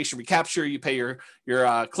depreciation recapture, you pay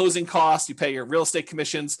your closing costs, you pay your real estate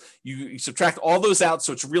commissions, you subtract all those out,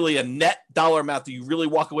 so it's really a net dollar amount that you really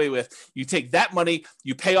walk away with. You take that money,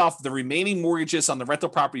 you pay off the remaining mortgages on the rental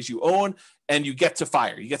properties you own, and you get to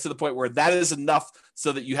fire. You get to the point where that is enough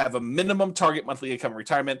so that you have a minimum target monthly income in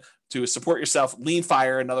retirement to support yourself, lean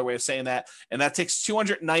fire, another way of saying that, and that takes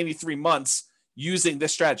 293 months using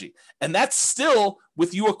this strategy. And that's still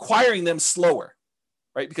with you acquiring them slower,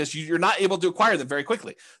 right? Because you're not able to acquire them very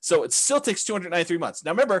quickly. So it still takes 293 months.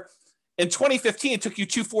 Now, remember, in 2015, it took you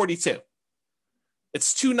 242.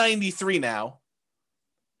 It's 293 now,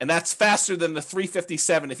 and that's faster than the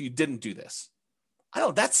 357 if you didn't do this. I don't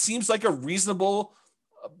know. That seems like a reasonable,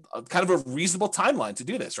 kind of a reasonable timeline to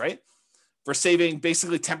do this, right? For saving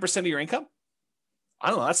basically 10% of your income. I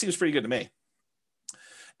don't know. That seems pretty good to me.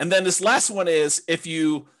 And then this last one is if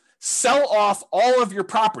you sell off all of your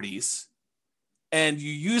properties and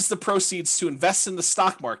you use the proceeds to invest in the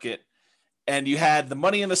stock market, and you had the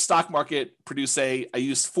money in the stock market produce I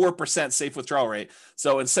used 4% safe withdrawal rate.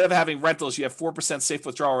 So instead of having rentals, you have 4% safe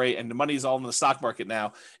withdrawal rate, and the money's all in the stock market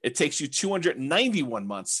now. It takes you 291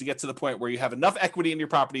 months to get to the point where you have enough equity in your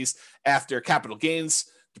properties after capital gains,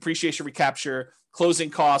 depreciation recapture, closing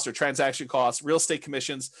costs or transaction costs, real estate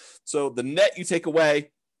commissions. So the net you take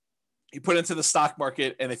away, you put into the stock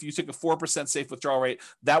market, and if you took a 4% safe withdrawal rate,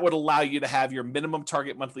 that would allow you to have your minimum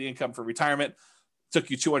target monthly income for retirement. Took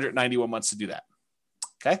you 291 months to do that,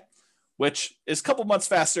 okay? Which is a couple months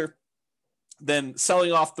faster than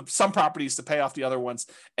selling off some properties to pay off the other ones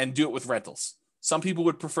and do it with rentals. Some people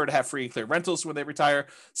would prefer to have free and clear rentals when they retire.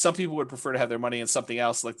 Some people would prefer to have their money in something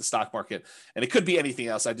else like the stock market, and it could be anything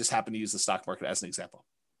else. I just happen to use the stock market as an example,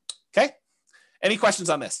 okay? Any questions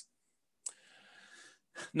on this?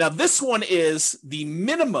 Now, this one is the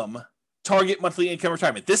minimum target monthly income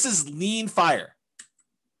retirement. This is lean fire.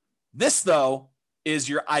 This, though, is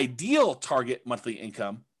your ideal target monthly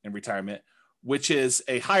income in retirement, which is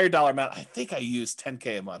a higher dollar amount. I think I use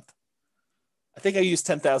 $10K a month. I think I use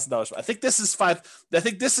 $10,000. I think this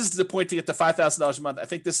is the point to get to $5,000 a month. I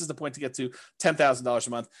think this is the point to get to $10,000 a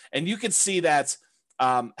month. And you can see that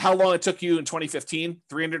how long it took you in 2015,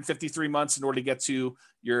 353 months in order to get to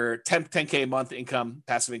your 10K a month income,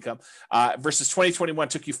 passive income, versus 2021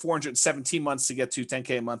 took you 417 months to get to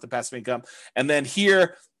 10K a month of passive income. And then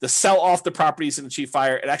here, the sell off the properties and achieve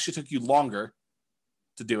fire, it actually took you longer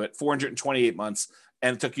to do it, 428 months,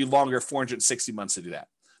 and it took you longer, 460 months to do that.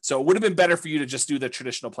 So it would have been better for you to just do the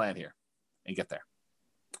traditional plan here and get there.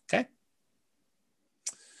 Okay.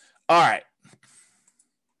 All right.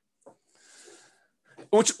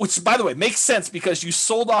 Which, by the way, makes sense because you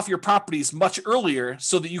sold off your properties much earlier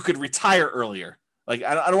so that you could retire earlier. Like,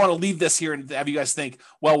 I don't want to leave this here and have you guys think,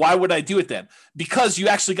 well, why would I do it then? Because you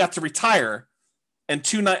actually got to retire at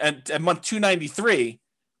month 293,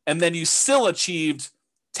 and then you still achieved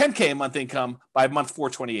 10K a month income by month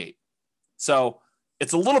 428. So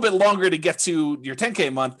it's a little bit longer to get to your 10K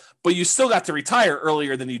a month, but you still got to retire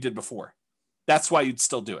earlier than you did before. That's why you'd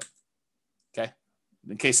still do it. Okay?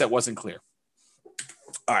 In case that wasn't clear.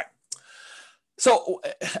 All right. So,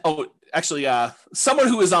 actually, someone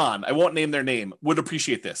who is on, I won't name their name, would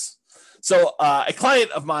appreciate this. So a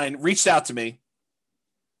client of mine reached out to me.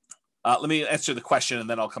 Let me answer the question, and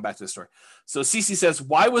then I'll come back to the story. So Cece says,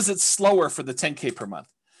 why was it slower for the 10K per month?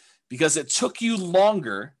 Because it took you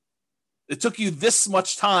longer. It took you this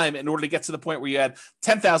much time in order to get to the point where you had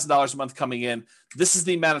 $10,000 a month coming in. This is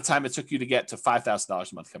the amount of time it took you to get to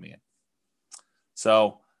 $5,000 a month coming in.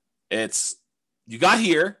 So you got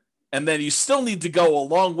here, and then you still need to go a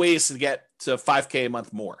long ways to get to 5K a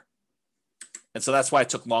month more. And so that's why it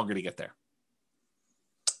took longer to get there.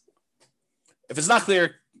 If it's not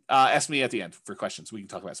clear, ask me at the end for questions. We can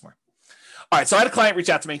talk about some more. All right. So I had a client reach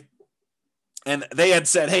out to me, and they had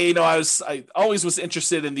said, hey, I always was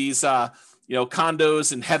interested in these,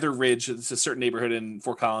 condos in Heather Ridge. It's a certain neighborhood in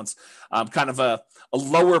Fort Collins, kind of a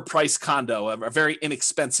lower price condo, a very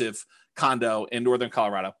inexpensive condo in Northern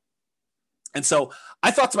Colorado. And so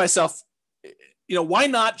I thought to myself, why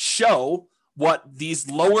not show what these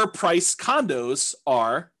lower price condos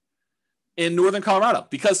are in Northern Colorado?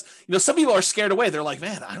 Because, some people are scared away. They're like,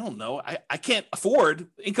 man, I don't know. I can't afford,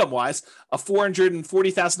 income wise, a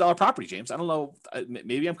 $440,000 property, James. I don't know.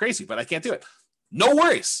 Maybe I'm crazy, but I can't do it. No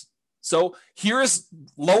worries. So here's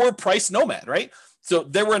lower price Nomad, right? So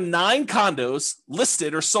there were 9 condos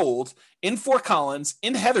listed or sold in Fort Collins,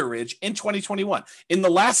 in Heather Ridge in 2021, in the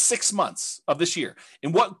last 6 months of this year,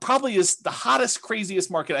 in what probably is the hottest, craziest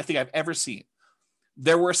market I think I've ever seen.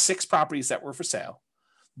 There were 6 properties that were for sale.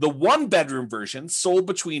 The 1-bedroom version sold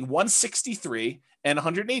between $163,000 and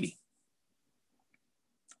 $180,000.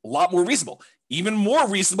 A lot more reasonable, even more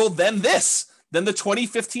reasonable than the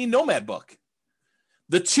 2015 Nomad book.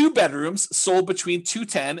 The 2 bedrooms sold between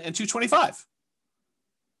 $210,000 and $225,000.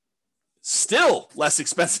 Still less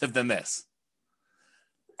expensive than this.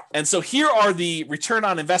 And so here are the return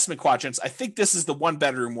on investment quadrants. I think this is the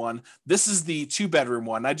 1-bedroom one. This is the 2-bedroom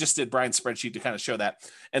one. I just did Brian's spreadsheet to kind of show that.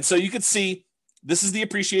 And so you could see this is the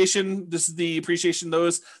appreciation. This is the appreciation.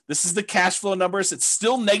 This is the cash flow numbers. It's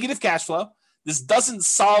still negative cash flow. This doesn't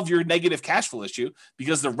solve your negative cash flow issue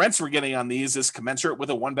because the rents we're getting on these is commensurate with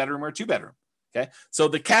a 1-bedroom or a 2-bedroom. Okay. So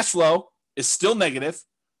the cash flow is still negative,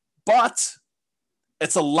 but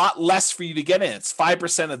it's a lot less for you to get in. It's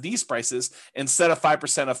 5% of these prices instead of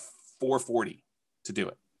 5% of 440 to do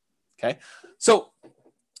it. Okay. So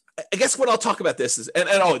I guess what I'll talk about this is, and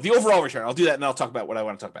the overall return, I'll do that and I'll talk about what I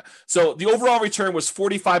want to talk about. So the overall return was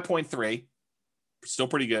 45.3, still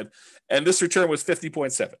pretty good. And this return was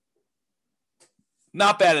 50.7.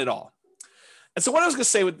 Not bad at all. And so what I was going to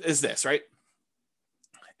say is this, right?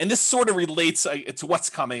 And this sort of relates to what's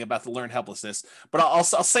coming about the learned helplessness, but I'll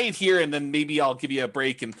say it here, and then maybe I'll give you a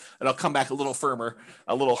break, and I'll come back a little firmer,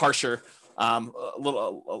 a little harsher, a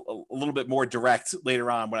little bit more direct later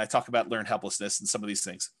on when I talk about learned helplessness and some of these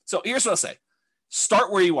things. So here's what I'll say: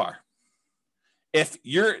 start where you are. If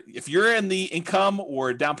you're in the income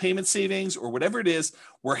or down payment savings or whatever it is,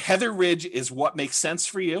 where Heather Ridge is what makes sense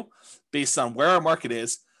for you based on where our market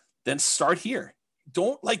is, then start here.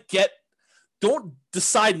 Don't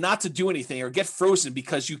decide not to do anything or get frozen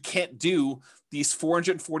because you can't do these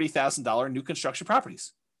 $440,000 new construction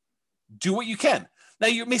properties. Do what you can. Now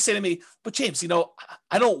you may say to me, but James,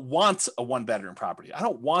 I don't want a 1-bedroom property. I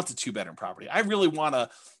don't want a 2-bedroom property. I really want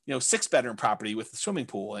a 6-bedroom property with a swimming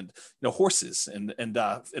pool and horses and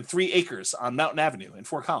 3 acres on Mountain Avenue in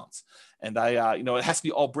Fort Collins. And it has to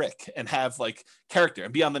be all brick and have like character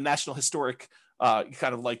and be on the National Historic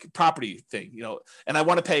kind of like property thing, and I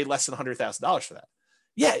want to pay less than $100,000 for that.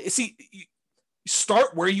 Yeah. See,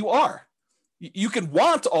 start where you are. You can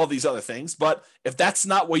want all these other things, but if that's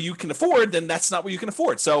not what you can afford, then that's not what you can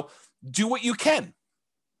afford. So do what you can.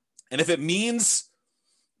 And if it means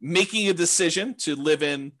making a decision to live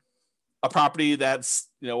in a property that's,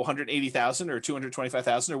 $180,000 or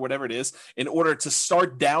 $225,000 or whatever it is, in order to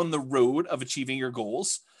start down the road of achieving your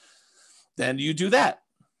goals, then you do that.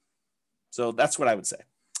 So that's what I would say.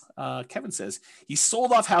 Kevin says he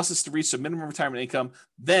sold off houses to reach a minimum retirement income.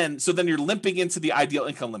 Then you're limping into the ideal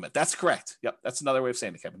income limit. That's correct. Yep. That's another way of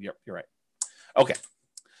saying it, Kevin. Yep. You're right. Okay.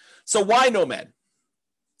 So why Nomad?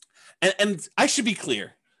 And I should be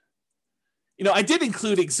clear. I did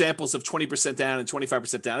include examples of 20% down and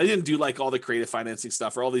 25% down. I didn't do like all the creative financing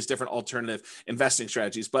stuff or all these different alternative investing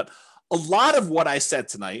strategies, but a lot of what I said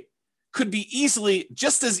tonight could be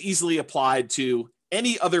just as easily applied to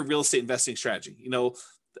any other real estate investing strategy.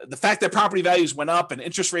 The fact that property values went up and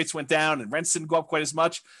interest rates went down and rents didn't go up quite as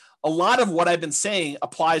much. A lot of what I've been saying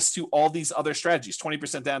applies to all these other strategies: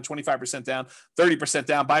 20% down, 25% down, 30%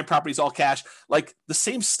 down, buying properties all cash. Like the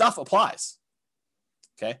same stuff applies.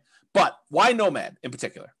 Okay. But why Nomad in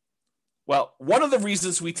particular? Well, one of the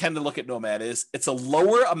reasons we tend to look at Nomad is it's a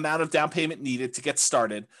lower amount of down payment needed to get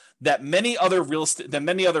started than many other real estate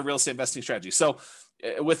investing strategies. So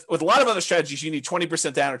with a lot of other strategies, you need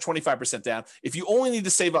 20% down or 25% down. If you only need to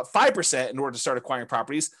save up 5% in order to start acquiring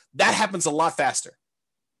properties, that happens a lot faster.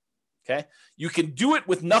 Okay. You can do it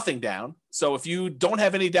with nothing down. So if you don't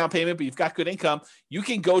have any down payment, but you've got good income, you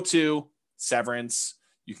can go to Severance,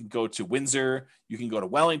 you can go to Windsor, you can go to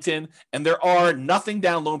Wellington, and there are nothing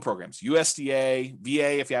down loan programs, USDA,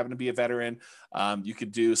 VA, if you happen to be a veteran. You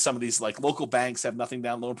could do some of these like local banks have nothing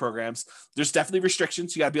down loan programs. There's definitely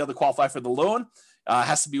restrictions. You got to be able to qualify for the loan.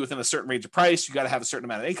 Has to be within a certain range of price. You got to have a certain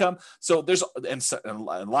amount of income. So and a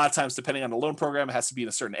lot of times, depending on the loan program, it has to be in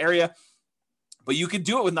a certain area. But you can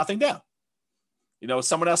do it with nothing down.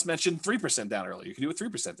 Someone else mentioned 3% down earlier. You can do it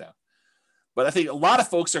 3% down. But I think a lot of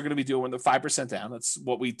folks are going to be doing the 5% down. That's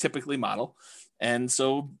what we typically model. And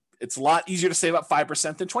so it's a lot easier to save up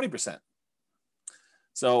 5% than 20%.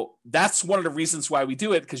 So that's one of the reasons why we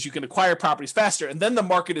do it, because you can acquire properties faster, and then the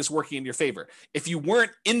market is working in your favor. If you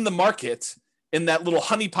weren't in the market in that little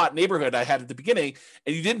honeypot neighborhood I had at the beginning,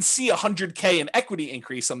 and you didn't see $100K in equity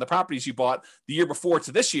increase on the properties you bought the year before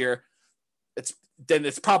to this year, then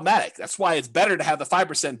it's problematic. That's why it's better to have the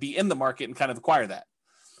 5% be in the market and kind of acquire that.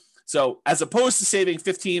 So as opposed to saving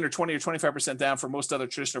 15 or 20 or 25% down for most other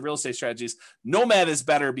traditional real estate strategies, Nomad is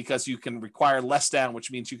better because you can require less down,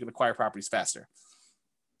 which means you can acquire properties faster.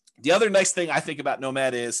 The other nice thing I think about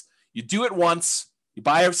Nomad is you do it once, you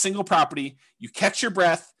buy a single property, you catch your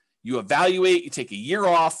breath, you evaluate, you take a year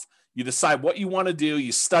off, you decide what you want to do,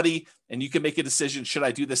 you study, and you can make a decision. Should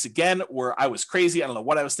I do this again? Or I was crazy. I don't know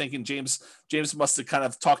what I was thinking. James must have kind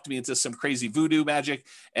of talked me into some crazy voodoo magic,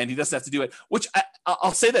 and he doesn't have to do it, which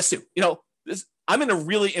I'll say this too. I'm in a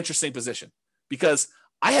really interesting position because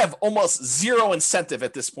I have almost zero incentive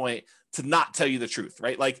at this point to not tell you the truth,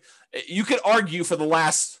 right? Like you could argue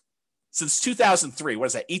since 2003, what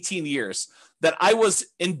is that, 18 years, that I was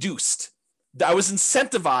induced, that I was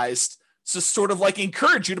incentivized to sort of like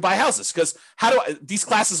encourage you to buy houses. Because these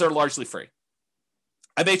classes are largely free.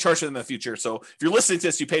 I may charge for them in the future. So if you're listening to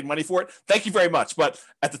this, you paid money for it. Thank you very much. But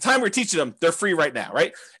at the time we're teaching them, they're free right now,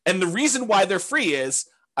 right? And the reason why they're free is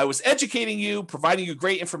I was educating you, providing you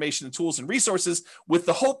great information and tools and resources with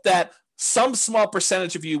the hope that some small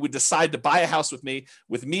percentage of you would decide to buy a house with me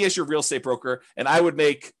as your real estate broker, and I would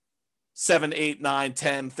make $7, $8, $9,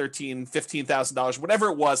 $10, $13, $15,000, whatever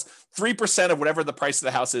it was. 3% of whatever the price of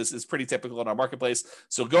the house is pretty typical in our marketplace.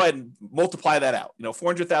 So go ahead and multiply that out.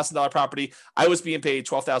 $400,000 property, I was being paid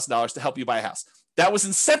 $12,000 to help you buy a house. That was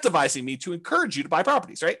incentivizing me to encourage you to buy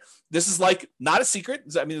properties, right? This is like not a secret.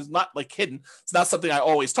 I mean, it's not like hidden. It's not something I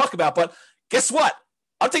always talk about, but guess what?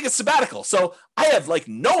 I'm taking sabbatical. So I have like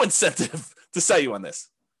no incentive to sell you on this.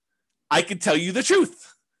 I can tell you the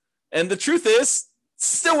truth. And the truth is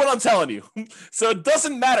still what I'm telling you. So it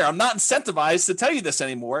doesn't matter. I'm not incentivized to tell you this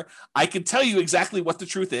anymore. I can tell you exactly what the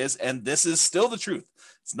truth is. And this is still the truth.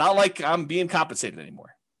 It's not like I'm being compensated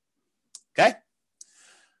anymore. Okay.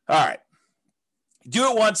 All right.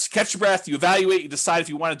 Do it once, catch your breath, you evaluate, you decide if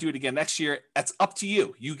you want to do it again next year. That's up to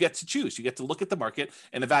you. You get to choose. You get to look at the market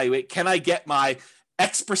and evaluate, can I get my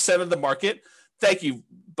X percent of the market? Thank you,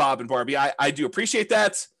 Bob and Barbie. I do appreciate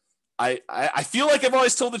that. I feel like I've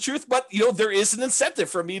always told the truth, but there is an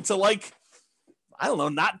incentive for me to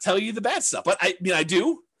not tell you the bad stuff. But I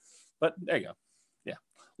do. But there you go. Yeah.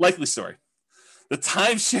 Likely story. The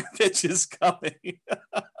timeshare pitch is coming.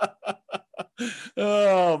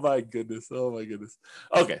 Oh my goodness.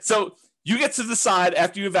 Okay. So you get to decide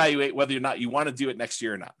after you evaluate whether or not you want to do it next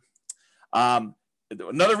year or not.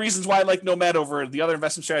 Another reasons why I like Nomad over the other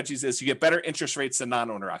investment strategies is you get better interest rates than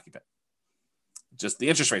non-owner occupant. Just the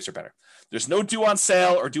interest rates are better. There's no due on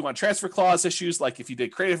sale or due on transfer clause issues like if you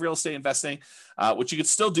did creative real estate investing, which you could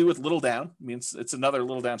still do with little down. I mean, it's another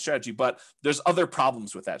little down strategy, but there's other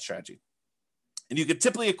problems with that strategy. And you could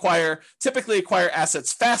typically acquire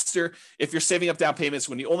assets faster if you're saving up down payments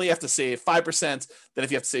when you only have to save 5% than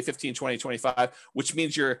if you have to save 15, 20, 25, which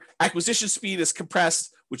means your acquisition speed is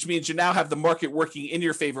compressed, which means you now have the market working in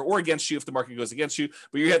your favor or against you if the market goes against you.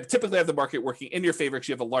 But you typically have the market working in your favor because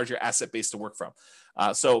you have a larger asset base to work from.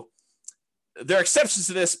 So there are exceptions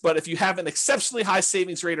to this, but if you have an exceptionally high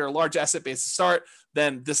savings rate or a large asset base to start,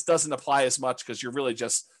 then this doesn't apply as much because you're really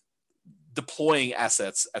just deploying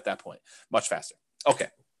assets at that point much faster. Okay.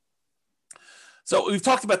 So we've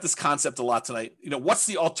talked about this concept a lot tonight. What's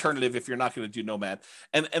the alternative if you're not going to do Nomad?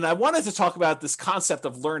 And I wanted to talk about this concept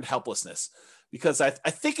of learned helplessness because I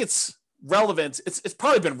think it's relevant. It's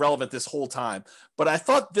probably been relevant this whole time, but I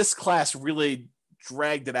thought this class really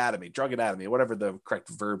drug it out of me, whatever the correct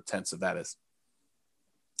verb tense of that is.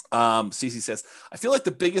 CC says, I feel like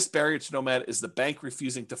the biggest barrier to Nomad is the bank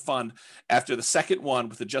refusing to fund after the second one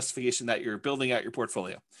with the justification that you're building out your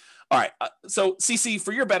portfolio. All right. So CC,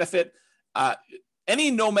 for your benefit, any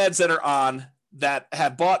Nomads that are on that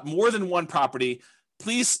have bought more than one property,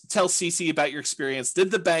 please tell CC about your experience.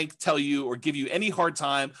 Did the bank tell you or give you any hard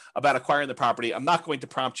time about acquiring the property? I'm not going to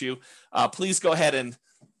prompt you. Please go ahead and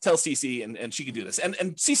tell CC and she can do this. And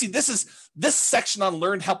CC, this section on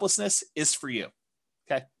learned helplessness is for you.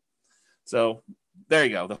 Okay. So there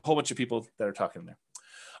you go. The whole bunch of people that are talking there.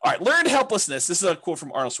 All right. Learned helplessness. This is a quote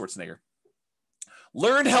from Arnold Schwarzenegger.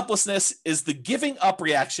 Learned helplessness is the giving up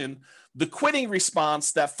reaction, the quitting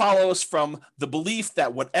response that follows from the belief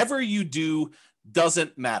that whatever you do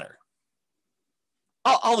doesn't matter.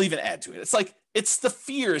 I'll even add to it. It's like, it's the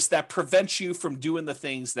fears that prevent you from doing the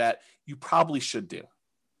things that you probably should do.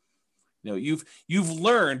 You know, you've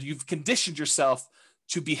learned, you've conditioned yourself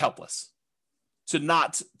to be helpless, to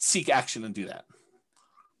not seek action and do that.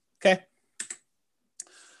 Okay.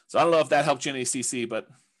 So I don't know if that helped you in ACC, but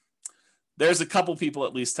there's a couple people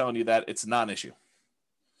at least telling you that it's not an issue.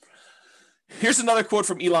 Here's another quote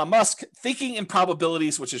from Elon Musk, thinking in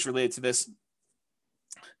probabilities, which is related to this.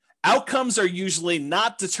 Outcomes are usually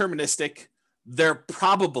not deterministic, they're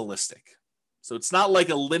probabilistic. So it's not like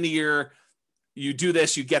a linear, you do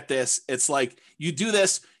this, you get this. It's like you do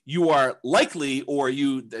this, you are likely, or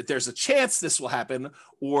there's a chance this will happen,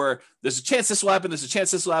 or there's a chance this will happen, there's a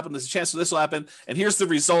chance this will happen, there's a chance this will happen, and here's the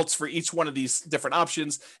results for each one of these different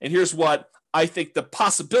options, and here's what I think the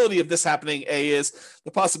possibility of this happening A is,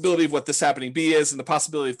 the possibility of what this happening B is, and the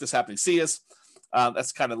possibility of this happening C is.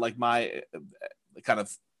 That's kind of like my kind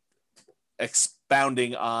of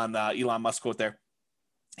expounding on Elon Musk quote there.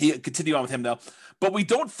 He continued on with him though, but we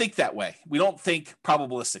don't think that way. We don't think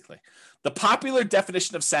probabilistically. The popular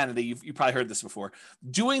definition of sanity, you've probably heard this before,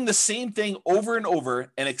 doing the same thing over and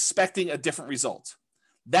over and expecting a different result.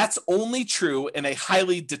 That's only true in a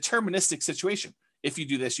highly deterministic situation. If you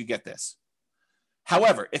do this, you get this.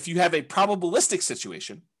 However, if you have a probabilistic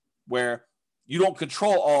situation where you don't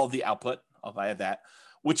control all of the output, I'll add that,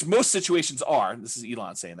 which most situations are, this is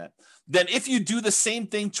Elon saying that, then if you do the same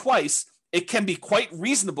thing twice, it can be quite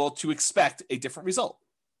reasonable to expect a different result.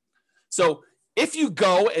 So if you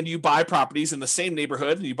go and you buy properties in the same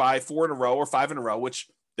neighborhood and you buy 4 in a row or 5 in a row, which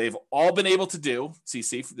they've all been able to do,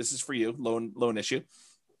 CC, this is for you, loan issue.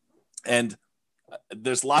 And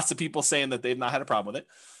there's lots of people saying that they've not had a problem with it.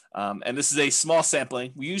 And this is a small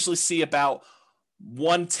sampling. We usually see about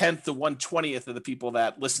 1/10 to 1/20th of the people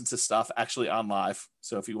that listen to stuff actually on live.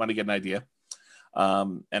 So if you want to get an idea,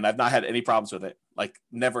 and I've not had any problems with it, like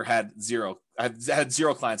never had zero. I've had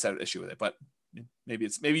 0 clients that had an issue with it, but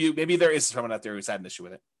maybe there is someone out there who's had an issue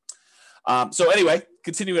with it. So anyway,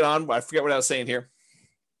 continuing on, I forget what I was saying here.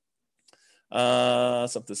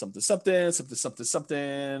 Something,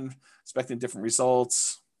 expecting different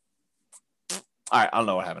results. All right, I don't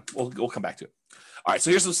know what happened. We'll come back to it. All right, so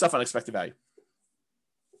here's some stuff on expected value.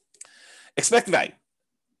 Expected value.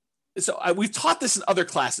 So we've taught this in other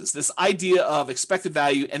classes, this idea of expected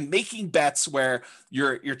value and making bets where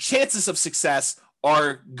your chances of success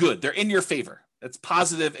are good. They're in your favor. That's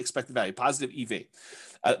positive expected value, positive EV.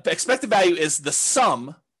 Expected value is the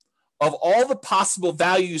sum of all the possible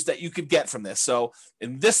values that you could get from this. So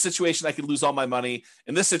in this situation, I could lose all my money.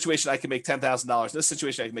 In this situation, I can make $10,000. In this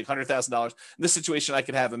situation, I can make $100,000. In this situation, I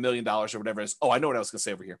could have $1 million or whatever it is. Oh, I know what I was going to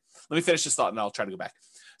say over here. Let me finish this thought and I'll try to go back.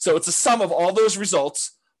 So it's a sum of all those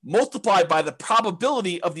results multiplied by the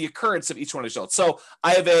probability of the occurrence of each one of the results. So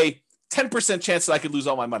I have a 10% chance that I could lose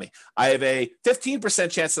all my money. I have a 15%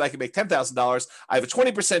 chance that I could make $10,000. I have a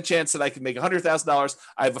 20% chance that I could make $100,000.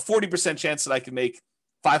 I have a 40% chance that I could make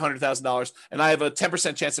 $500,000, and I have a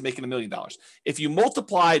 10% chance of making $1 million. If you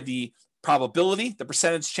multiply the probability, the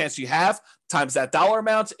percentage chance you have, times that dollar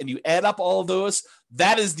amount, and you add up all of those,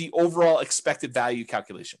 that is the overall expected value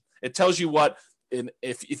calculation. It tells you what,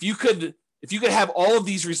 if you could have all of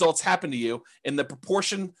these results happen to you in the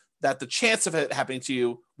proportion that the chance of it happening to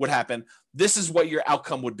you would happen, this is what your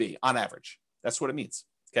outcome would be on average. That's what it means.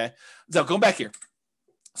 Okay. So going back here.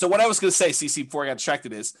 So what I was going to say, CC, before I got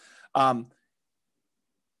distracted is,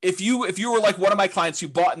 if you were like one of my clients who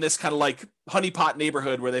bought in this kind of like honeypot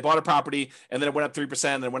neighborhood where they bought a property and then it went up 3%,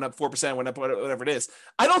 then it went up 4%, went up whatever it is,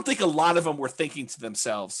 I don't think a lot of them were thinking to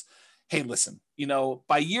themselves, hey, listen,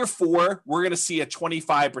 by year 4, we're going to see a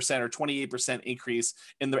 25% or 28% increase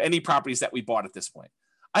in any properties that we bought at this point.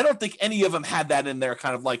 I don't think any of them had that in their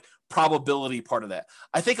kind of like probability part of that.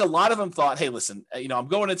 I think a lot of them thought, hey, listen, I'm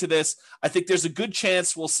going into this. I think there's a good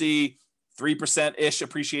chance we'll see 3%-ish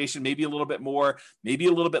appreciation, maybe a little bit more, maybe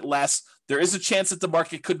a little bit less. There is a chance that the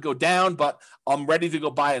market could go down, but I'm ready to go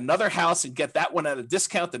buy another house and get that one at a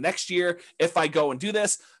discount the next year if I go and do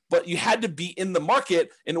this. But you had to be in the market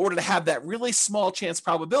in order to have that really small chance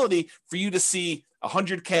probability for you to see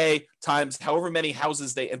 100K times however many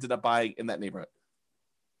houses they ended up buying in that neighborhood.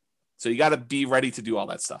 So you got to be ready to do all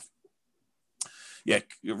that stuff. Yeah,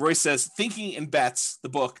 Roy says, Thinking in Bets, the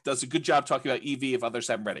book, does a good job talking about EV if others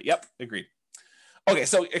haven't read it. Yep, agreed. Okay,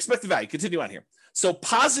 so expected value. Continue on here. So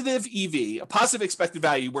positive EV, a positive expected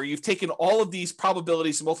value, where you've taken all of these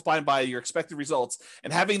probabilities and multiplied by your expected results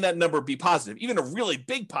and having that number be positive, even a really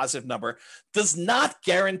big positive number, does not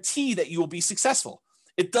guarantee that you will be successful.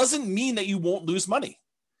 It doesn't mean that you won't lose money.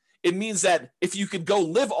 It means that if you could go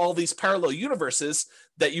live all these parallel universes,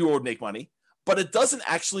 that you would make money, but it doesn't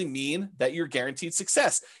actually mean that you're guaranteed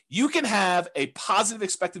success. You can have a positive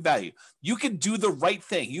expected value. You can do the right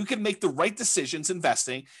thing. You can make the right decisions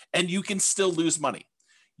investing, and you can still lose money.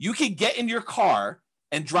 You can get in your car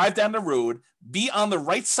and drive down the road, be on the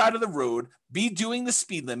right side of the road, be doing the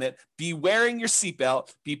speed limit, be wearing your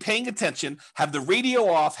seatbelt, be paying attention, have the radio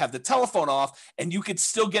off, have the telephone off, and you could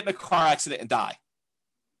still get in a car accident and die.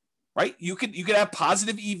 Right? You could have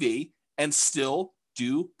positive EV and still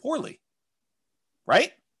do poorly.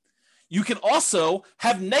 Right? You can also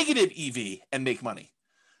have negative EV and make money.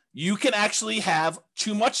 You can actually have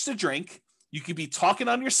too much to drink. You could be talking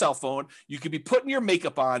on your cell phone. You could be putting your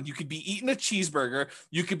makeup on. You could be eating a cheeseburger.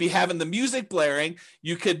 You could be having the music blaring.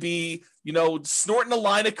 You could be, snorting a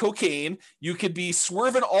line of cocaine. You could be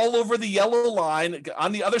swerving all over the yellow line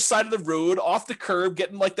on the other side of the road, off the curb,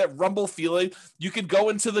 getting like that rumble feeling. You could go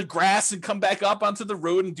into the grass and come back up onto the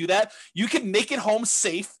road and do that. You can make it home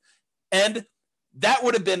safe. And that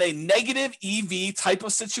would have been a negative EV type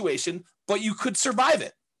of situation, but you could survive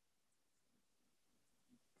it.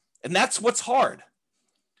 And that's what's hard.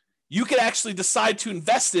 You could actually decide to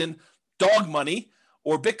invest in dog money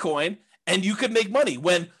or Bitcoin, and you could make money.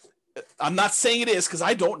 When I'm not saying it is, because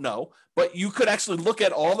I don't know, but you could actually look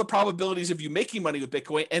at all the probabilities of you making money with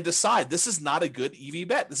Bitcoin and decide this is not a good EV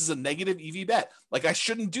bet. This is a negative EV bet. Like, I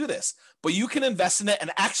shouldn't do this. But you can invest in it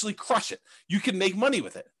and actually crush it. You can make money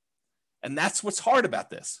with it. And that's what's hard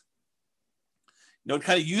about this. To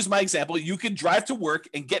kind of use my example, you could drive to work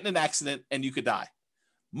and get in an accident and you could die.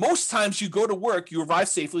 Most times you go to work, you arrive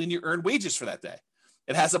safely, and you earn wages for that day.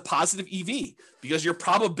 It has a positive EV because your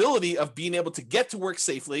probability of being able to get to work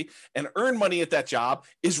safely and earn money at that job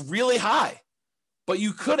is really high. But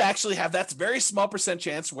you could actually have that very small percent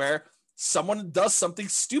chance where someone does something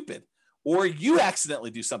stupid, or you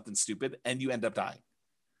accidentally do something stupid and you end up dying.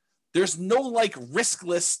 There's no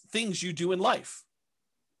riskless things you do in life.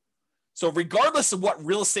 So regardless of what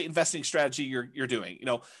real estate investing strategy you're doing,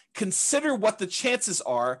 consider what the chances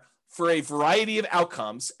are for a variety of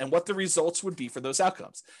outcomes and what the results would be for those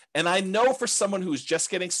outcomes. And I know for someone who's just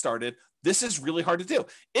getting started, this is really hard to do.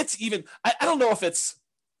 It's even, I don't know if it's,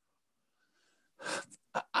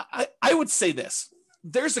 I would say this,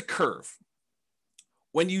 there's a curve.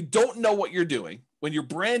 When you don't know what you're doing, when you're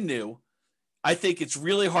brand new, I think it's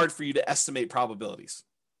really hard for you to estimate probabilities.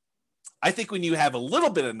 I think when you have a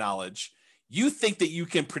little bit of knowledge, you think that you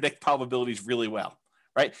can predict probabilities really well,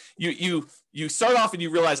 right? You start off and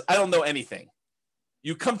you realize, I don't know anything.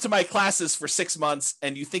 You come to my classes for 6 months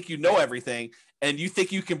and you think you know everything and you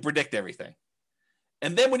think you can predict everything.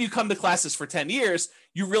 And then when you come to classes for 10 years,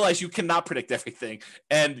 you realize you cannot predict everything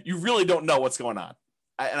and you really don't know what's going on.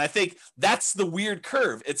 And I think that's the weird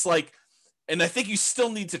curve. It's like, and I think you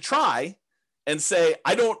still need to try and say,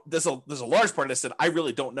 there's a large part of this that I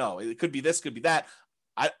really don't know. It could be this, could be that.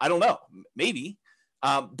 I don't know, maybe.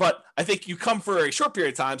 But I think you come for a short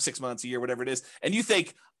period of time, 6 months, a year, whatever it is, and you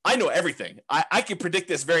think, I know everything. I can predict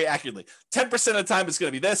this very accurately. 10% of the time it's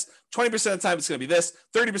going to be this, 20% of the time it's going to be this,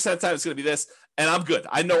 30% of the time it's going to be this, and I'm good.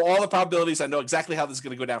 I know all the probabilities. I know exactly how this is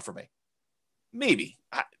going to go down for me. Maybe.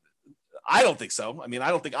 I don't think so. I mean, I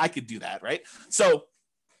don't think I could do that, right? So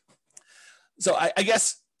I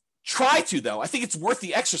guess try to, though. I think it's worth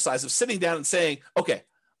the exercise of sitting down and saying, okay,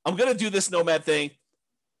 I'm going to do this Nomad thing.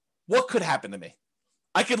 What could happen to me?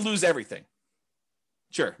 I could lose everything.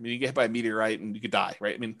 Sure. I mean, you get hit by a meteorite and you could die,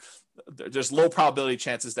 right? I mean, there's low probability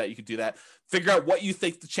chances that you could do that. Figure out what you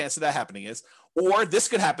think the chance of that happening is. Or this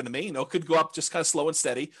could happen to me, it could go up just kind of slow and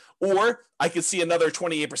steady. Or I could see another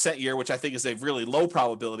 28% year, which I think is a really low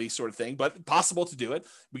probability sort of thing, but possible to do it.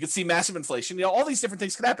 We could see massive inflation. All these different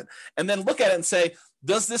things could happen. And then look at it and say,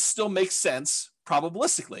 does this still make sense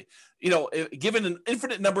probabilistically? Given an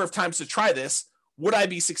infinite number of times to try this, would I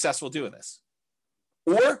be successful doing this?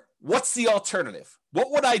 Or what's the alternative? What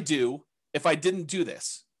would I do if I didn't do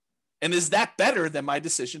this? And is that better than my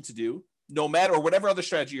decision to do Nomad or whatever other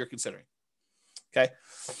strategy you're considering? Okay.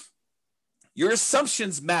 Your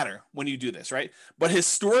assumptions matter when you do this, right? But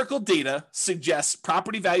historical data suggests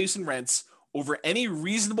property values and rents over any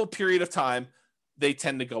reasonable period of time, they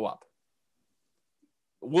tend to go up.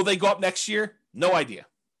 Will they go up next year? No idea.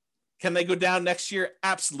 Can they go down next year?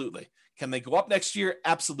 Absolutely. Can they go up next year?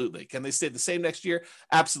 Absolutely. Can they stay the same next year?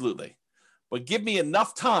 Absolutely. But give me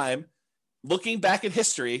enough time, looking back at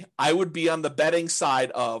history, I would be on the betting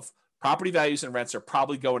side of Property values and rents are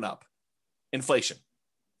probably going up. Inflation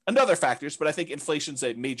and other factors, but I think inflation's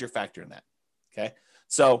a major factor in that. Okay.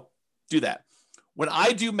 So do that. When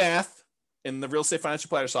I do math in the real estate financial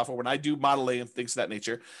planner software, when I do modeling and things of that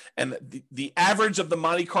nature, and the average of the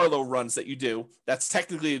Monte Carlo runs that you do, that's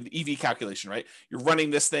technically an EV calculation, right? You're running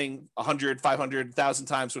this thing 100, 500, 1,000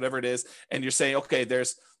 times, whatever it is. And you're saying, okay,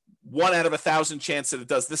 there's 1 out of 1,000 chance that it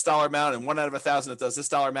does this dollar amount and 1 out of 1,000 it does this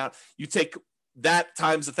dollar amount. You take that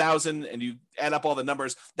times 1,000 and you add up all the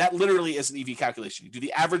numbers. That literally is an EV calculation. You do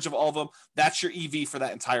the average of all of them. That's your EV for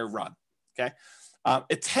that entire run. Okay.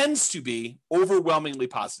 It tends to be overwhelmingly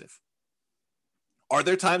positive. Are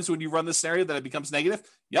there times when you run the scenario that it becomes negative?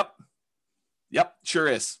 Yep, sure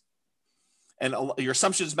is. And your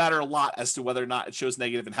assumptions matter a lot as to whether or not it shows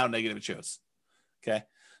negative and how negative it shows. Okay.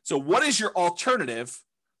 So what is your alternative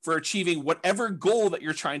for achieving whatever goal that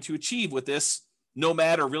you're trying to achieve with this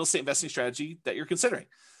Nomad or real estate investing strategy that you're considering?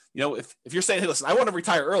 You know, if you're saying, hey, listen, I want to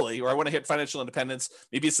retire early, or I want to hit financial independence,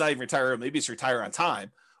 maybe it's not even retire, maybe it's retire on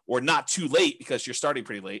time, or not too late because you're starting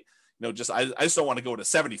pretty late. You know, I just don't want to go to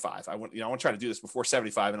 75. I want to try to do this before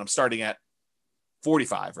 75, and I'm starting at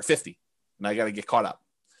 45 or 50, and I got to get caught up.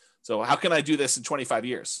 So how can I do this in 25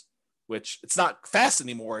 years? Which it's not fast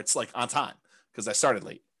anymore. It's like on time because I started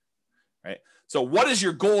late, right? So what is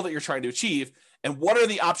your goal that you're trying to achieve? And what are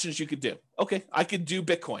the options you could do? Okay, I could do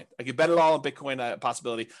Bitcoin. I could bet it all on Bitcoin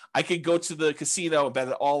possibility. I could go to the casino and bet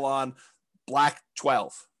it all on Black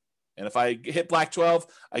 12. And if I hit Black 12,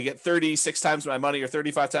 I get 36 times my money or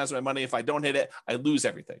 35 times my money. If I don't hit it, I lose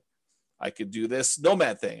everything. I could do this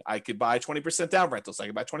Nomad thing. I could buy 20% down rentals. I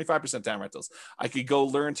could buy 25% down rentals. I could go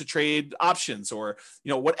learn to trade options, or,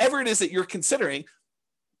 whatever it is that you're considering,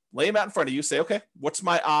 lay them out in front of you. Say, okay, what's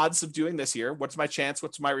my odds of doing this here? What's my chance?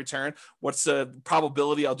 What's my return? What's the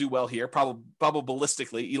probability I'll do well here?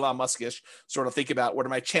 Probabilistically, Elon Musk-ish, sort of think about what are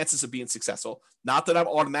my chances of being successful? Not that I'm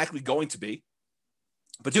automatically going to be,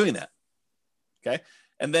 but doing that. Okay.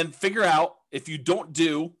 And then figure out, if you don't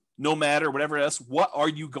do Nomad or whatever else, what are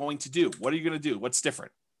you going to do? What are you going to do? What's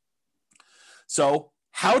different? So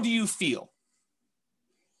how do you feel?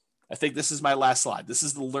 I think this is my last slide. This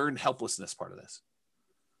is the learned helplessness part of this.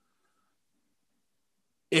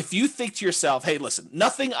 If you think to yourself, hey, listen,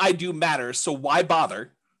 nothing I do matters, so why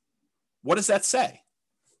bother? What does that say?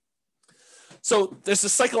 So there's a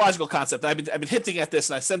psychological concept. I've been hinting at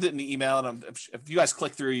this, and I sent it in the email, and if you guys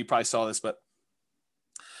click through, you probably saw this, but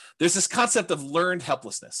there's this concept of learned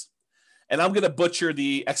helplessness. And I'm going to butcher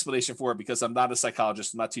the explanation for it because I'm not a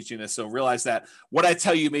psychologist. I'm not teaching this. So realize that what I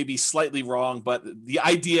tell you may be slightly wrong, but the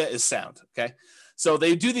idea is sound. Okay. So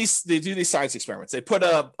they do these science experiments. They put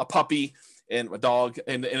a puppy and a dog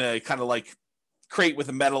in a kind of like crate with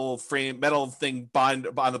a metal thing bind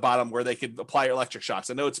on the bottom where they could apply electric shocks.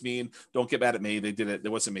 I know it's mean. Don't get mad at me. They did it.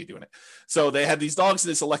 It wasn't me doing it. So they had these dogs in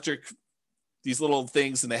these little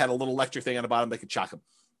things, and they had a little electric thing on the bottom. They could shock them.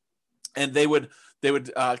 And they would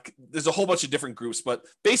there's a whole bunch of different groups, but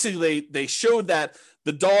basically they showed that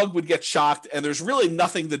the dog would get shocked and there's really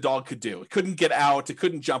nothing the dog could do. It couldn't get out. It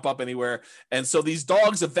couldn't jump up anywhere. And so these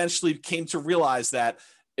dogs eventually came to realize that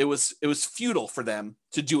it was futile for them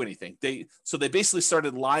to do anything. So they basically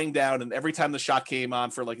started lying down, and every time the shock came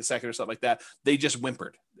on for like a second or something like that, they just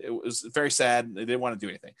whimpered. It was very sad. They didn't want to do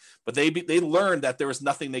anything, but they learned that there was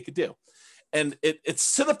nothing they could do. And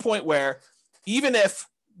it's to the point where even if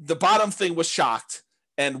the bottom thing was shocked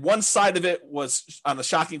and one side of it was on a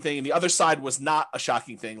shocking thing and the other side was not a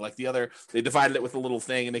shocking thing, like they divided it with a little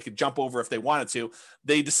thing and they could jump over if they wanted to.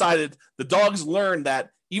 They decided, the dogs learned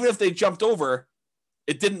that even if they jumped over,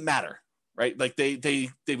 it didn't matter, right? Like they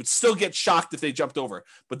would still get shocked if they jumped over,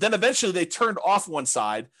 but then eventually they turned off one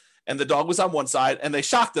side and the dog was on one side and they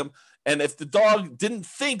shocked them. And if the dog didn't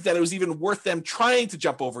think that it was even worth them trying to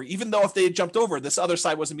jump over, even though if they had jumped over, this other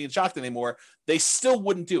side wasn't being shocked anymore, they still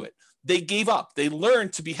wouldn't do it. They gave up. They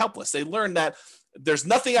learned to be helpless. They learned that there's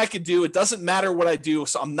nothing I can do. It doesn't matter what I do,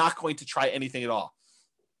 so I'm not going to try anything at all.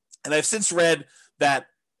 And I've since read that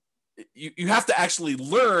you have to actually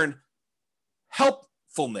learn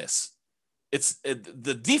helpfulness.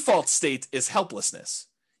 The default state is helplessness.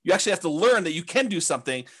 You actually have to learn that you can do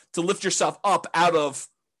something to lift yourself up out of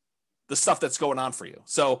the stuff that's going on for you.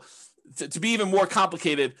 So to be even more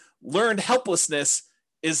complicated, learned helplessness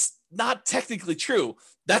is not technically true.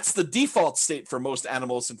 That's the default state for most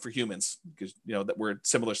animals and for humans, because that we're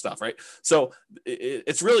similar stuff, right? So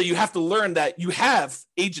it's really, you have to learn that you have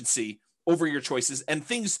agency over your choices, and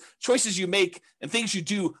choices you make and things you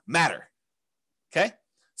do matter. Okay.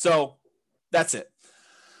 So that's it.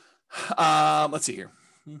 Let's see here.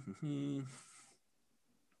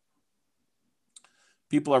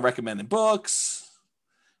 People are recommending books,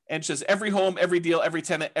 And says, every home, every deal, every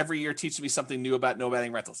tenant, every year teaches me something new about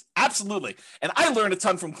nomading rentals. Absolutely. And I learn a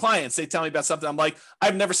ton from clients. They tell me about something. I'm like,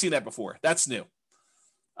 I've never seen that before. That's new.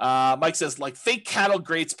 Mike says, like fake cattle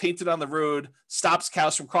grates painted on the road stops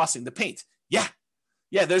cows from crossing. The paint.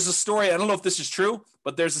 Yeah, there's a story. I don't know if this is true,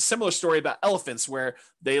 but there's a similar story about elephants where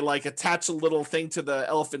they like attach a little thing to the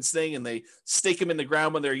elephant's thing and they stake them in the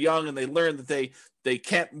ground when they're young, and they learn that they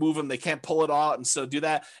can't move them, they can't pull it out, and so do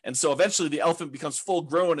that. And so eventually the elephant becomes full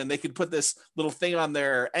grown, and they can put this little thing on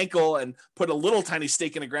their ankle and put a little tiny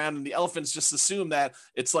stake in the ground, and the elephants just assume that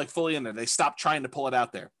it's like fully in there. They stop trying to pull it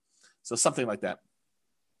out there. So something like that.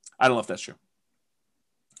 I don't know if that's true.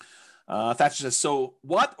 Thatcher says, so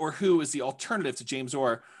what or who is the alternative to James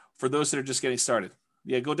Orr for those that are just getting started?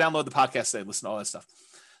 Yeah, go download the podcast today, listen to all that stuff.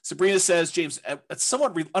 Sabrina says, James, a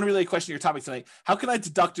somewhat unrelated question to your topic tonight. How can I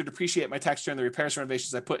deduct or depreciate my tax return the repairs and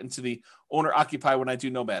renovations I put into the owner-occupied when I do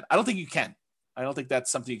Nomad? I don't think you can. I don't think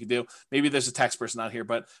that's something you can do. Maybe there's a tax person out here,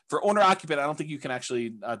 but for owner-occupied, I don't think you can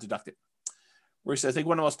actually deduct it. Where he says, I think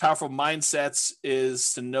one of the most powerful mindsets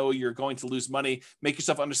is to know you're going to lose money. Make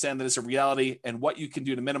yourself understand that it's a reality and what you can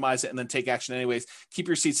do to minimize it, and then take action anyways. Keep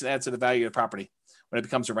your receipts and add to the value of the property when it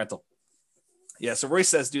becomes a rental. Yeah, so Royce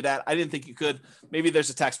says do that. I didn't think you could. Maybe there's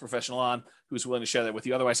a tax professional on who's willing to share that with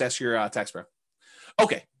you. Otherwise, ask your tax pro.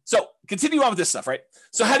 Okay, so continue on with this stuff, right?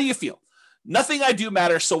 So how do you feel? Nothing I do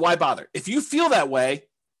matters, so why bother? If you feel that way,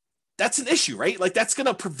 that's an issue, right? Like that's going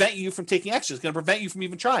to prevent you from taking action. It's going to prevent you from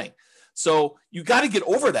even trying. So you got to get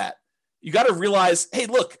over that. You got to realize, hey,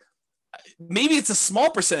 look, maybe it's a small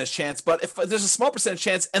percentage chance, but if there's a small percentage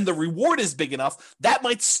chance and the reward is big enough, that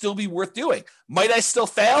might still be worth doing. Might I still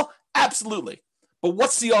fail? Absolutely. But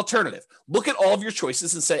what's the alternative? Look at all of your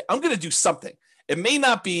choices and say, I'm going to do something. It may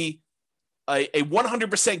not be a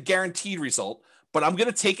 100% guaranteed result, but I'm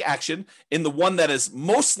going to take action in the one that is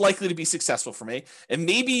most likely to be successful for me. And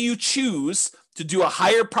maybe you choose to do a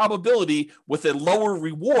higher probability with a lower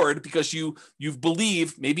reward because you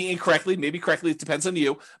believe, maybe incorrectly, maybe correctly, it depends on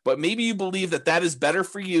you, but maybe you believe that that is better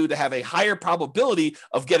for you to have a higher probability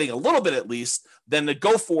of getting a little bit at least than to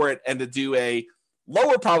go for it and to do a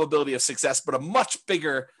lower probability of success, but a much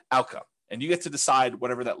bigger outcome. And you get to decide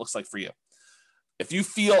whatever that looks like for you. If you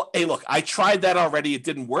feel, hey, look, I tried that already, it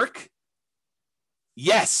didn't work.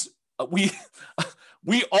 Yes, we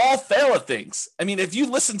all fail at things. I mean, if you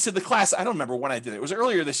listen to the class, I don't remember when I did it. It was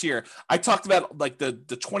earlier this year. I talked about like the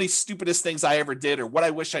 20 stupidest things I ever did or what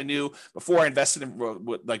I wish I knew before I invested in,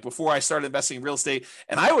 like before I started investing in real estate.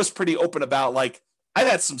 And I was pretty open about like, I've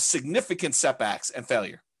had some significant setbacks and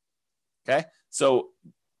failure. Okay. So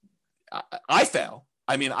I fail.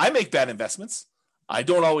 I mean, I make bad investments. I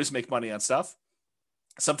don't always make money on stuff.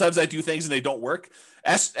 Sometimes I do things and they don't work.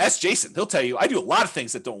 Ask Jason. He'll tell you I do a lot of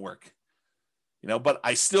things that don't work, but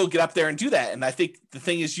I still get up there and do that. And I think the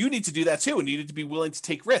thing is you need to do that too. And you need to be willing to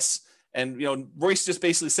take risks. And, Royce just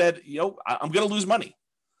basically said, I'm going to lose money.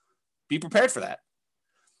 Be prepared for that.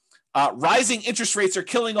 Rising interest rates are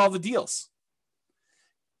killing all the deals.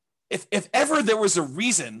 If ever there was a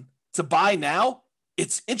reason to buy now,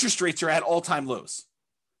 it's interest rates are at all-time lows.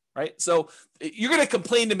 Right. So you're going to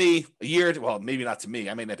complain to me a year, well, maybe not to me,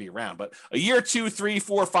 I may not be around, but a year, 2, 3,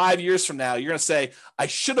 4, 5 years from now, you're going to say, I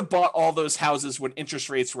should have bought all those houses when interest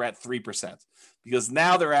rates were at 3%, because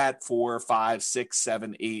now they're at 4, 5, 6,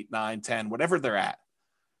 7, 8, 9, 10, whatever they're at.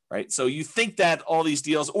 Right. So you think that all these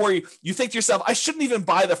deals, or you think to yourself, I shouldn't even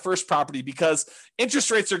buy the first property because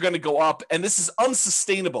interest rates are going to go up and this is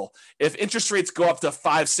unsustainable. If interest rates go up to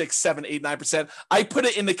 5, 6, 7, 8, 9%, I put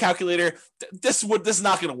it in the calculator. This is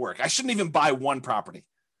not going to work. I shouldn't even buy one property.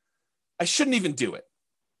 I shouldn't even do it.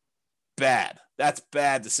 Bad. That's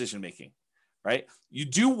bad decision making. Right. You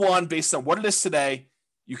do one based on what it is today.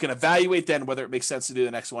 You can evaluate then whether it makes sense to do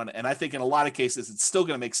the next one. And I think in a lot of cases, it's still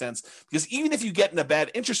going to make sense because even if you get in a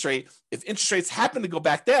bad interest rate, if interest rates happen to go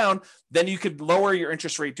back down, then you could lower your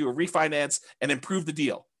interest rate, do a refinance and improve the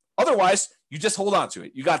deal. Otherwise, you just hold on to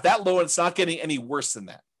it. You got that low and it's not getting any worse than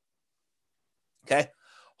that. Okay.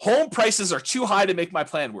 Home prices are too high to make my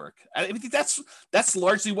plan work. I think that's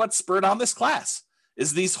largely what spurred on this class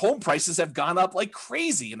is these home prices have gone up like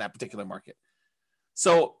crazy in that particular market.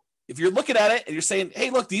 So if you're looking at it and you're saying,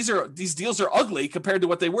 hey, look, these deals are ugly compared to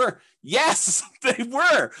what they were. Yes, they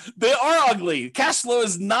were. They are ugly. Cash flow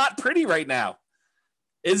is not pretty right now.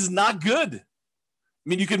 It is not good. I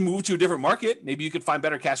mean, you can move to a different market. Maybe you could find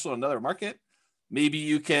better cash flow in another market. Maybe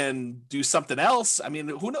you can do something else. I mean,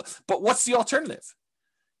 who knows? But what's the alternative?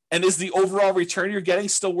 And is the overall return you're getting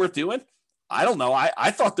still worth doing? I don't know.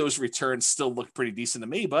 I thought those returns still looked pretty decent to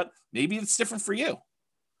me, but maybe it's different for you,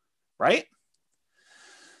 right?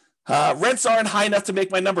 Rents aren't high enough to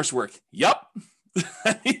make my numbers work. Yep.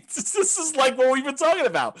 This is like what we've been talking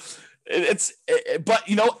about. But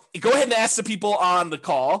go ahead and ask the people on the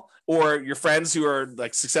call or your friends who are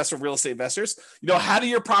like successful real estate investors. How do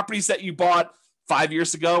your properties that you bought 5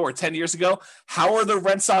 years ago or 10 years ago, how are the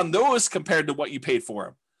rents on those compared to what you paid for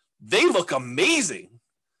them? They look amazing.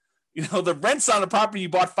 The rents on a property you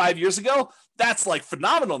bought 5 years ago, that's like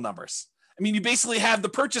phenomenal numbers. I mean, you basically have the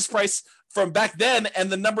purchase price from back then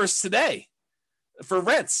and the numbers today for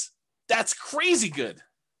rents. That's crazy good,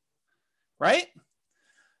 right?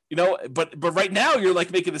 But right now you're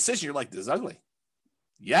like making a decision. You're like, this is ugly.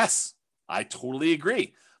 Yes, I totally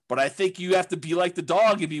agree. But I think you have to be like the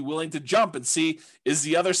dog and be willing to jump and see, is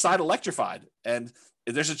the other side electrified? And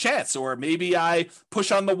there's a chance, or maybe I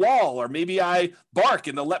push on the wall, or maybe I bark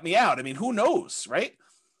and they'll let me out. I mean, who knows, right?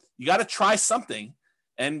 You got to try something.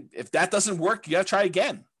 And if that doesn't work, you got to try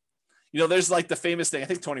again. There's like the famous thing. I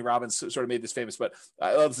think Tony Robbins sort of made this famous, but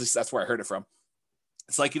that's where I heard it from.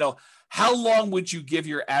 It's like, how long would you give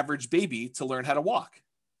your average baby to learn how to walk?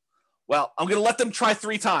 Well, I'm going to let them try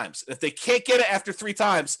 3 times. If they can't get it after 3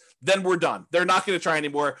 times, then we're done. They're not going to try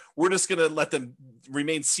anymore. We're just going to let them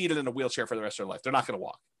remain seated in a wheelchair for the rest of their life. They're not going to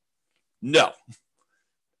walk. No.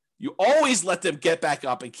 You always let them get back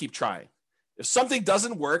up and keep trying. If something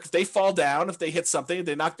doesn't work, if they fall down, if they hit something,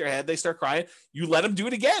 they knock their head, they start crying, you let them do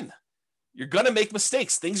it again. You're going to make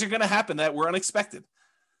mistakes. Things are going to happen that were unexpected.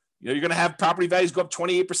 You're going to have property values go up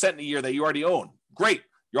 28% in a year that you already own. Great.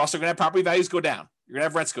 You're also going to have property values go down. You're going to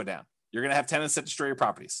have rents go down. You're going to have tenants that destroy your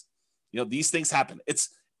properties. These things happen.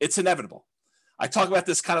 It's inevitable. I talk about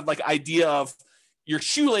this kind of like idea of your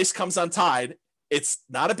shoelace comes untied. It's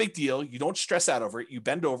not a big deal. You don't stress out over it. You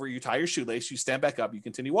bend over, you tie your shoelace, you stand back up, you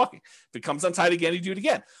continue walking. If it comes untied again, you do it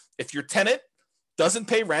again. If your tenant doesn't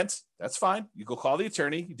pay rent, that's fine. You go call the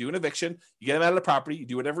attorney, you do an eviction, you get them out of the property, you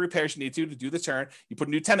do whatever repairs you need to do the turn, you put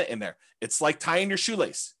a new tenant in there. It's like tying your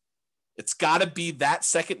shoelace. It's got to be that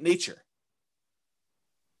second nature.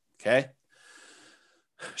 Okay?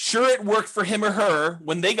 Sure, it worked for him or her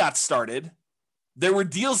when they got started. There were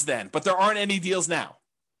deals then, but there aren't any deals now.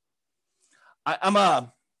 I'm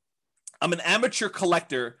an amateur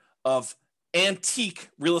collector of antique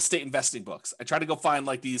real estate investing books. I try to go find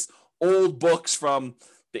like these old books from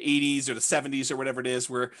the 80s or the 70s or whatever it is,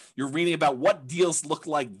 where you're reading about what deals looked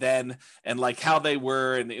like then and like how they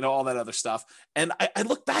were and all that other stuff. And I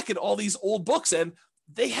look back at all these old books and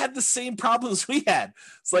they had the same problems we had.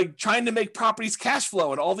 It's like trying to make properties cash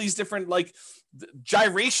flow and all these different like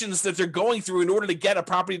gyrations that they're going through in order to get a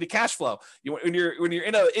property to cash flow. When you're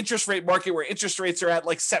in an interest rate market where interest rates are at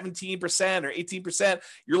like 17% or 18%,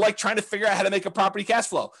 you're like trying to figure out how to make a property cash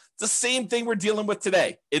flow. It's the same thing we're dealing with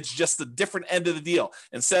today. It's just the different end of the deal.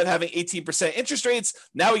 Instead of having 18% interest rates,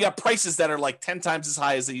 now we got prices that are like 10 times as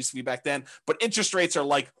high as they used to be back then, but interest rates are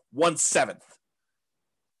like 1/7.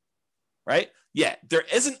 Right? Yeah, there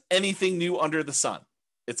isn't anything new under the sun.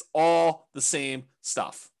 It's all the same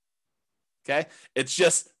stuff. Okay? It's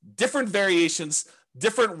just different variations,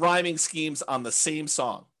 different rhyming schemes on the same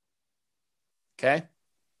song. Okay?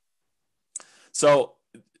 So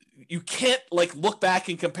you can't like look back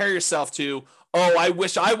and compare yourself to, oh, I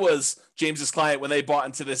wish I was James's client when they bought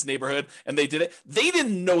into this neighborhood and they did it. They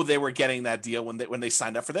didn't know they were getting that deal when they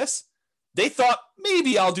signed up for this. They thought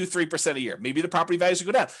maybe I'll do 3% a year. Maybe the property values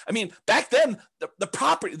would go down. I mean, back then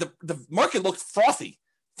the market looked frothy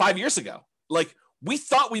 5 years ago. Like we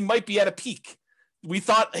thought we might be at a peak. We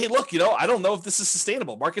thought, hey, look, I don't know if this is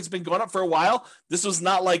sustainable. Market's been going up for a while. This was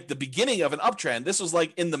not like the beginning of an uptrend. This was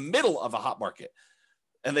like in the middle of a hot market.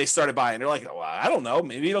 And they started buying. They're like, well, I don't know.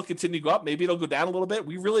 Maybe it'll continue to go up. Maybe it'll go down a little bit.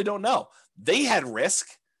 We really don't know. They had risk.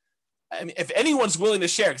 I mean, if anyone's willing to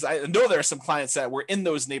share, because I know there are some clients that were in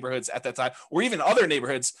those neighborhoods at that time, or even other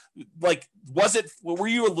neighborhoods, like, were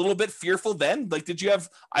you a little bit fearful then? Like, did you have,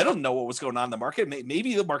 I don't know what was going on in the market.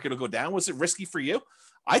 Maybe the market will go down. Was it risky for you?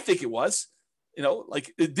 I think it was.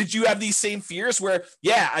 Like, did you have these same fears where,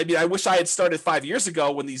 yeah, I mean, I wish I had started 5 years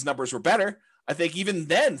ago when these numbers were better. I think even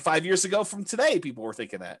then, 5 years ago from today, people were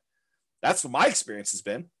thinking that. That's what my experience has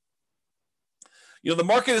been. The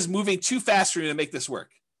market is moving too fast for me to make this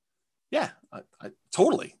work. Yeah, I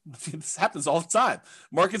totally. This happens all the time.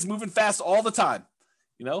 Market's moving fast all the time,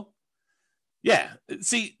 Yeah.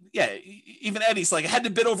 See, yeah, even Eddie's like, I had to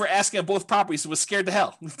bid over asking on both properties, so was scared to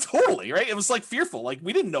hell. Totally, right? It was like fearful. Like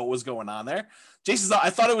we didn't know what was going on there. Jason's, I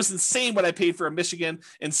thought it was insane what I paid for a Michigan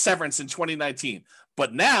in Severance in 2019.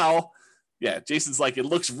 But now, yeah, Jason's like, it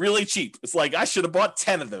looks really cheap. It's like, I should have bought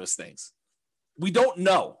 10 of those things. We don't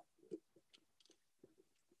know.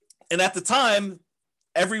 And at the time,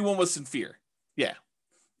 everyone was in fear. Yeah.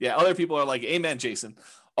 Yeah. Other people are like, amen, Jason.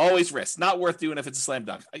 Always risk. Not worth doing if it's a slam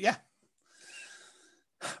dunk. Yeah.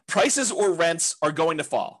 prices or rents are going to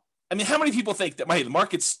fall. I mean, how many people think that the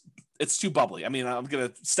market's it's too bubbly? I mean, I'm going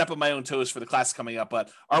to step on my own toes for the class coming up,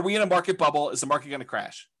 but are we in a market bubble? Is the market going to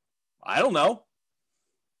crash? I don't know.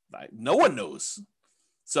 No one knows.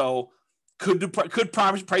 So could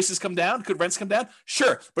prices come down? Could rents come down?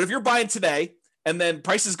 Sure. But if you're buying today and then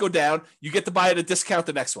prices go down, you get to buy at a discount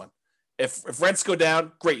the next one. If rents go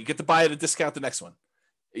down, great. You get to buy at a discount the next one.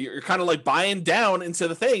 You're kind of like buying down into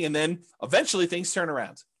the thing, and then eventually things turn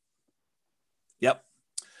around. Yep.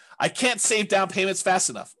 I can't save down payments fast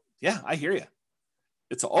enough. Yeah, I hear you.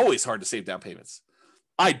 It's always hard to save down payments.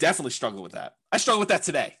 I definitely struggle with that. I struggle with that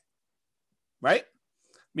today. Right?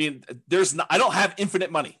 I mean, I don't have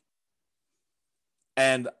infinite money.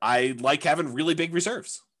 And I like having really big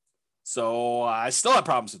reserves. So I still have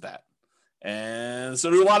problems with that. And so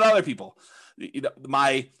do a lot of other people. You know,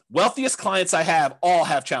 my wealthiest clients I have all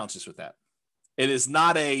have challenges with that. It is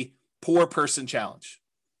not a poor person challenge.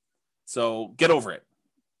 So get over it,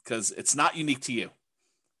 because it's not unique to you.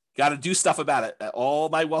 Got to do stuff about it. All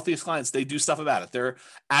my wealthiest clients, they do stuff about it. They're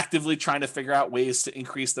actively trying to figure out ways to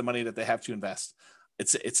increase the money that they have to invest.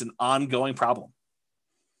 It's an ongoing problem.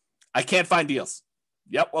 I can't find deals.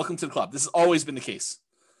 Yep, welcome to the club. This has always been the case.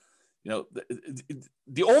 You know,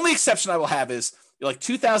 the only exception I will have is like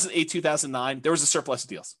 2008, 2009, there was a surplus of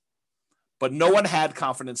deals. But no one had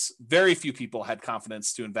confidence. Very few people had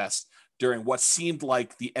confidence to invest during what seemed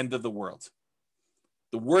like the end of the world.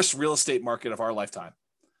 The worst real estate market of our lifetime.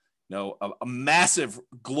 You know, a massive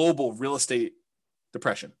global real estate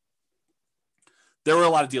depression. There were a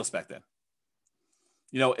lot of deals back then.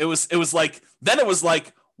 You know, it was like,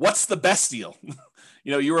 what's the best deal?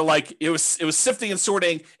 You know, you were like, it was sifting and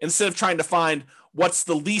sorting instead of trying to find what's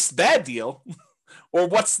the least bad deal or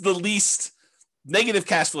what's the least negative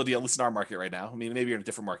cash flow deal, at least in our market right now. I mean, maybe you're in a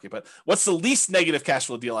different market, but what's the least negative cash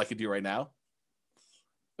flow deal I could do right now?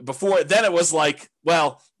 Before then it was like,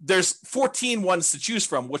 well, there's 14 ones to choose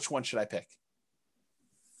from. Which one should I pick?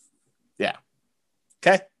 Yeah.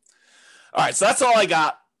 Okay. All right. So that's all I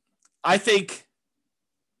got. I think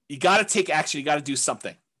you got to take action. You got to do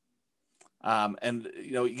something. And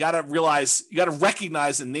you know, you got to realize, you got to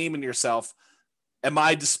recognize and name in yourself, am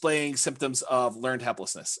I displaying symptoms of learned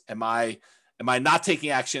helplessness? Am I not taking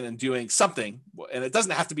action and doing something? And it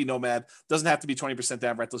doesn't have to be Nomad, doesn't have to be 20%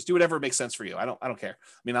 down rentals. Do whatever makes sense for you. I don't care.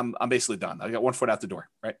 I mean, I'm basically done. I got one foot out the door,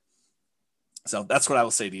 right? So that's what I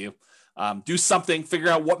will say to you. Do something, figure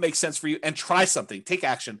out what makes sense for you, and try something. Take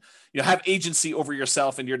action. You know, have agency over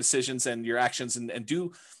yourself and your decisions and your actions, and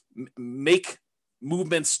make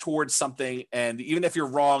movements towards something. And even if you're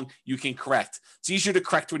wrong, you can correct. It's easier to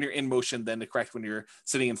correct when you're in motion than to correct when you're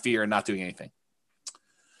sitting in fear and not doing anything.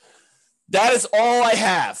 That is all I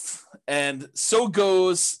have. And so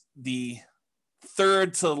goes the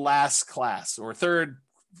third to last class, or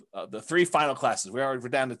the three final classes. We're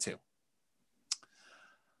down to two.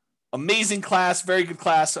 Amazing class, very good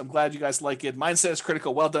class. I'm glad you guys like it. Mindset is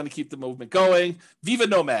critical. Well done to keep the movement going. Viva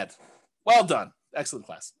Nomad. Well done. Excellent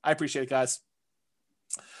class. I appreciate it, guys.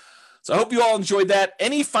 So I hope you all enjoyed that.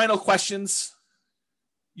 Any final questions?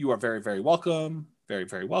 You are very, very welcome. Very,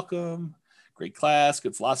 very welcome. Great class.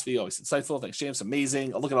 Good philosophy. Always insightful. Thanks, James.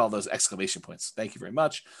 Amazing. Look at all those exclamation points. Thank you very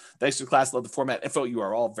much. Thanks for the class. Love the format info. You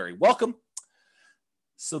are all very welcome.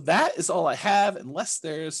 So that is all I have, unless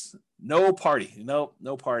there's no party. No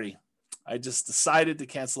party. I just decided to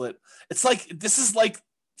cancel it. It's like, this is like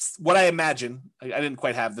what I imagine. I didn't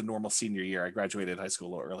quite have the normal senior year. I graduated high school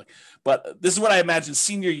a little early, but this is what I imagine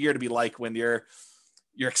senior year to be like when you're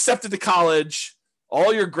accepted to college.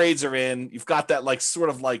 All your grades are in. You've got that like sort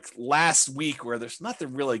of like last week where there's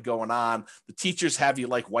nothing really going on. The teachers have you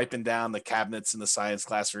like wiping down the cabinets in the science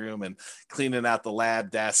classroom and cleaning out the lab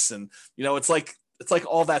desks. And, you know, it's like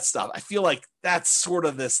all that stuff. I feel like that's sort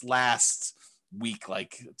of this last week.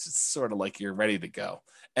 Like it's sort of like you're ready to go.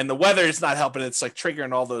 And the weather is not helping. It's like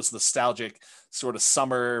triggering all those nostalgic sort of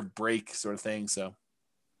summer break sort of thing. So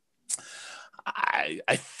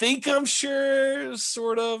I think I'm sure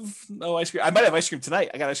sort of no ice cream. I might have ice cream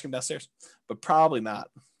tonight. I got ice cream downstairs, but probably not.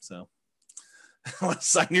 So I want to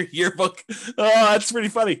sign your yearbook. Oh, that's pretty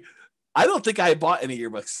funny. I don't think I bought any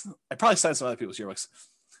yearbooks. I probably signed some other people's yearbooks.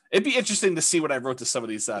 It'd be interesting to see what I wrote to some of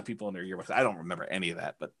these people in their yearbooks. I don't remember any of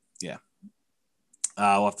that, but yeah.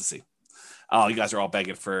 We'll have to see. Oh, you guys are all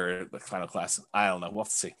begging for the final class. I don't know. We'll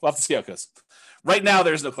have to see. We'll have to see how it goes. Right now,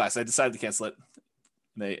 there's no class. I decided to cancel it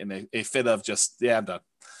in a fit of just, yeah, I'm done.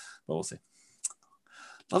 But we'll see.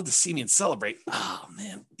 Love to see me and celebrate. Oh,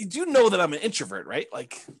 man. You do know that I'm an introvert, right?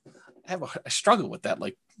 Like, I struggle with that.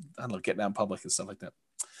 Like, I don't know, getting out in public and stuff like that.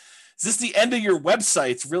 Is this the end of your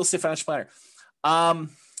website, Real Estate Financial Planner?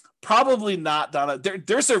 Probably not, Donna.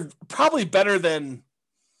 There's a probably better than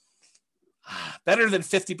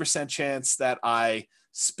 50% chance that I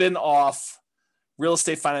spin off Real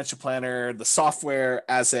Estate Financial Planner, the software,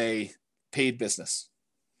 as a paid business.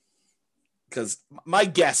 Because my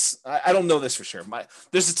guess, I don't know this for sure.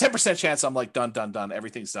 There's a 10% chance I'm like, done.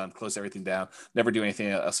 Everything's done. Close everything down. Never do anything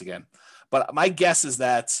else again. But my guess is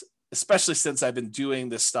that, especially since I've been doing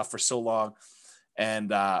this stuff for so long,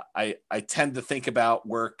 and I tend to think about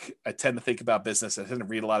work. I tend to think about business. I tend to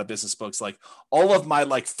read a lot of business books. Like all of my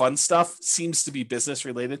like fun stuff seems to be business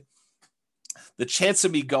related. The chance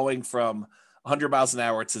of me going from 100 miles an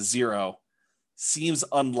hour to 0 seems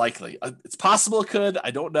unlikely. It's possible it could.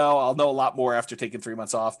 I don't know. I'll know a lot more after taking 3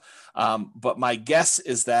 months off. But my guess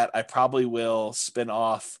is that I probably will spin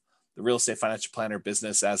off the Real Estate Financial Planner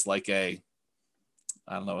business as like a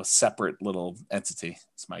separate little entity.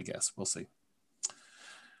 It's my guess. We'll see.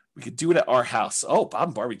 We could do it at our house. Oh, Bob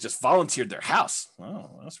and Barbie just volunteered their house.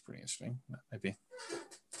 Oh, that's pretty interesting. Maybe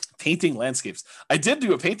painting landscapes. I did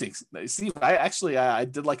do a painting. Steve, I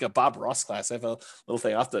did like a Bob Ross class. I have a little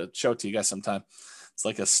thing. I'll have to show it to you guys sometime. It's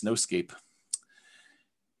like a snowscape.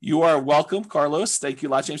 You are welcome, Carlos. Thank you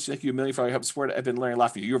a lot, James. Thank you a million for all your help and support. I've been learning a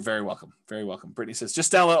lot from you. You're very welcome. Very welcome. Brittany says,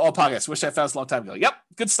 just download all podcasts. Wish I found this a long time ago. Yep.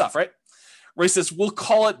 Good stuff, right? Ray says, we'll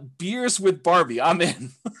call it Beers with Barbie. I'm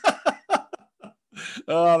in.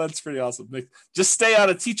 Oh, that's pretty awesome. Nick, just stay on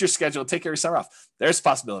a teacher schedule. Take your summer off. There's a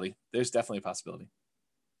possibility. There's definitely a possibility.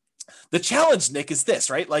 The challenge, Nick, is this,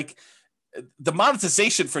 right? Like the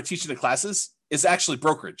monetization for teaching the classes is actually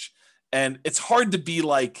brokerage. And it's hard to be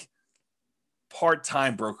like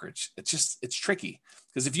part-time brokerage. It's tricky.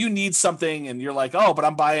 Because if you need something and you're like, oh, but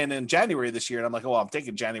I'm buying in January this year. And I'm like, oh, well, I'm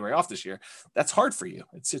taking January off this year. That's hard for you.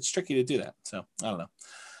 It's tricky to do that. So I don't know.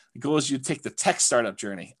 The goal is you take the tech startup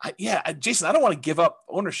journey. Jason, I don't want to give up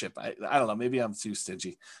ownership. I don't know. Maybe I'm too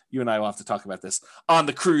stingy. You and I will have to talk about this on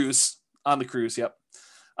the cruise. Yep.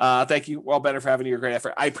 Thank you. Well, better for having your great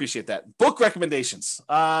effort. I appreciate that. Book recommendations.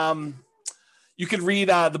 You can read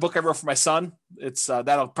the book I wrote for my son. It's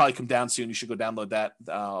that'll probably come down soon. You should go download that.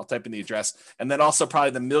 I'll type in the address. And then also probably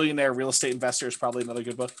The Millionaire Real Estate Investor is probably another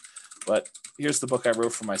good book. But here's the book I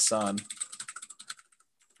wrote for my son.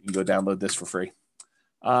 You can go download this for free.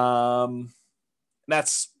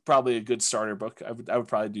 That's probably a good starter book. I would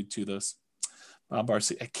probably do 2 of those.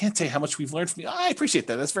 Barcy, I can't tell you how much we've learned from you. I appreciate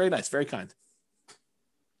that. That's very nice. Very kind.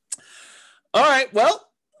 All right. Well,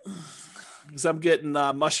 because I'm getting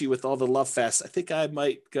mushy with all the love fest, I think I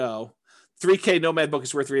might go. 3K Nomad book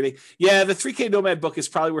is worth reading. Yeah, the 3K Nomad book is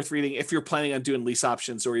probably worth reading if you're planning on doing lease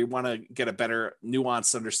options or you want to get a better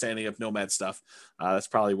nuanced understanding of Nomad stuff. That's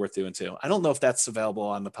probably worth doing too. I don't know if that's available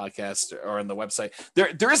on the podcast or on the website.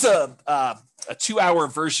 There is a 2-hour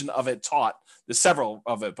version of it taught. There's several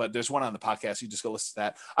of it, but there's one on the podcast. You just go listen to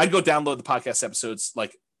that. I'd go download the podcast episodes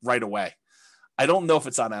like right away. I don't know if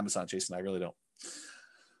it's on Amazon, Jason. I really don't.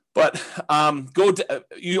 But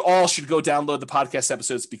you all should go download the podcast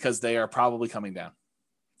episodes because they are probably coming down.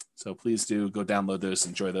 So please do go download those,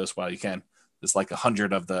 enjoy those while you can. There's like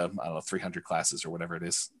 100 of the 300 classes or whatever it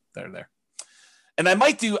is that are there. And I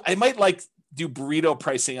might do burrito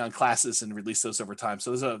pricing on classes and release those over time. So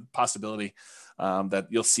there's a possibility that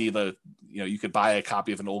you'll see you could buy a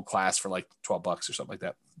copy of an old class for like $12 or something like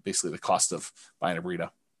that. Basically the cost of buying a burrito.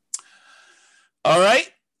 All right.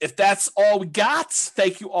 If that's all we got,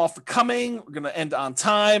 thank you all for coming. We're going to end on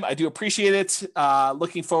time. I do appreciate it.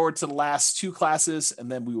 Looking forward to the last 2 classes,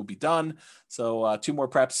 and then we will be done. So 2 more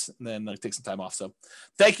preps, and then take some time off. So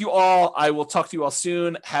thank you all. I will talk to you all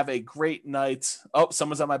soon. Have a great night. Oh,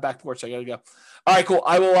 someone's on my back porch. I got to go. All right, cool.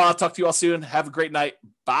 I will talk to you all soon. Have a great night.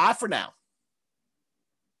 Bye for now.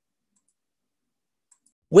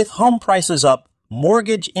 With home prices up,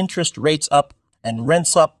 mortgage interest rates up, and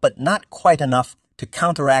rents up, but not quite enough to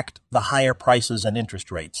counteract the higher prices and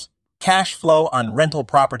interest rates. Cash flow on rental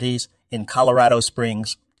properties in Colorado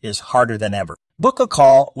Springs is harder than ever. Book a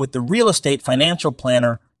call with the Real Estate Financial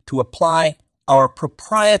Planner to apply our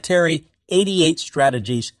proprietary 88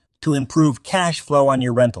 strategies to improve cash flow on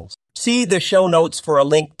your rentals. See the show notes for a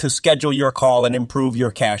link to schedule your call and improve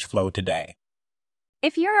your cash flow today.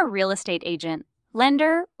 If you're a real estate agent,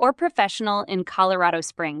 lender, or professional in Colorado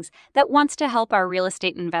Springs that wants to help our real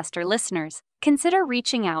estate investor listeners, consider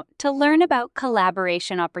reaching out to learn about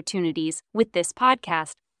collaboration opportunities with this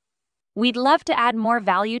podcast. We'd love to add more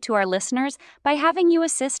value to our listeners by having you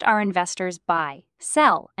assist our investors buy,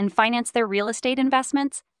 sell, and finance their real estate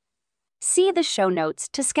investments. See the show notes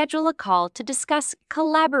to schedule a call to discuss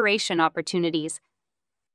collaboration opportunities